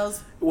 And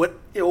dildos.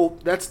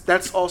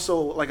 that's also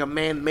like a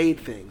man-made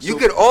thing. You So-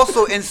 could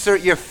also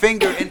insert your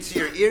finger into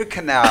your ear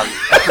canal.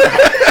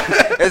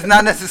 It's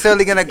not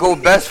necessarily gonna go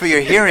best for your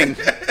hearing.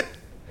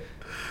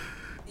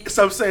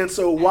 So I'm saying,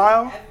 so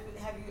while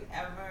Have you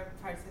ever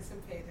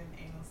participated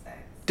in anal sex?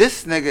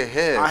 This nigga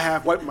here. I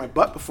have wiped my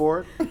butt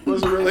before,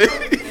 was it really?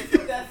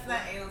 That's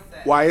not anal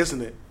sex. Why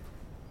isn't it?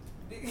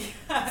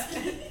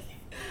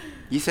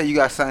 You said you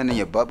got something in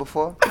your butt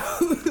before?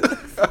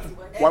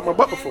 Wiped my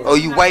butt before. Oh,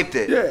 you wiped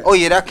it. Yeah. Oh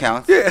yeah, that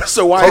counts. Yeah.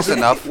 So why Close is it,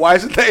 enough. Why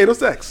isn't that anal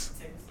sex?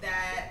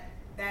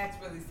 That's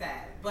really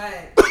sad. But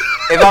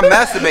If I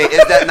masturbate,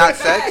 is that not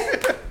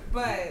sex?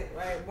 but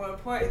right, more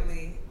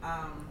importantly,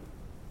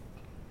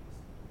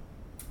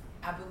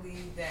 I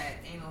believe that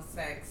anal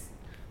sex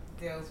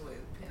deals with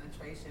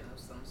penetration of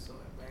some sort,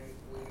 right?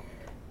 Where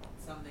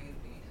something is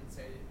being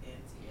inserted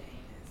into your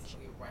anus.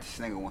 Or your This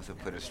rectum. nigga wants to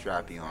put a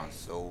strappy on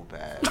so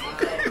bad.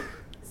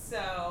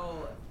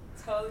 So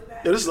totally not.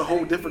 Yeah, this is a whole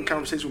like different you,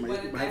 conversation with my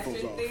but if headphones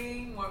that's your off.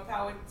 thing, more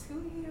power to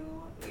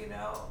you. You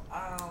know.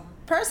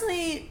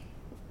 Personally,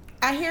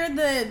 I hear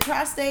the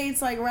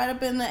prostate's like right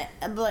up in the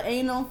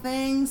anal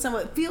thing, so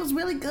it feels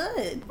really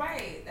good.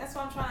 Right. That's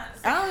what I'm trying to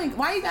say. I don't.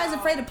 Why are you guys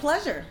afraid of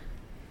pleasure?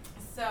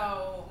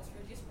 So.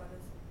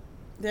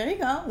 There you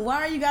go. Why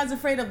are you guys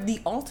afraid of the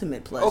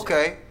ultimate pleasure?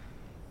 Okay.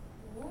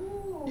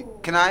 Ooh.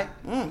 Can I?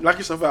 Knock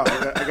yourself out.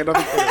 I got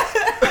nothing for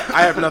you.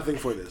 I have nothing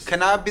for this.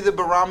 Can I be the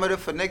barometer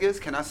for niggas?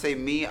 Can I say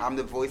me? I'm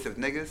the voice of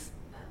niggas.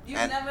 You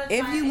And- never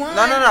If tried you it? want.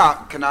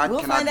 No. Can I? We'll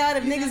can find I, out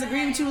if niggas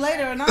agree with you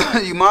later or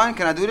not. You mind?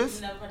 Can I do this?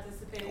 You never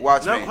participated.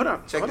 Watch No, me. hold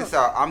on, Check hold this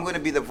on. out. I'm gonna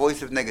be the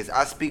voice of niggas.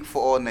 I speak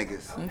for all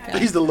niggas. Okay.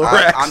 He's the All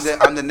Lorax. right,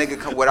 I'm the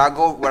nigga. What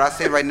I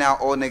say right now,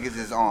 all niggas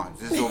is on.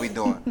 This is what we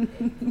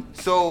doing.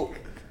 So,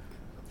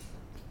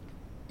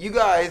 you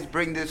guys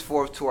bring this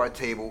forth to our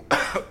table.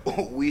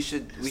 we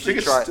should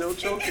Nigga's try. still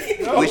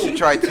choking. We should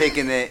try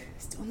taking it.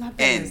 Still not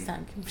better this And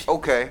time.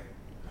 okay,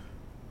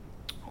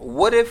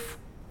 what if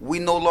we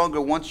no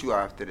longer want you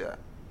after that?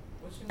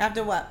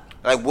 After what?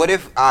 Like, what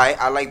if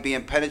I like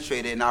being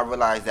penetrated and I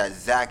realize that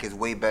Zach is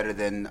way better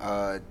than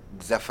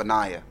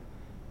Zephaniah?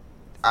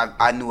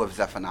 I knew of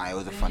Zephaniah. It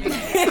was a funny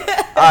name.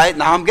 All right,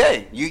 now I'm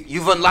gay.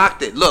 You've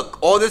unlocked it. Look,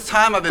 all this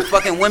time I've been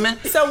fucking women.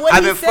 So what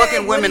I've he been said-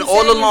 fucking what women he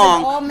all said was if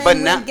along, all men but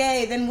were now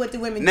gay, then what do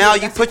women now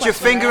do? you That's put the your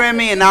question, finger right? in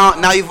me, and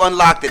now you've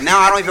unlocked it. Now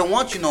I don't even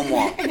want you no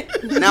more.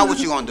 Now what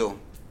you gonna do?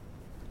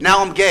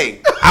 Now I'm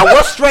gay. I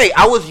was straight.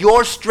 I was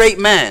your straight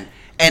man,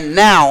 and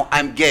now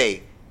I'm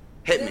gay.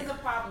 Hit me. There's a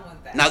problem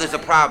with that. Now there's a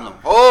problem.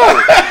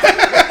 Oh.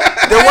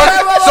 There was,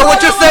 Wait, so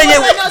what you're saying?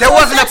 no, There so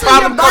wasn't a essentially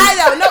problem. You're bi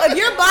though. No, if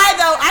you're bi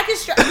though, I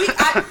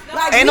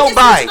can. Ain't no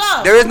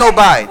bi. There is no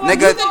bi,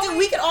 nigga.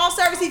 We could all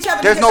service each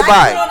other. There's because no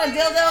I bi. can put on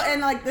a dildo,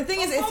 and like the thing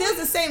is, it feels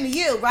the same to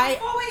you, right?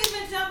 Before we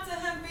even jump to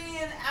him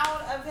being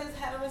out of his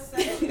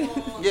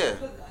heterosexual, Yeah.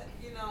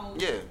 you know,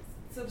 Yeah.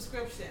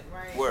 subscription,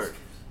 right? Word.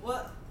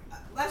 Well,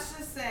 let's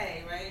just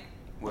say, right?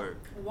 Word.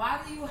 Why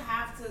do you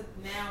have to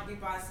now be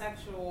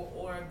bisexual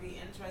or be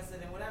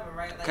interested in whatever,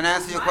 right? Like, Can I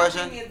answer your my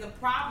question? thing is the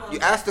problem. You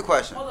asked the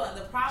question. Hold on,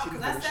 the problem, She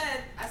because can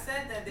I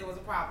said that there was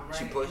a problem, right?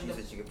 She pushed, And you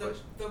the- said she could the- push.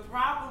 The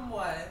problem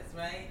was,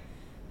 right,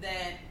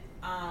 that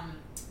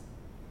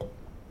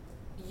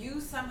you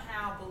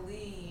somehow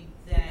believe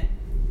that.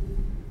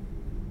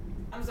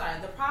 I'm sorry.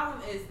 The problem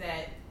is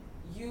that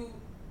you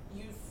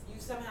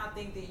somehow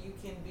think that you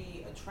can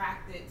be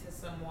attracted to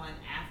someone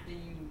after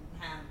you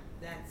have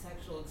that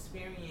sexual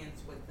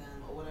experience with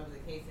them or whatever the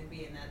case may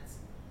be, and that's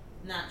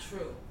not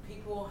true.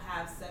 People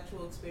have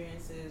sexual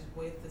experiences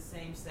with the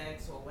same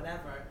sex or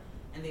whatever,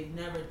 and they've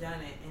never done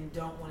it and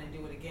don't want to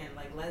do it again.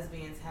 Like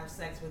lesbians have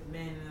sex with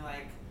men and they're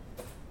like,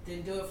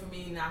 didn't do it for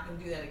me, not gonna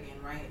do that again,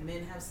 right?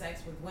 Men have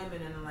sex with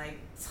women and they're like,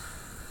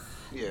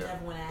 Yeah.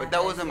 never wanna have But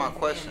that wasn't my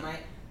experience question. again,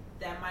 right?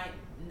 That might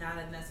not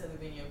have necessarily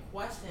been your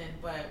question,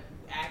 but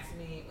you asked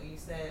me when you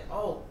said,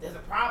 "Oh, there's a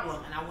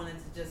problem," and I wanted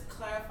to just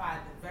clarify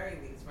at the very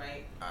least,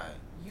 right? Alright.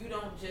 You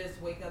don't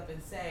just wake up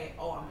and say,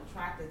 "Oh, I'm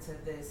attracted to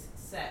this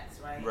sex,"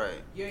 right?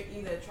 Right. You're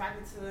either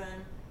attracted to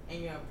them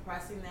and you're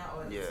oppressing that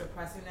or Yeah.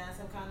 suppressing that in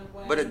some kind of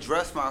way. But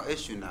address my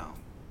issue now.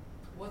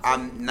 What's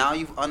it? Now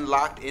you've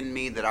unlocked in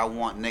me that I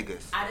want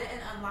niggas. I didn't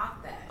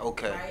unlock that.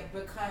 Okay. Right?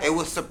 Because It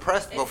was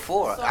suppressed it's-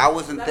 before. so I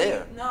wasn't let me-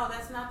 there. No,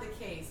 that's not the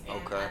case. And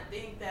Okay. I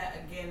think that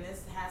again,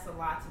 this has a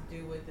lot to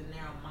do with the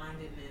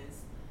narrow-mindedness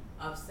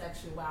of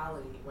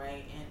sexuality,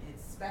 right, and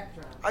its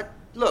spectrum.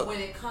 Look, When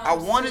it comes I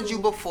wanted to you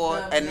before,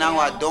 the and now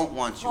I male don't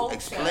want you. culture.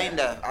 Explain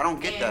that. I don't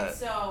get And that.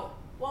 So,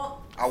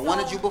 well, I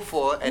wanted you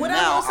before, and What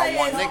now I will say I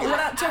want is,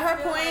 niggas. to her I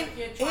feel point, like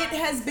you're it trying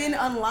has to been say-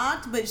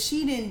 unlocked, but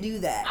she didn't do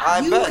that. I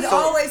you bet. had So-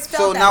 always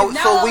felt so that. now-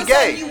 But so all we of a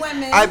sudden gay. You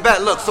women, I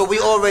bet. Look, so we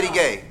already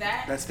gay.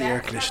 That's the air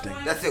conditioning.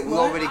 That's it. We What?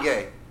 already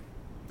gay.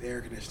 The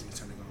air conditioning's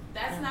turning on.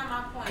 That's not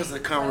my point. 'Cause the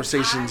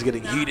conversation's I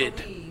getting do not heated.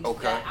 believe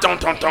Okay. that I Dun,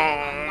 dun, can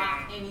dun.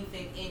 unlock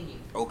anything in you.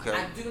 Okay.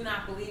 I do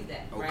not believe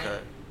that. Right? Okay.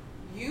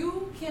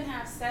 You can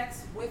have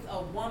sex with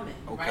a woman,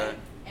 Okay. right?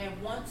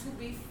 And want to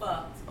be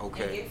fucked.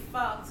 Okay. And get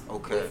fucked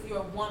Okay. with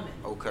your woman.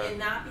 Okay. And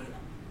not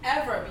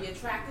ever be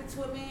attracted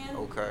to a man.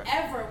 Okay.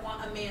 Ever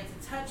want a man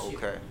to touch you.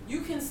 Okay.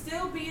 You can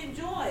still be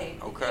enjoy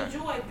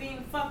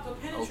being fucked or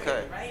penetrated,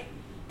 Okay. right?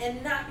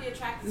 And not be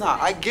attracted Nah,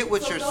 to men. I get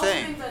what So you're those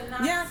saying. things are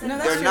not Yeah, no,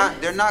 that's They're true.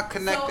 not. They're not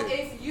connected.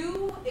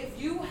 So if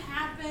you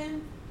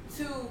happen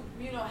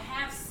to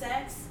have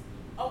sex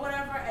or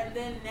whatever, and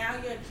then now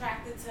you're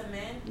attracted to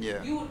men,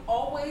 Yeah. you had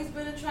always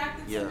been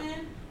attracted Yeah. to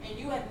men, and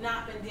you had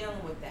not been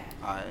dealing with that.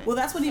 Alright. Well,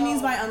 that's what he So-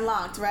 means by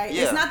unlocked, right?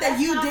 Yeah. It's not that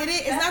That's you not- did it.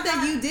 It's that's not that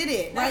not- you did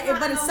it, that's right? not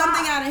But it's unlocked.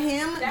 something out of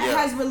him that Yeah.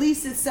 has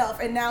released itself,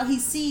 and now he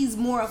sees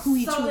more of who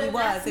he So truly then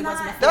was. that's It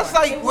wasn't not- before. That's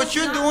like It what was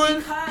you're not doing,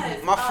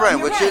 because, my friend.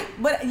 You're What right. you?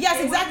 But yes,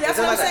 It exactly. That's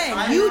was- what I'm Is it like a saying.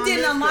 timer You on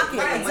didn't this? unlock it.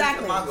 Right.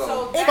 Exactly. When am I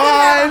So It that's could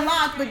have Five,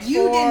 unlocked, but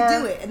you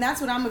didn't do it, and that's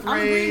what I'm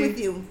agreeing with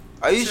you.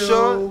 Are you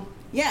sure?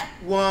 Yeah.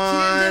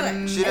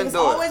 One. She She didn't do it. didn't It was do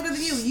it. always with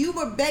you. You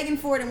were begging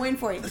for it and waiting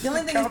for it. The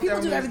only thing is people Countdown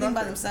do means everything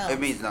by nothing. themselves. It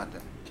means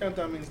nothing.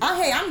 Countdown means. Oh,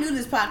 hey, I'm new to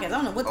this podcast. I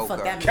don't know what the fuck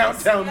Okay. that means.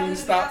 Countdown You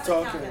means gotta stop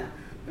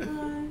do the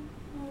talking.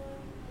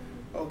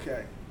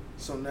 Okay,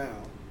 so now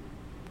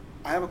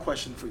I have a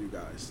question for you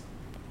guys.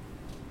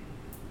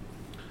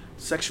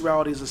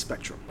 Sexuality is a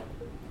spectrum.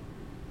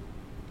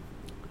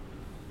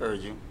 Heard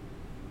you.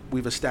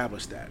 We've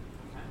established that.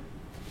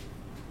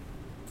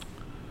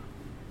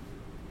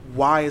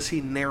 Why is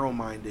he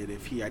narrow-minded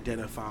if he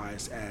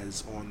identifies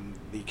as on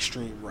the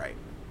extreme right?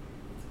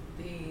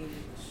 the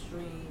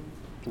extreme.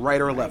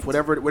 Right or left,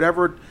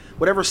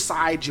 whatever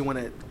side you want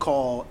to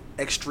call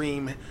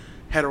extreme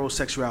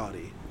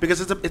heterosexuality because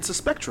it's a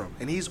spectrum,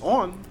 and he's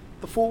on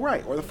the full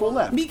right or the full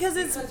left. Because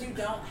you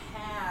don't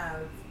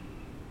have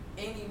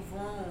any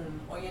room,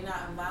 or you're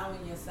not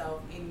allowing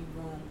yourself any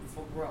room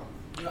for growth.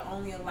 You're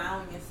only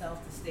allowing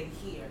yourself to stay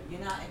here.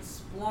 You're not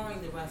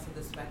exploring the rest of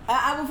the spectrum.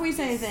 Before you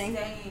say anything,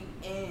 staying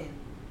in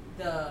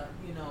the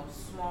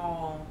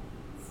small,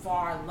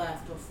 far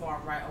left or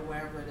far right or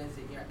wherever it is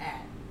that you're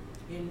at.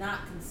 You're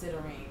not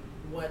considering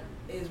what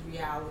is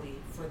reality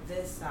for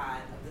this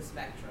side of the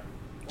spectrum.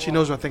 She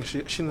knows where I think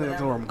she knows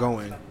where I'm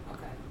going.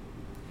 Okay.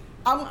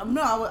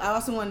 I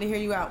also wanted to hear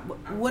you out.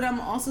 What I'm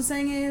also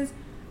saying is,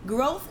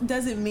 growth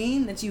doesn't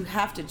mean that you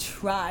have to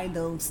try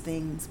those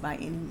things by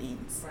any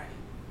means. Right.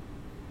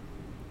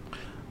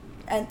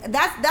 And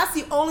that's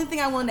the only thing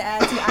I wanted to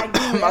add to. I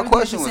agree with My everything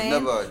question you're was saying,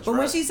 never but when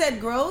addressed. she said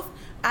growth,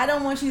 I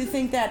don't want you to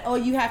think that, oh,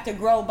 you have to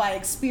grow by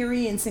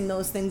experiencing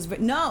those things. But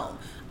no,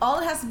 all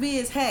it has to be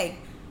is, hey,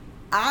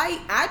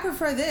 I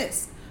prefer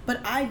this,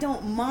 but I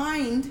don't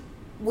mind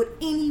what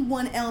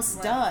anyone else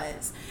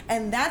does.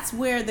 And that's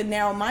where the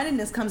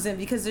narrow-mindedness comes in,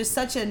 because there's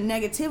such a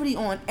negativity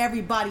on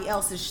everybody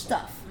else's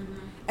stuff.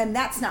 And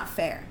that's not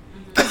fair.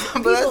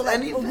 But that's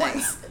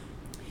anything.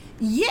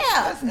 Yeah.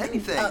 That's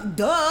anything.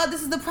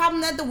 This is the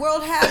problem that the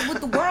world has with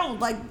the world.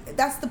 Like,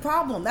 that's the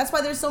problem. That's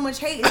why there's so much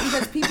hate. It's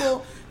because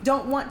people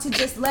don't want to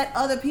just let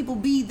other people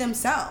be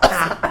themselves.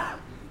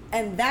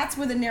 And that's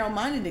where the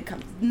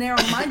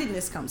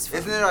narrow-mindedness comes from.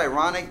 Isn't it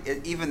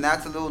ironic? Even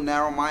that's a little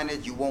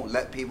narrow-minded. You won't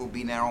let people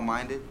be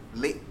narrow-minded.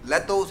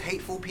 Let those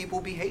hateful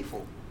people be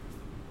hateful.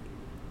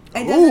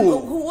 And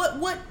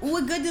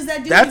what good does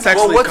that do? That's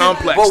actually what's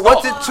complex. Well,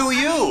 what's it to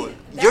you?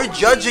 You're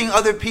judging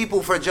other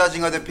people for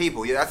judging other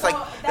people. Yeah,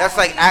 that's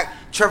like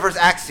Trevor's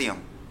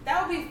axiom.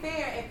 That would be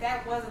fair if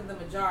that wasn't the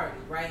majority,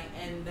 right?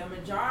 And the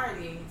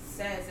majority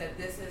says that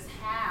this is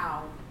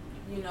how,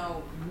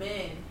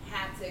 men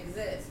have to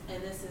exist,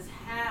 and this is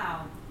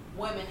how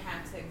women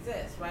have to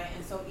exist, right?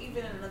 And so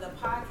even in another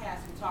podcast,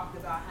 we talked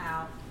about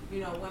how,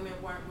 women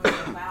weren't really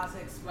allowed to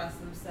express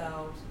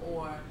themselves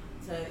or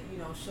to,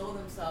 show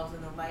themselves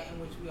in the light in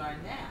which we are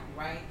now,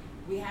 right?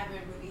 We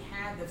haven't really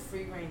had the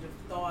free range of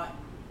thought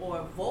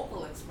or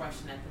vocal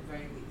expression at the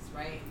very least,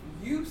 right?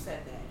 You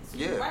said that. So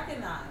you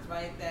recognize,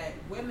 right, that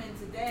women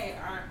today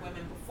aren't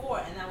women before,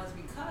 and that was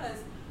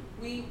because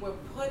we were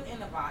put in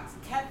a box,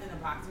 kept in a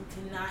box,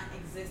 and cannot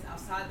exist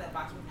outside that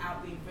box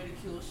without being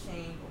ridiculed,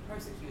 shamed, or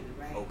persecuted,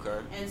 right? Okay.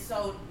 And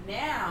so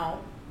now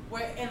we're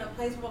in a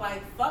place where,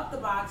 like, fuck the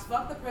box,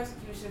 fuck the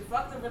persecution,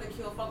 fuck the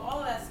ridicule, fuck all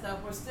of that stuff.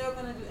 We're still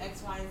going to do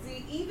X, Y, and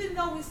Z. Even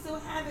though we still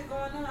have it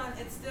going on,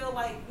 it's still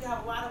like we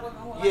have a lot of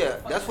women who are like, Yeah,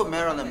 that's what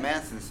Marilyn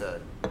Manson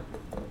said.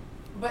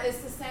 But it's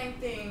the same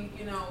thing,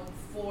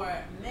 for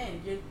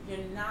men.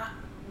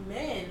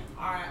 Men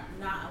are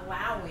not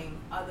allowing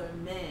other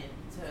men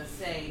to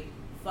say,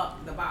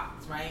 fuck the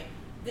box, right?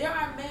 There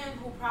are men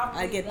who probably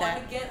want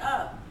to get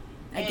up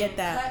and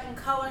cut and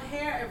color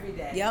hair every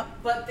day. Yep.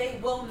 But they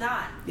will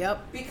not.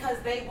 Yep. Because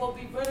they will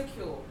be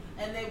ridiculed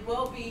and they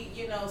will be,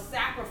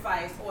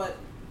 sacrificed or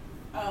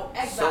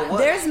exiled. So what?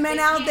 There's men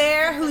out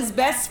there whose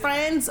best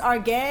friends are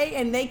gay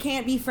and they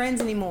can't be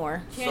friends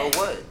anymore. So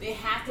what? They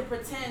have to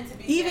pretend to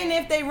be Even gay.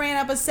 if they ran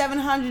up a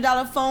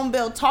 $700 phone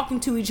bill talking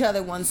to each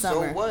other one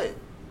summer. So what?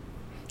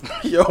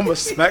 Yo, I'm gonna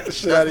smack the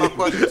shit out That's of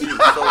my you. question to you.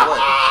 So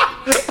what?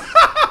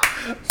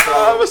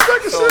 I'm gonna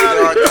smack the So shit out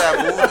there are of you.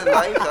 taboos in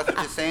life? That's what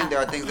you're saying? There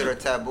are things that are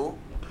taboo?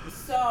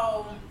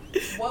 So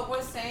what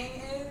we're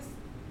saying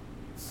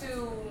is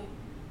to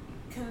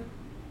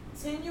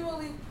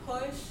continually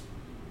push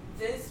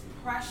this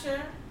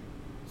pressure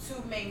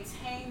to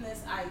maintain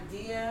this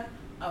idea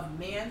of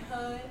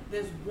manhood,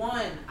 this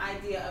one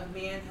idea of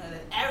manhood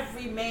that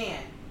every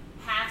man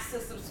has to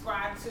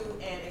subscribe to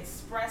and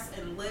express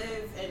and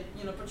live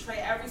and portray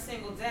every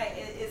single day.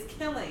 It is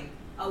killing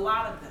a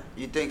lot of them.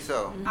 You think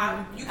so? You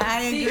I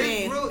can see agree.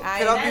 it. It's real. I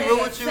Can I That be real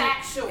is with you?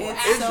 factual. It's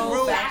Actual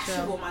real.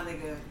 factual, my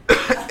nigga. I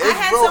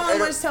had real, someone and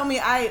once tell me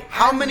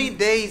How many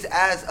days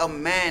as a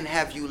man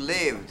have you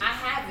lived? I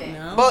haven't.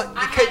 No. But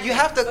I because you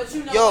have to, haven't, but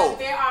you know what?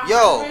 There are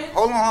hundreds,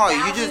 hold on. You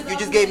thousands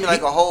just of gave me men.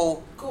 like a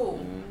whole.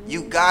 Cool.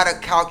 You gotta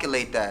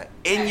calculate that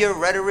in Okay. your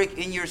rhetoric,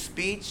 in your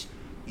speech.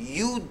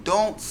 You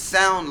don't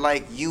sound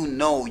like you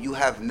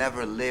have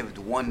never lived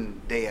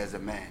one day as a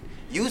man.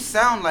 You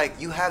sound like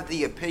you have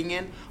the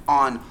opinion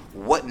on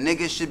what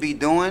niggas should be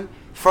doing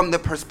from the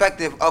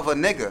perspective of a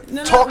nigga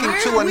talking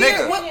to a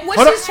nigga.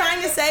 What she's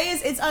trying to say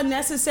is it's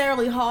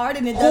unnecessarily hard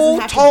and it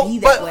doesn't have to be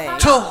that way.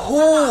 To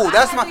who?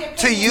 That's my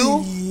to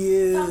you.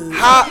 Yeah.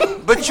 How?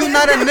 But you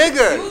not a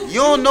nigga. You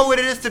don't know what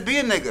it is to be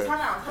a nigga.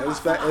 It's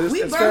fair.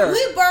 We It's fair.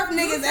 birth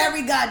niggas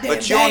every goddamn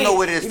But you don't day. know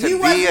what it is If to you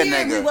be wasn't a here,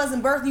 nigga. We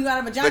wasn't birthing you out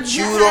of a vagina. But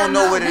you don't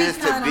know what it is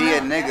to be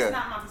a That's nigga.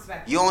 not my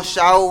perspective. You don't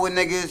shower with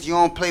niggas. You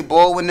don't play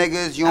ball with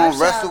niggas. You don't I've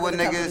wrestle showered with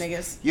with a couple niggas.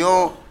 niggas. You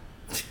don't.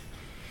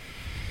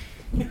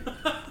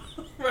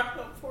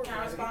 Can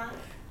I respond?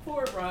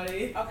 Poor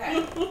Roddy.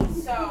 Okay,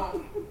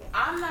 so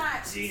I'm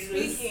not Jesus.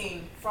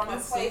 speaking from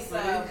That's a so place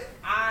funny. of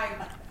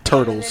I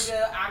Turtles. am a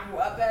nigga, I grew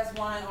up as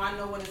one, or I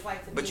know what it's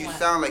like to But be you one.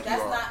 sound like you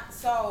That's are. not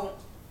so.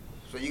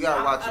 So you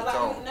gotta watch your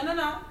tone.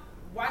 No.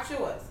 Watch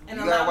yours. And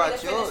You gotta allow me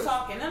watch to finish yours.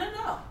 talking.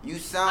 No. You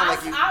sound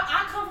like you.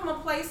 I come from a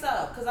place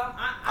of, because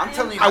I'm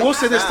telling you. I will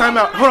say this time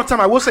out. Hold on, time.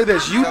 I will say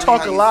this. You Tell me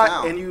talk how a you lot,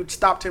 sound. and you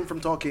stopped him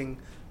from talking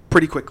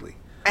pretty quickly.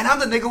 And I'm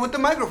the nigga with the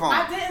microphone.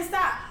 I didn't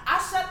stop.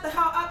 I shut the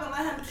hell up and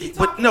let him keep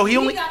But talking. no, he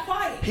only- got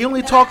quiet. he only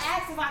and talked- I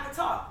asked if I could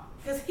talk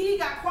because he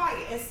got quiet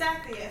and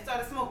sat there and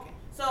started smoking.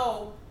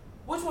 So,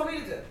 what you want me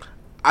to do?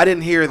 I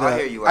didn't hear the. I'll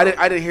hear you I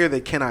out. didn't hear the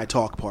 "Can I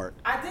talk" part.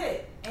 I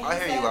did. And I'll he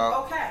hear said, you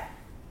out. okay.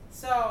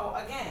 So,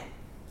 again,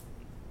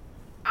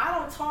 I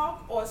don't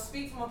talk or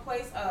speak from a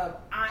place of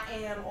I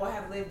am or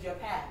have lived your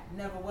path.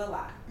 Never will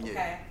I. Okay?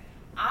 Yeah.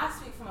 I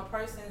speak from a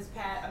person's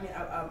path,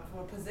 from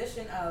a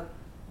position of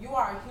you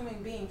are a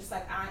human being just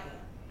like I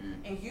am.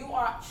 And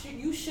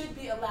you should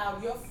be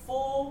allowed your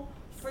full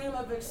freedom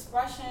of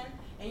expression,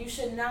 and you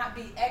should not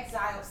be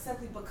exiled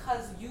simply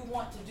because you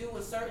want to do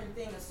a certain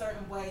thing a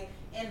certain way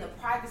in the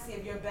privacy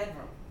of your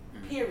bedroom.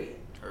 Period.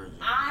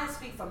 I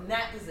speak from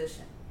that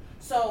position.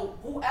 So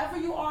whoever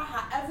you are,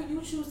 however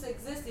you choose to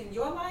exist in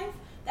your life,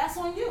 that's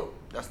on you.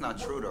 That's not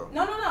true though.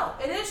 No.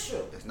 It is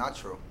true. It's not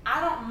true.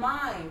 I don't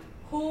mind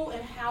who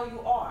and how you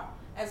are,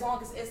 as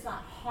long as it's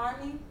not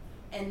harming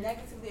and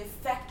negatively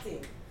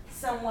affecting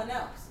someone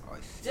else. Oh, I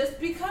see. Just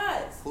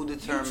because Who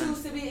determines- you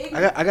choose to be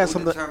ignorant. I got Who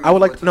something. determines I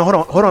would like. what's No, hold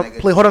on.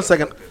 negative Hold on a and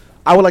second. affected?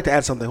 I would like to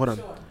add something. Hold on.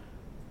 Sure.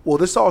 Well,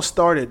 this all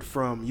started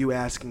from you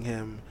asking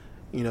him,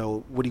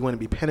 would he want to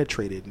be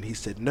penetrated, and he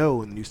said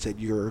no, and you said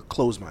you're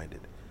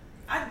closed-minded.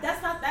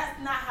 That's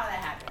not how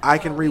that happened. I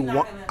can we're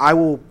not rewind. gonna I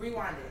will.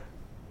 rewind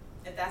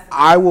it. If that's the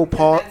I case, will because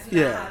pause. That's not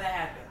Yeah. how that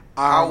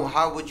happened.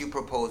 How would you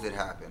propose it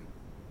happen?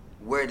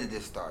 Where did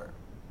this start?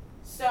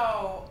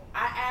 So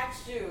I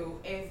asked you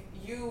if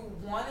you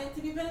wanted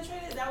to be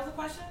penetrated. That was the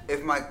question.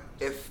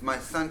 If my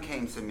son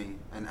came to me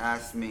and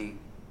asked me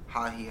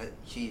how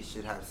she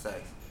should have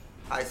sex,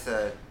 I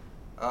said,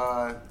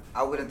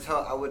 I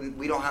wouldn't.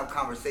 We don't have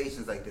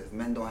conversations like this.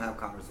 Men don't have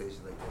conversations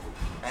like this.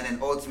 And then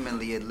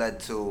ultimately it led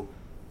to,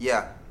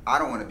 yeah, I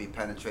don't want to be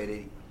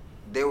penetrated.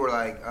 They were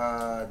like,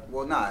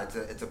 well, nah,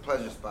 it's a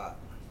pleasure spot.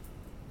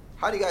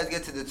 How do you guys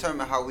get to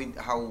determine how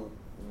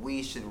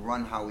we should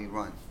run how we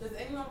run? Does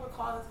anyone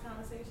recall this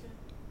conversation?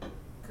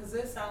 Because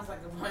this sounds like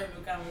a brand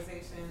new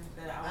conversation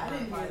that I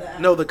didn't hear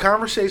that. No, the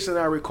conversation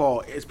I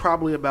recall is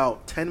probably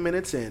about 10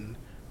 minutes in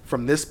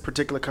from this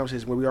particular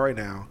conversation where we are right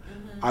now.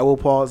 Mm-hmm. I will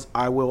pause.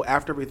 I will,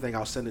 after everything,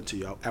 I'll send it to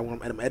you.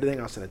 When I'm editing,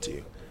 I'll send it to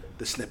you,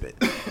 the snippet.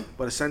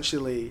 But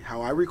essentially,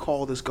 how I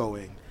recall this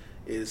going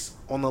is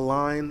on the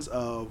lines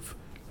of,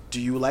 do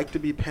you like to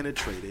be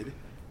penetrated?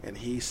 And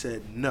he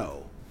said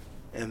no.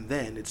 And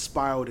then it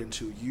spiraled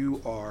into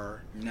you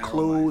are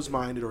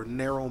closed-minded or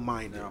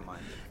narrow-minded.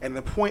 And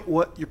the point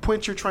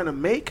you're trying to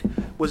make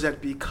was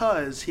that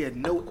because he had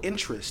no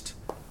interest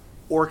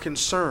or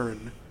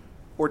concern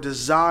or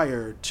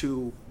desire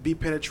to be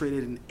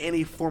penetrated in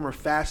any form or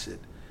facet,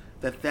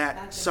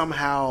 that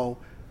somehow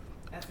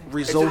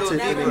resulted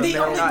in a The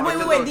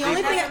narrow-minded. wait.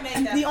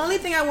 The only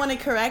thing I want to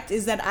correct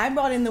is that I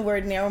brought in the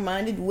word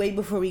narrow-minded way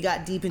before we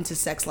got deep into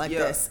sex like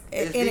this,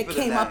 it's and it deeper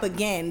came than up that.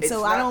 again. It's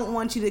So not- I don't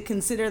want you to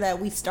consider that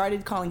we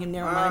started calling him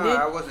narrow-minded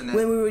I wasn't.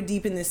 when we were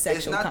deep in this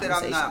sexual It's not that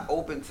conversation. I'm not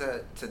open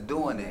to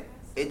doing it.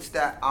 It's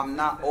that I'm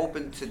not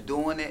open to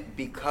doing it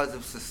because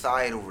of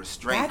societal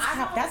restraints.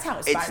 That's how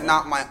it's. It's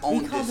not my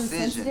own we called them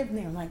decision. sensitive, and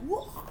they were like,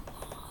 "Whoa."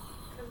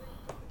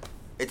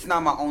 It's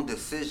not my own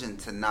decision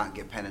to not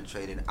get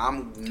penetrated.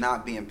 I'm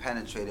not being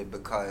penetrated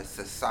because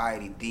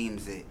society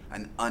deems it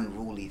an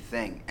unruly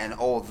thing. And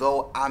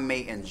although I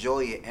may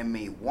enjoy it and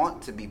may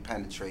want to be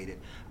penetrated,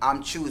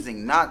 I'm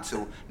choosing not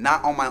to,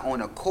 not on my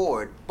own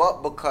accord,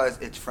 but because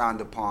it's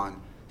frowned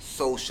upon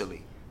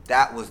socially.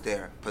 That was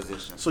their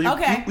position. So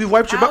Okay. we've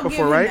wiped your butt I'll before,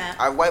 give him right? that.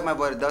 I've wiped my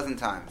butt 12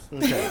 times.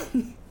 Okay.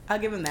 I'll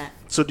give him that.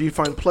 So do you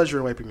find pleasure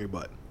in wiping your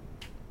butt?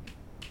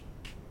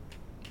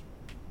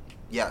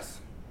 Yes.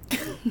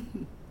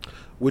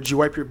 Would you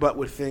wipe your butt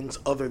with things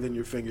other than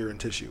your finger and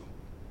tissue?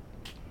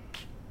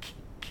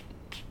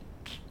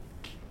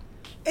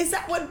 Is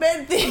that what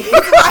men think?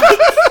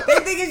 They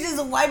think it's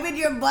just wiping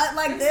your butt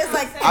like this,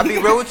 like. I'll be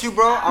real with you,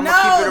 bro. I'm No,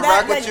 gonna keep it a that-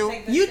 rack with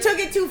like- you. You took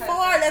it too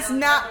far. That's I'll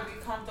not. never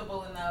be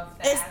comfortable enough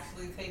to It's-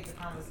 actually take the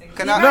conversation.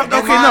 Can I? No, do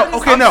you okay, mind? no,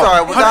 okay, I'm no.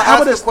 sorry. Was How I about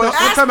asked this? a question?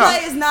 Ass time out.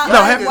 play is not No,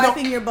 like no.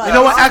 wiping your butt. You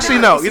know what? It's Actually,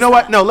 not. no. You know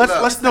what? No. Let's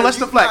Look, let's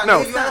deflect.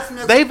 No, you asked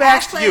me a they've question.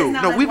 asked Ass play you. is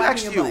not No, like we've wiping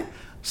asked your you. butt.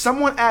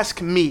 Someone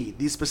asked me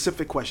these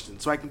specific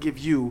questions, so I can give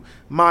you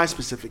my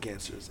specific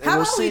answers. And How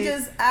we'll about see. we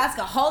just ask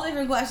a whole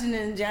different question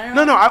in general?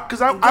 No,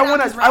 because I Get out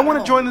want this to rabbit want to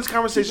hole. join this Keep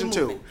conversation it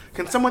too. moving.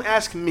 Can someone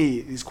ask me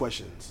these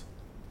questions?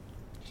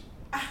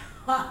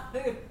 No, what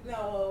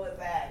was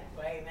that?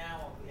 Right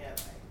now, yeah, like,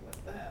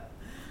 what the hell?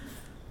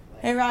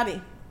 Hey,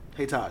 Roddy.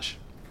 Hey, Tosh.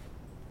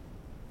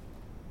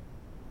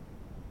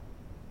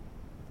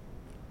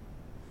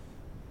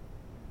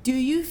 Do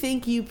you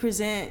think you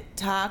present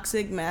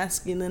toxic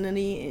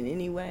masculinity in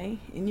any way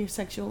in your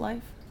sexual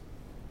life?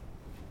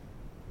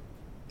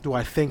 Do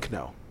I think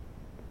no?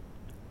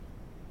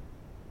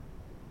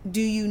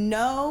 Do you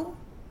know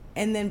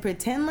and then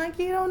pretend like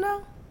you don't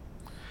know?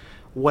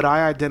 What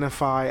I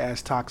identify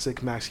as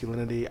toxic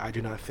masculinity, I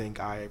do not think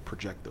I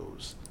project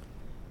those.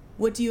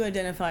 What do you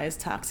identify as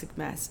toxic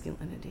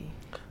masculinity?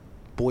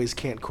 Boys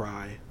can't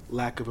cry,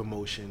 lack of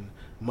emotion,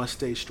 must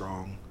stay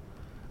strong.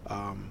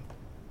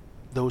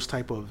 Those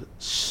type of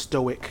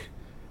stoic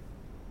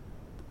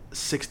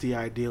 60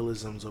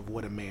 idealisms of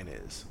what a man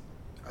is.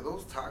 Are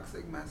those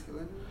toxic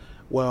masculinity?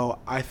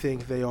 Well, I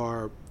think they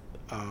are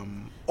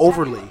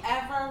overly.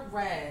 Have you ever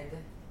read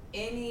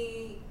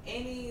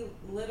any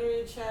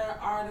literature,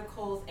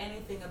 articles,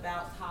 anything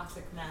about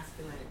toxic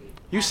masculinity?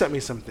 You sent me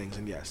some things,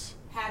 and yes.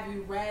 Have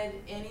you read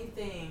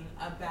anything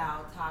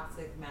about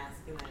toxic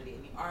masculinity?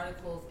 Any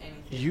articles,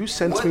 anything? You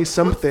sent me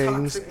some what's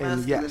things, toxic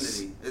and yes.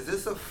 masculinity? Is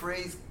this a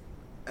phrase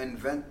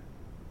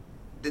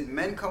did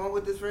men come up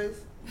with this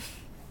phrase?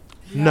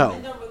 No.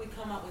 Men don't really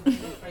come up with these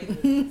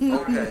phrases.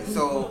 Okay,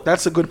 so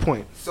That's a good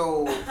point.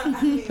 so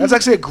That's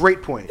actually a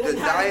great point. the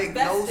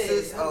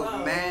diagnosis Hello.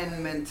 of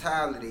man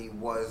mentality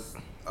was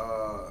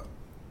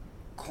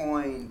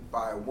coined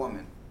by a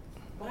woman.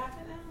 What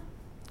happened now?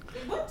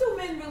 What do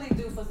men really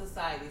do for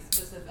society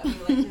specifically?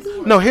 I mean,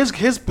 like No, his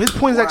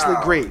point is actually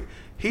Wow. great.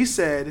 He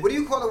said, What do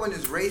you call it when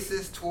it's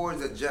racist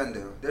towards a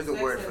gender? There's a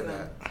word for Sexism.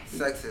 that.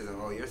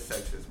 Sexism. Oh, you're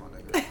sexist, my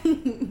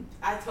nigga.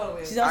 I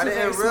totally. She's I also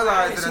didn't very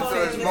realize it smart.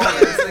 until this Totally. moment.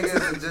 This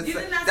nigga is just You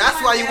did not that's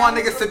see why my you want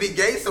nails? niggas to be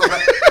gay so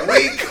bad.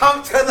 We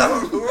come to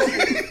the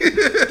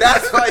room.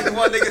 That's why you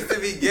want niggas to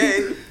be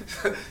gay.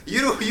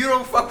 You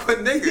don't fuck with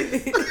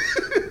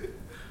niggas.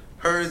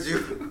 Heard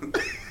you.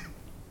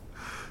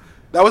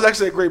 that was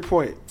actually a great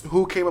point.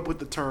 Who came up with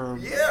the term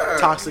Yeah.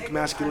 toxic Niggas are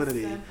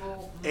masculinity?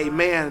 simple A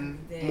man,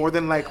 minded. more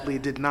than likely,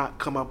 did not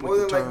come up More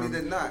with the than term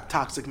likely did not.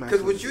 toxic Because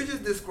masculinity. what you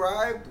just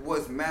described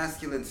was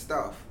masculine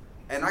stuff.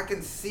 And I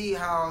can see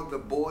how the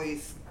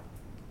boys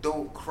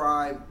don't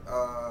cry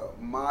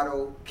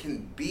motto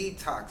can be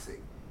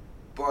toxic.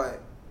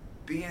 But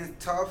being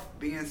tough,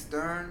 being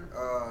stern,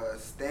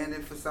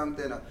 standing for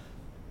something,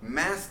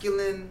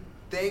 masculine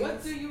things.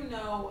 What do you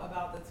know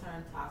about the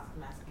term toxic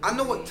masculinity? I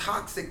know what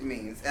toxic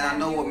means, and I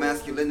know what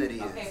masculinity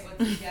is. Okay,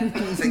 but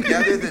together.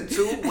 Together, the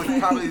two would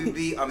probably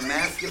be a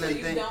masculine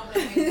You thing. don't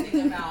know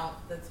anything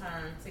about the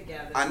term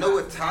together. I know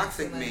what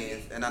toxic masculinity.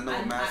 means, and I know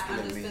what masculine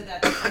understood means.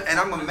 that because And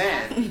I'm a I'm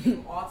man. asking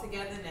you all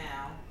together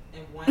now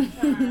in one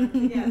term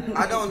together.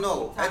 I don't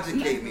know. Toxic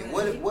Educate me.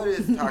 What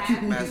is toxic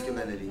Have you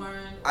masculinity?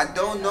 learned I or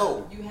don't read know.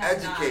 up? You have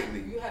Educate not.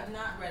 me. You have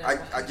not read I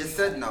up on just it.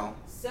 said no.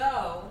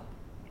 So,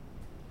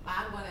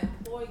 I'm going to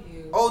implore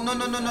you. Oh no.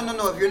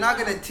 If you're not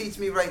gonna teach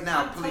me right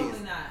now, I'm please.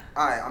 Totally not.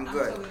 All right, I'm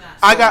good. Totally not.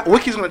 I got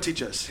Wiki's going to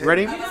teach us.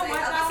 Ready? You know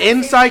what?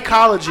 In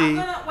psychology, I'm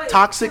gonna- wait,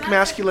 toxic can I say-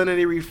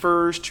 masculinity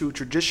refers to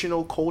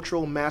traditional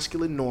cultural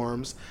masculine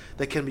norms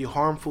that can be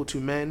harmful to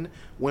men,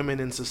 women,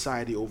 and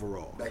society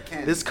overall. That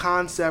can This be.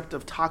 concept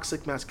of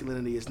toxic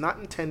masculinity is not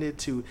intended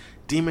to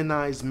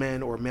demonize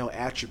men or male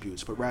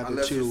attributes, but rather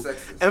Unless to you're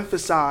sexist.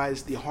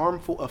 emphasize the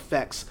harmful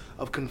effects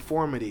of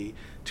conformity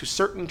to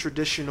certain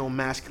traditional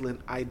masculine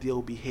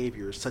ideal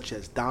behaviors such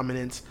as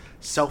dominance,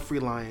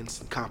 self-reliance,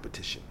 and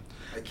competition.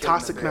 I killed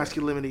Toxic my bear.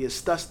 masculinity is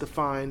thus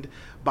defined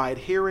by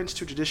adherence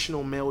to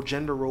traditional male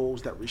gender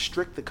roles that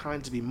restrict the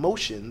kinds of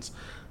emotions,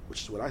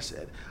 which is what I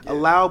said,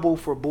 allowable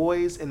for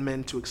boys and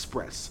men to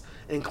express,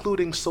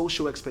 including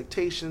social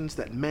expectations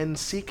that men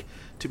seek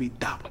to be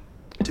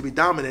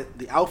dominant,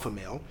 the alpha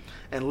male,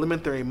 and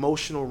limit their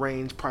emotional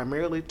range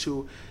primarily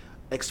to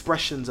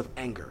expressions of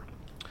anger.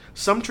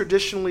 Some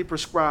traditionally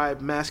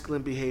prescribed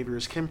masculine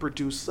behaviors can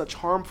produce such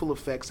harmful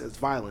effects as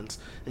violence,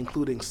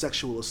 including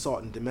sexual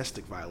assault and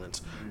domestic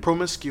violence,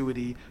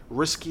 promiscuity,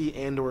 risky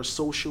and or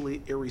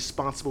socially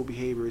irresponsible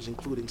behaviors,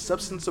 including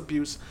substance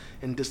abuse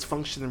and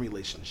dysfunction in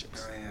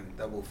relationships. I am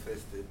double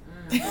fisted.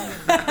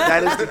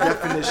 That is the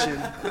definition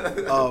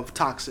of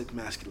toxic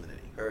masculinity.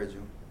 Heard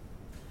you.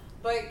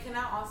 But can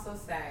I also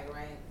say,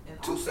 right? in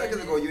 2 all seconds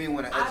fairness, ago, you didn't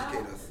want to I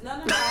educate don't- us.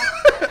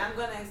 No. I'm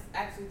going to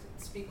actually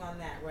speak on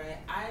that, right?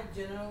 I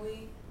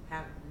generally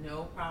have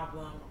no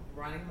problem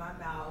running my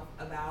mouth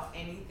about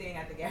anything.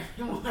 I think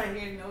everyone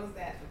here knows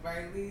that at the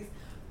very least.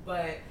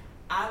 But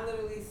I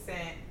literally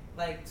sent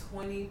like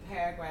 20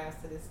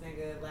 paragraphs to this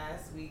nigga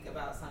last week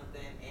about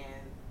something,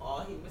 and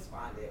all he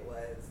responded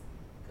was,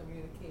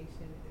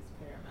 communication is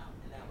paramount,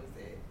 and that was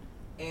it.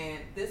 And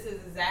this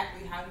is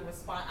exactly how he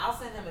responds. I'll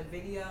send him a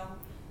video.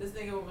 This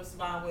nigga will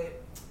respond with,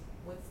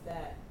 "What's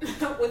that?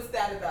 What's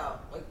that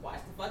about? Like, watch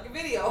the fucking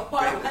video.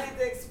 Why do I need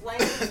to explain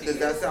it to you? Does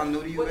that sound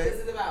new to you, What babe? is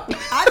it about?"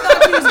 I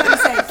thought you was gonna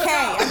say K.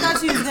 I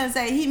thought you was gonna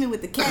say hit me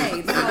with the K.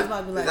 So I was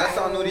about to be like, Does that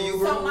sound new to you,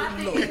 bro? So my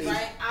thing is,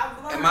 right,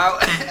 I've learned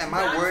Am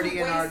I not wordy to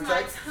in our waste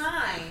text? my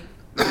time,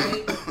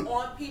 right,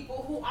 on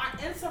people who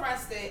aren't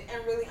interested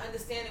in really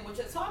understanding what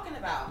you're talking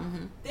about.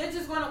 They're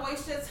just going to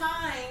waste your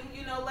time,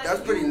 you know, letting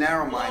That's pretty you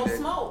narrow-minded. blow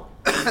smoke.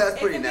 That's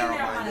pretty It can be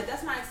narrow-minded.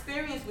 That's my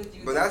experience with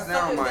you. But that's So if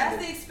narrow-minded.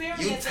 that's the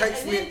experience. You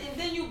text and me- then,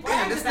 and then you Damn,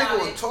 bragged this about nigga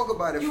will it. talk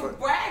about it You for.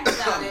 bragged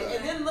about it,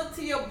 and then looked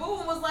to your boo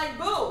and was like,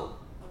 "Boo,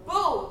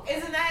 boo,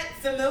 isn't that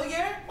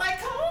familiar? Like,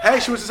 come on." Hey,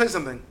 she wants to say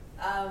something.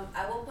 I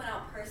will point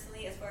out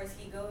personally, as far as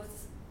he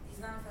goes, he's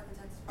not a fucking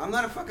toxic. I'm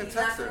not a fucking He's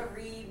texter. not gonna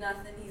read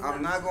nothing.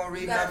 I'm not gonna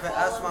read you gotta nothing. call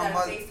Ask him, my you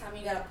mother. gotta FaceTime,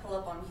 you gotta pull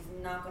up on him.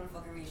 He's not gonna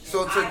fucking read shit.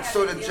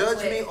 So to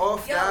judge me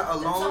off that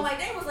alone. So my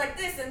day was like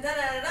this and da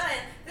da da da,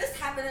 and this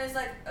happened, and it's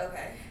like,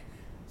 okay.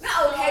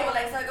 Not okay, but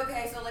like, it's like,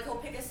 okay, so like he'll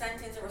pick a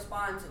sentence and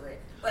respond to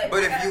it. But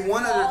But if you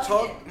wanted to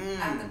talk, I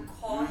have to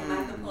call him, I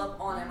have to pull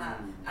up on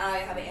him. I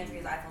have an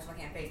Android iPhone, so I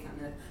can't FaceTime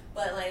him.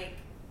 But like,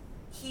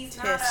 he's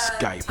not a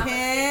Skype. I'm gonna sit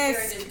here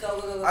and just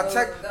go, I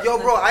text, go, yo,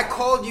 go, bro. go. I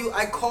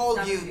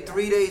called you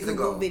 3 days ago.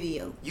 Google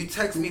video. You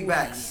text me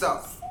back,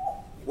 sup?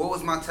 What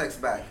was my text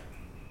back?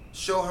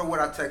 Show her what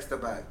I text her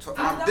back.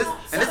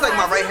 And it's like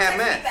my right hand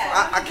man.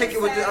 I kick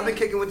it with. I've been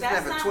kicking with this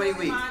man for 20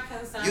 weeks.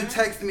 You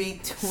text me,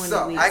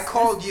 sup? weeks. I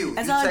called you.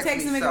 That's you all it text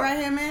takes to me, make a sup? right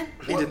hand man?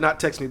 He did not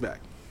text me back.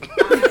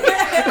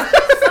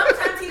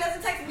 Sometimes he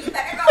doesn't text me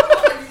back. I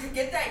got one. Did you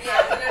get that?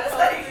 Yeah. You know, it's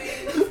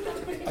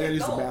like, I gotta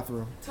use the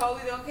bathroom.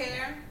 Totally don't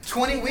care.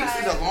 20 weeks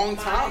is a long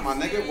time, my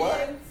nigga.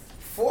 What?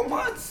 4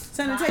 months.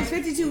 Son, it takes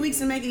 52 weeks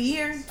to make a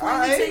year. 20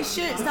 Alright. weeks ain't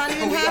shit. It's not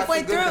even We got halfway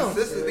some good through.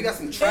 consistency. We got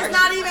some traction. It's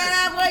not even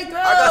halfway through.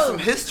 I got some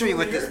history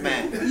with this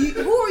man.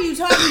 Who are you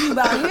talking to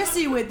about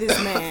history with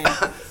this man?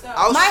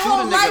 I'll My shoot whole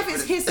a nigga life for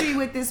is this. history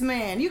with this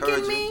man. You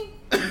Heard kidding me?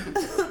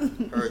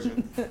 Heard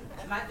you.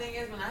 My thing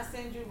is, when I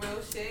send you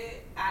real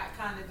shit, I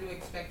kind of do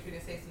expect you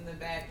to say something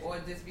back, or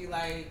just be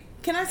like,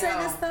 Can I say Yo.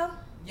 this though?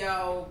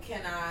 yo,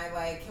 can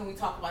we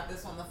talk about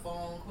this on the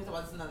phone? Can we talk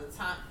about this another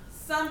time?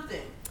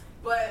 Something.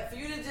 But for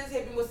you to just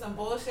hit me with some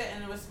bullshit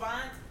in a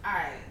response,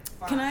 alright,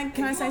 fine. Can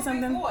I You say a big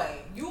something? Boy.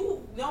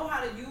 You know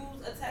how to use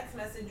a text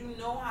message. You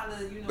know how to,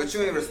 But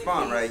you ain't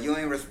respond, communicate. right? You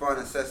ain't respond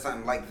and said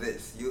something like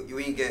this. You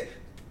ain't get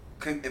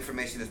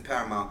information that's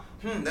paramount.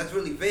 That's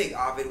really vague,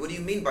 Ovid. What do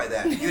you mean by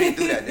that? You didn't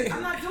do that, did you?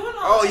 I'm not doing all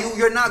Oh, that.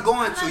 you're not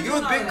going I'm to. not You're a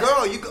doing big all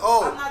girl. that. You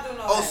I'm not doing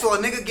all that. so a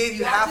nigga gave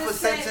you I half a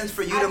just sent- sentence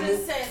for you I to just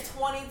move. sent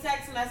 20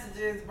 text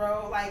messages,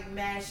 bro, like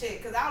mad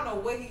shit. Cause I don't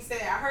know what he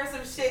said. I heard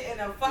some shit in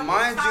a fucking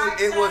Mind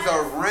you, it was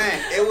a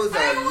rant. It was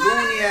a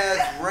loony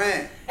ass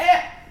rant.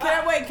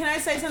 Can I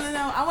say something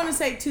though? I want to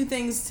say two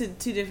things to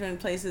two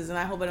different places, and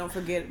I hope I don't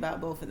forget about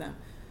both of them.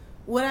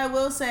 What I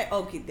will say,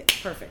 okay,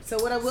 perfect. So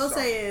what I will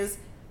say is,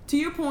 to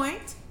your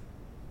point,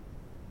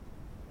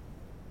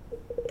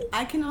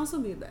 I can also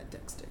be a bad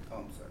texter. Oh,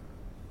 I'm sorry.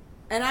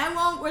 And I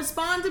won't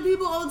respond to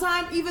people all the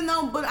time,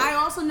 but I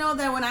also know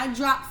that when I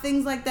drop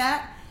things like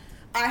that,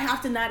 I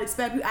have to not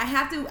expect, I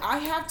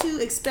have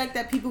to expect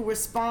that people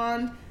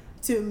respond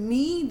to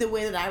me the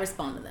way that I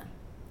respond to them.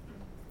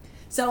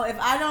 So if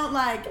I don't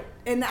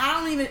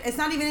it's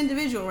not even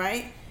individual,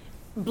 right?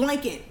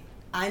 Blanket.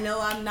 I know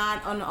I'm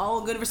not an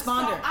all good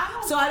responder.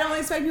 So I don't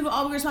expect people to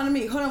all respond to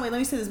me. Hold on, wait, let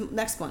me say this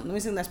next point.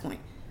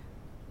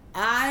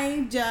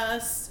 I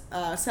just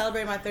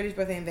celebrated my 30th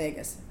birthday in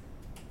Vegas.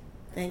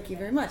 Thank you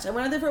very much. I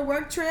went out there for a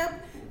work trip,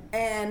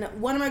 and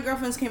one of my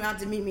girlfriends came out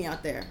to meet me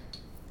out there.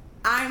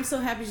 I am so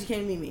happy she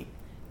came to meet me.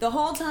 The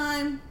whole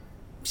time,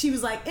 she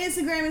was like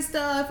Instagram and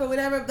stuff or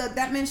whatever, but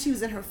that meant she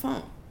was in her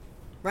phone,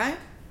 right?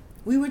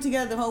 We were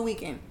together the whole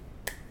weekend.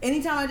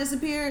 Anytime I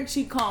disappeared,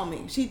 she'd call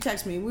me. She'd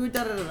text me. We were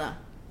da-da-da-da.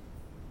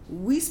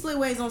 We split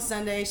ways on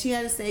Sunday. She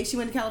had to stay. She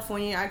went to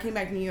California. I came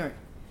back to New York.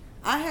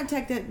 I have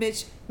texted that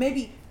bitch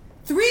maybe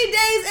 3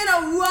 days in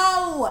a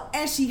row,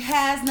 and she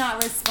has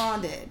not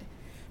responded.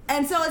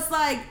 And so it's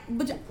like,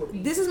 but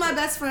this is my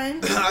best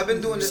friend. I've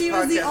been doing this. She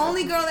was the podcast.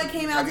 only girl that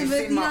came out Have to you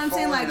visit. seen You know my what I'm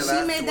saying? phone Like in the she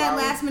last made 2 that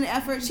hours? last minute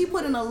effort. She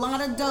put in a lot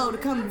of dough to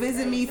come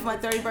visit me for my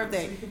 30th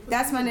birthday.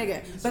 That's my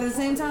nigga. But at the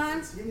same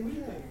time,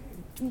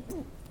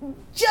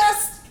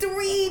 just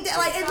 3 days.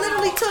 Like it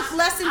literally took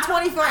less than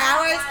 24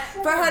 hours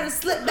for her to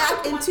slip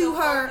back into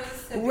her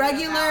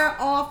regular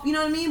off. You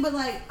know what I mean? But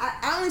like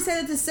I only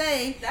say that to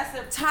say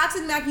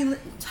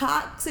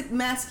toxic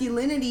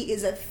masculinity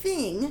is a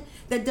thing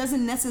that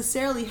doesn't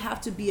necessarily have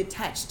to be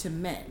attached to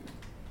men.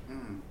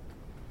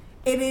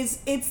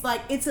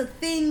 It's a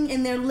thing,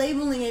 and they're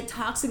labeling it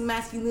toxic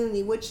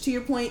masculinity, which to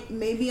your point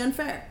may be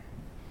unfair.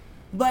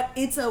 But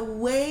it's a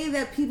way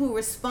that people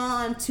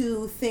respond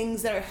to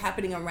things that are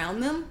happening around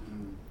them,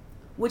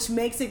 which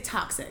makes it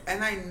toxic.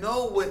 And I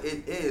know what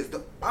it is.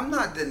 I'm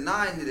not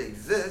denying it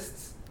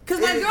exists. Because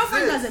my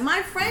girlfriend does it.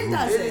 My friend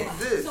does It it.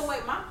 exists. So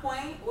wait, my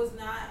point was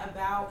not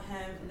about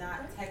him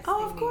not texting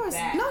Oh, of course. me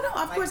back. No, of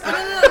Like, course. No.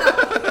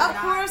 not Of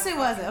course it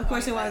wasn't. Of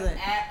course it like,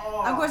 wasn't. At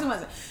all. Of course it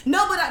wasn't.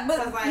 No, but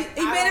Like,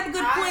 he made up a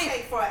good I point.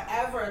 take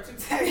forever to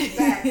text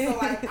back. So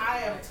like, I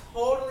am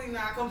totally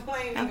not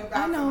complaining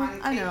about somebody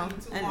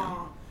taking too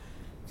long.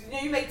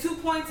 You make 2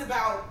 points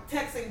about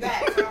texting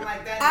back. So I'm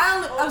like,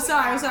 I'm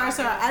sorry.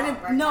 I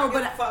didn't. No,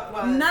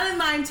 but none of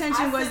my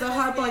intention was to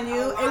harp on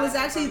you. It was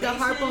actually the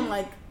harp on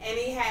like. And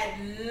he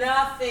had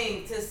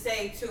nothing to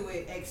say to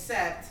it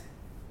except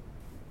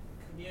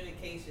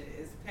communication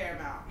is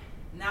paramount.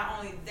 Not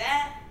only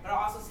that, but I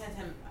also sent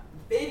him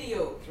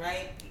videos,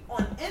 right,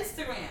 on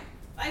Instagram.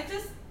 Like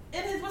just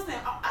in his what's name?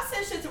 I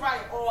send shit to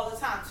Ryan all the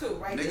time too,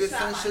 right? Niggas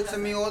send shit to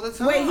me all the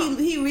time. Wait,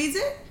 he reads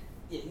it?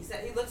 Yeah, he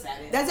said he looks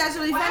at it. That's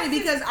actually funny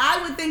because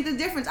I would think the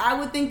difference. I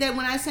would think that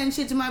when I send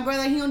shit to my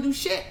brother, he don't do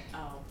shit.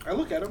 Oh. I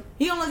look at him.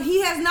 He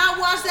has not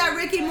watched that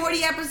Rick and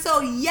Morty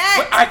episode yet.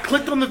 But I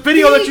clicked on the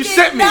video that you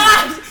sent me.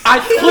 I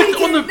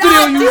clicked on the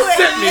video you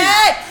sent me.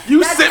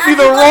 You sent me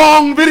the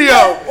wrong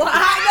video. Well,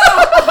 I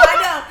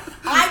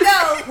know.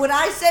 When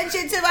I send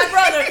shit to my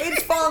brother,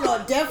 it's falling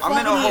on deaf I'm in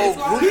a fucking whole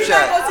ears. group He's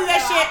chat. not gonna see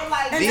that shit.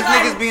 These until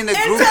niggas be in the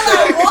group until I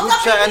chat. walk Group up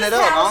in chatting his it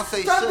up. I don't house, say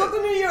start shit.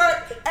 Brooklyn, New York,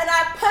 and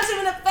I punch him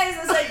in the face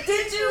and say,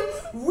 "Did you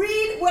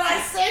read what I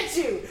sent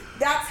you?"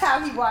 That's how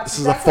he watches. This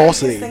is a That's how he gets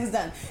falsity things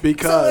done.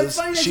 because So it's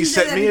funny that she you say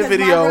sent that me a because my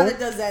video. brother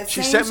does that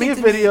She same sent me shit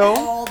a to me video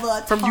all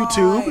the from time.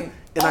 YouTube, and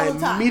All the I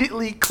time.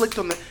 immediately clicked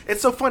on the.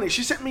 It's so funny.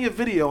 She sent me a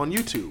video on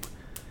YouTube,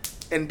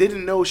 and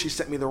didn't know she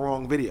sent me the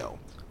wrong video.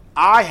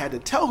 I had to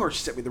tell her she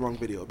sent me the wrong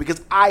video because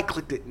I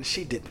clicked it and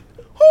she didn't.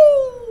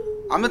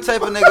 I'm the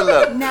type of nigga,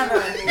 look. Never.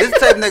 This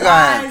type of nigga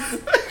I am. Guys,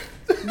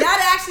 that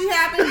actually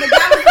happened, but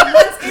that was the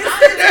one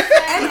instance.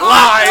 And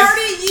Lies. all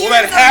 30 years Well,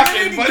 that of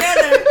happened, living but-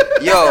 together,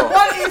 Yo. that's the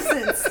one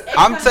instance.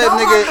 I'm the type No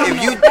nigga, harm if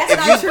done. you, That's if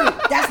not you, true.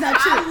 That's not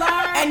true. I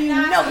learned And you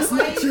not know to it's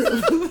not waste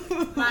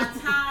true. my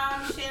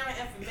time sharing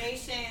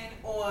information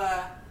or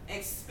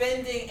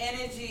expending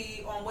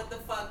energy on what the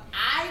fuck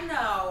I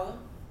know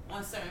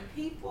on certain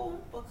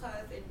people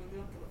because they really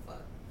don't give a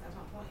fuck. That's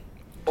my point.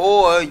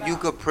 or you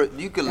could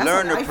That's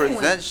learn what to I feel.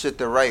 present shit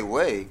the right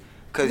way.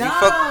 Cause No, you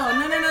fuck. no.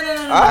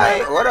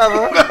 Alright,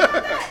 whatever.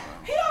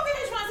 He don't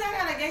finish trying to say I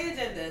got a gay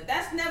agenda.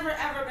 That's never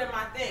ever been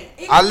my thing.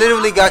 Even I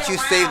literally if got play you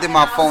around saved in and my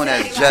I'll phone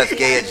say, as just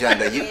gay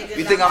agenda. gay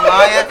You think I'm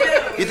lying?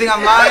 You think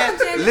I'm lying?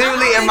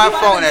 Literally in my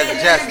phone as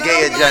just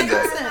gay agenda.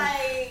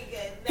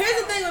 Here's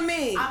the thing with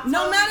me.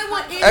 No matter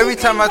what. Every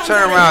time I anything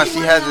turn comes around, out of she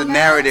anyone has a else's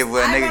narrative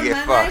where a mouth, nigga I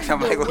get run fucked. my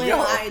I'm like, mouth the yo.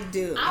 way I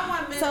do. I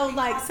want men So to be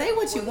like, say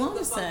what you comfortable want to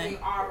with who the fuck say. they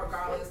are,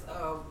 regardless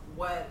of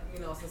what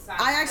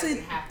society. I actually,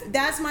 doesn't have to do.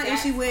 that's my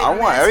issue with. I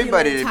want masculine,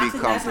 everybody to be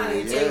toxic comfortable,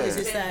 masculinity yeah. Is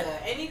just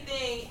that.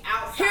 Anything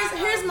outside.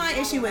 Here's of my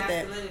normal issue with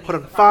it. masculinity. Put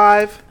on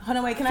 5. Hold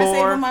on, wait. Can I say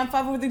 4. what my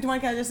 5 4 3 2 1?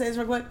 Can I just say this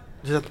real quick?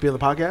 Just have to be on the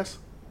podcast.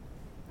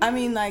 I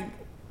mean, like,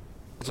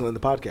 It's on the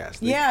podcast.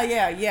 yeah.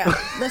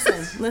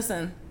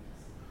 Listen.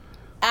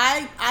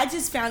 I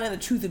just found out the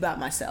truth about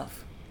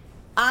myself.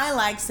 I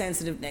like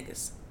sensitive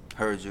niggas.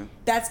 Heard you.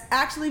 That's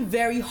actually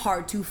very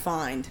hard to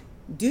find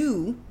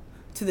due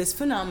to this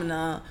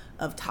phenomena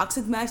of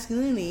toxic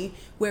masculinity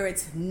where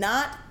it's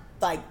not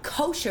like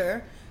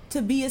kosher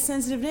to be a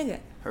sensitive nigga.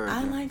 Heard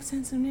I you. like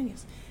sensitive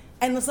niggas.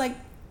 And it's like,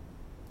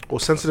 Well,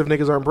 sensitive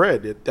niggas aren't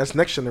bred. That's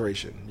next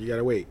generation. You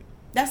gotta wait.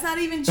 that's not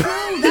even true.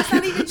 That's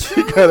not even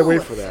true. You gotta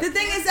wait for that. The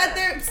thing is that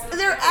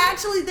they're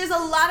actually, there's a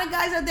lot of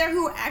guys out there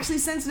who are actually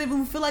sensitive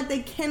who feel like they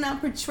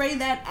cannot portray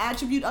that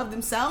attribute of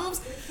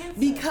themselves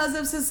because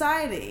of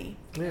society.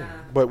 Yeah.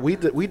 But we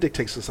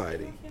dictate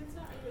society.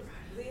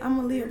 I'm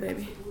a Leo,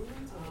 baby.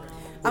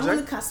 I'm on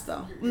the cusp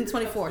though. On the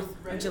 24th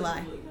of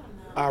July.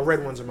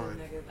 Red ones are mine.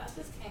 I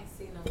just can't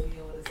see no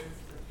Leo with a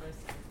sensitive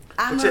person.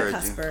 I'm What's a it?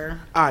 cusper.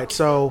 All right.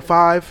 So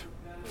 5,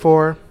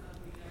 4,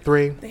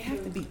 3, They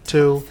have to be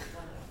 2,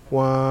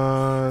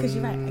 1. 'Cause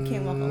you're right, I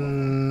can't walk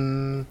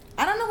alone.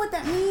 I don't know what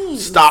that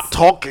means. Stop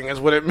talking is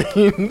what it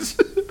means.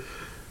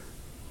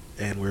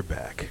 And we're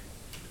back.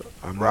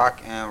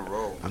 Rock and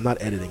roll. I'm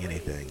not editing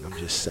anything. I'm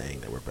just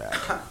saying that we're back.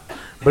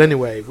 But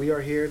anyway, we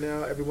are here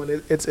now, everyone.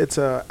 It's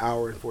a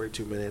hour and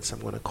 42 minutes. I'm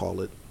going to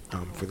call it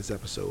for this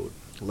episode.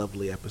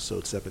 Lovely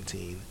episode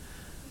 17.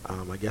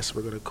 I guess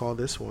we're going to call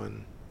this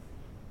one.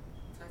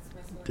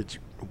 Did you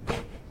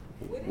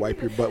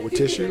wipe your butt with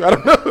tissue? I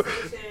don't know. I'm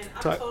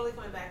Talk- totally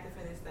coming back to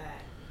finish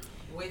that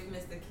with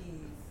Mr.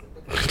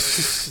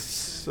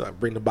 Keys.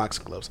 Bring the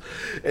boxing gloves.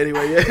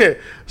 Anyway, yeah.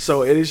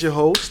 So it is your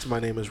host. My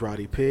name is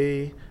Roddy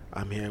P.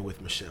 I'm here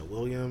with Michelle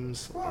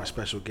Williams. Our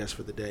special guest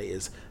for the day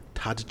is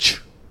Tadj.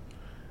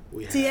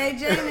 We have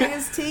T-A-J,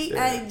 niggas,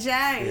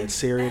 T-A-J. and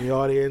Siri in the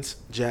audience.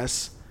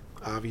 Jess,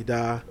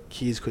 Avida,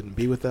 Keys couldn't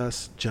be with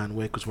us. John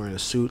Wick was wearing a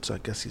suit, so I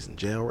guess he's in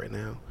jail right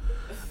now.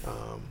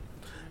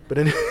 But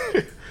Or on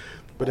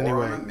a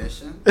anyway,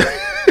 mission.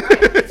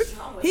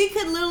 He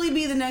could literally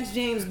be the next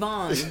James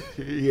Bond.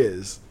 he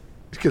is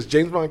because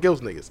James Bond kills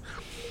niggas.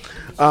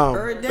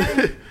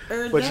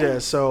 But yeah,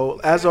 so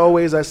as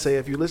always, I say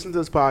if you listen to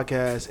this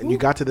podcast and you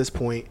got to this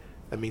point,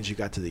 that means you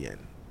got to the end.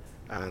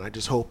 And I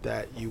just hope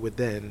that you would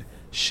then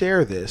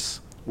share this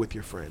with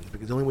your friends,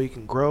 because the only way you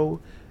can grow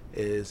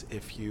is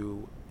if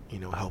you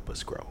help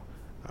us grow.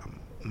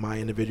 My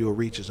individual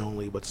reach is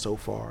only but so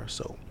far.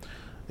 So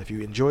if you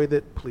enjoyed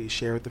it, please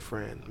share with a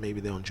friend. Maybe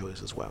they'll enjoy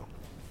us as well.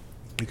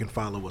 You can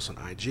follow us on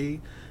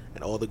IG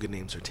at All the Good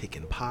Names Are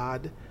Taken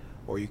Pod,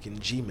 or you can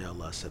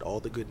Gmail us at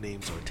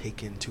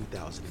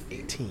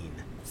allthegoodnamesareTaken2018.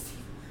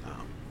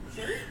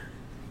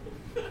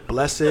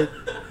 Blessed.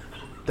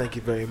 Thank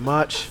you very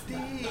much.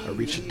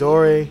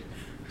 Arichidori.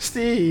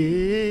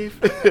 Steve.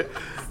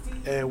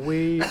 And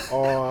we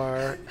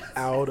are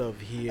out of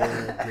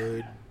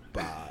here.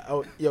 Goodbye.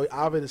 Oh, yo,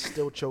 Ovid is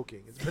still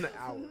choking. It's been an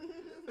hour.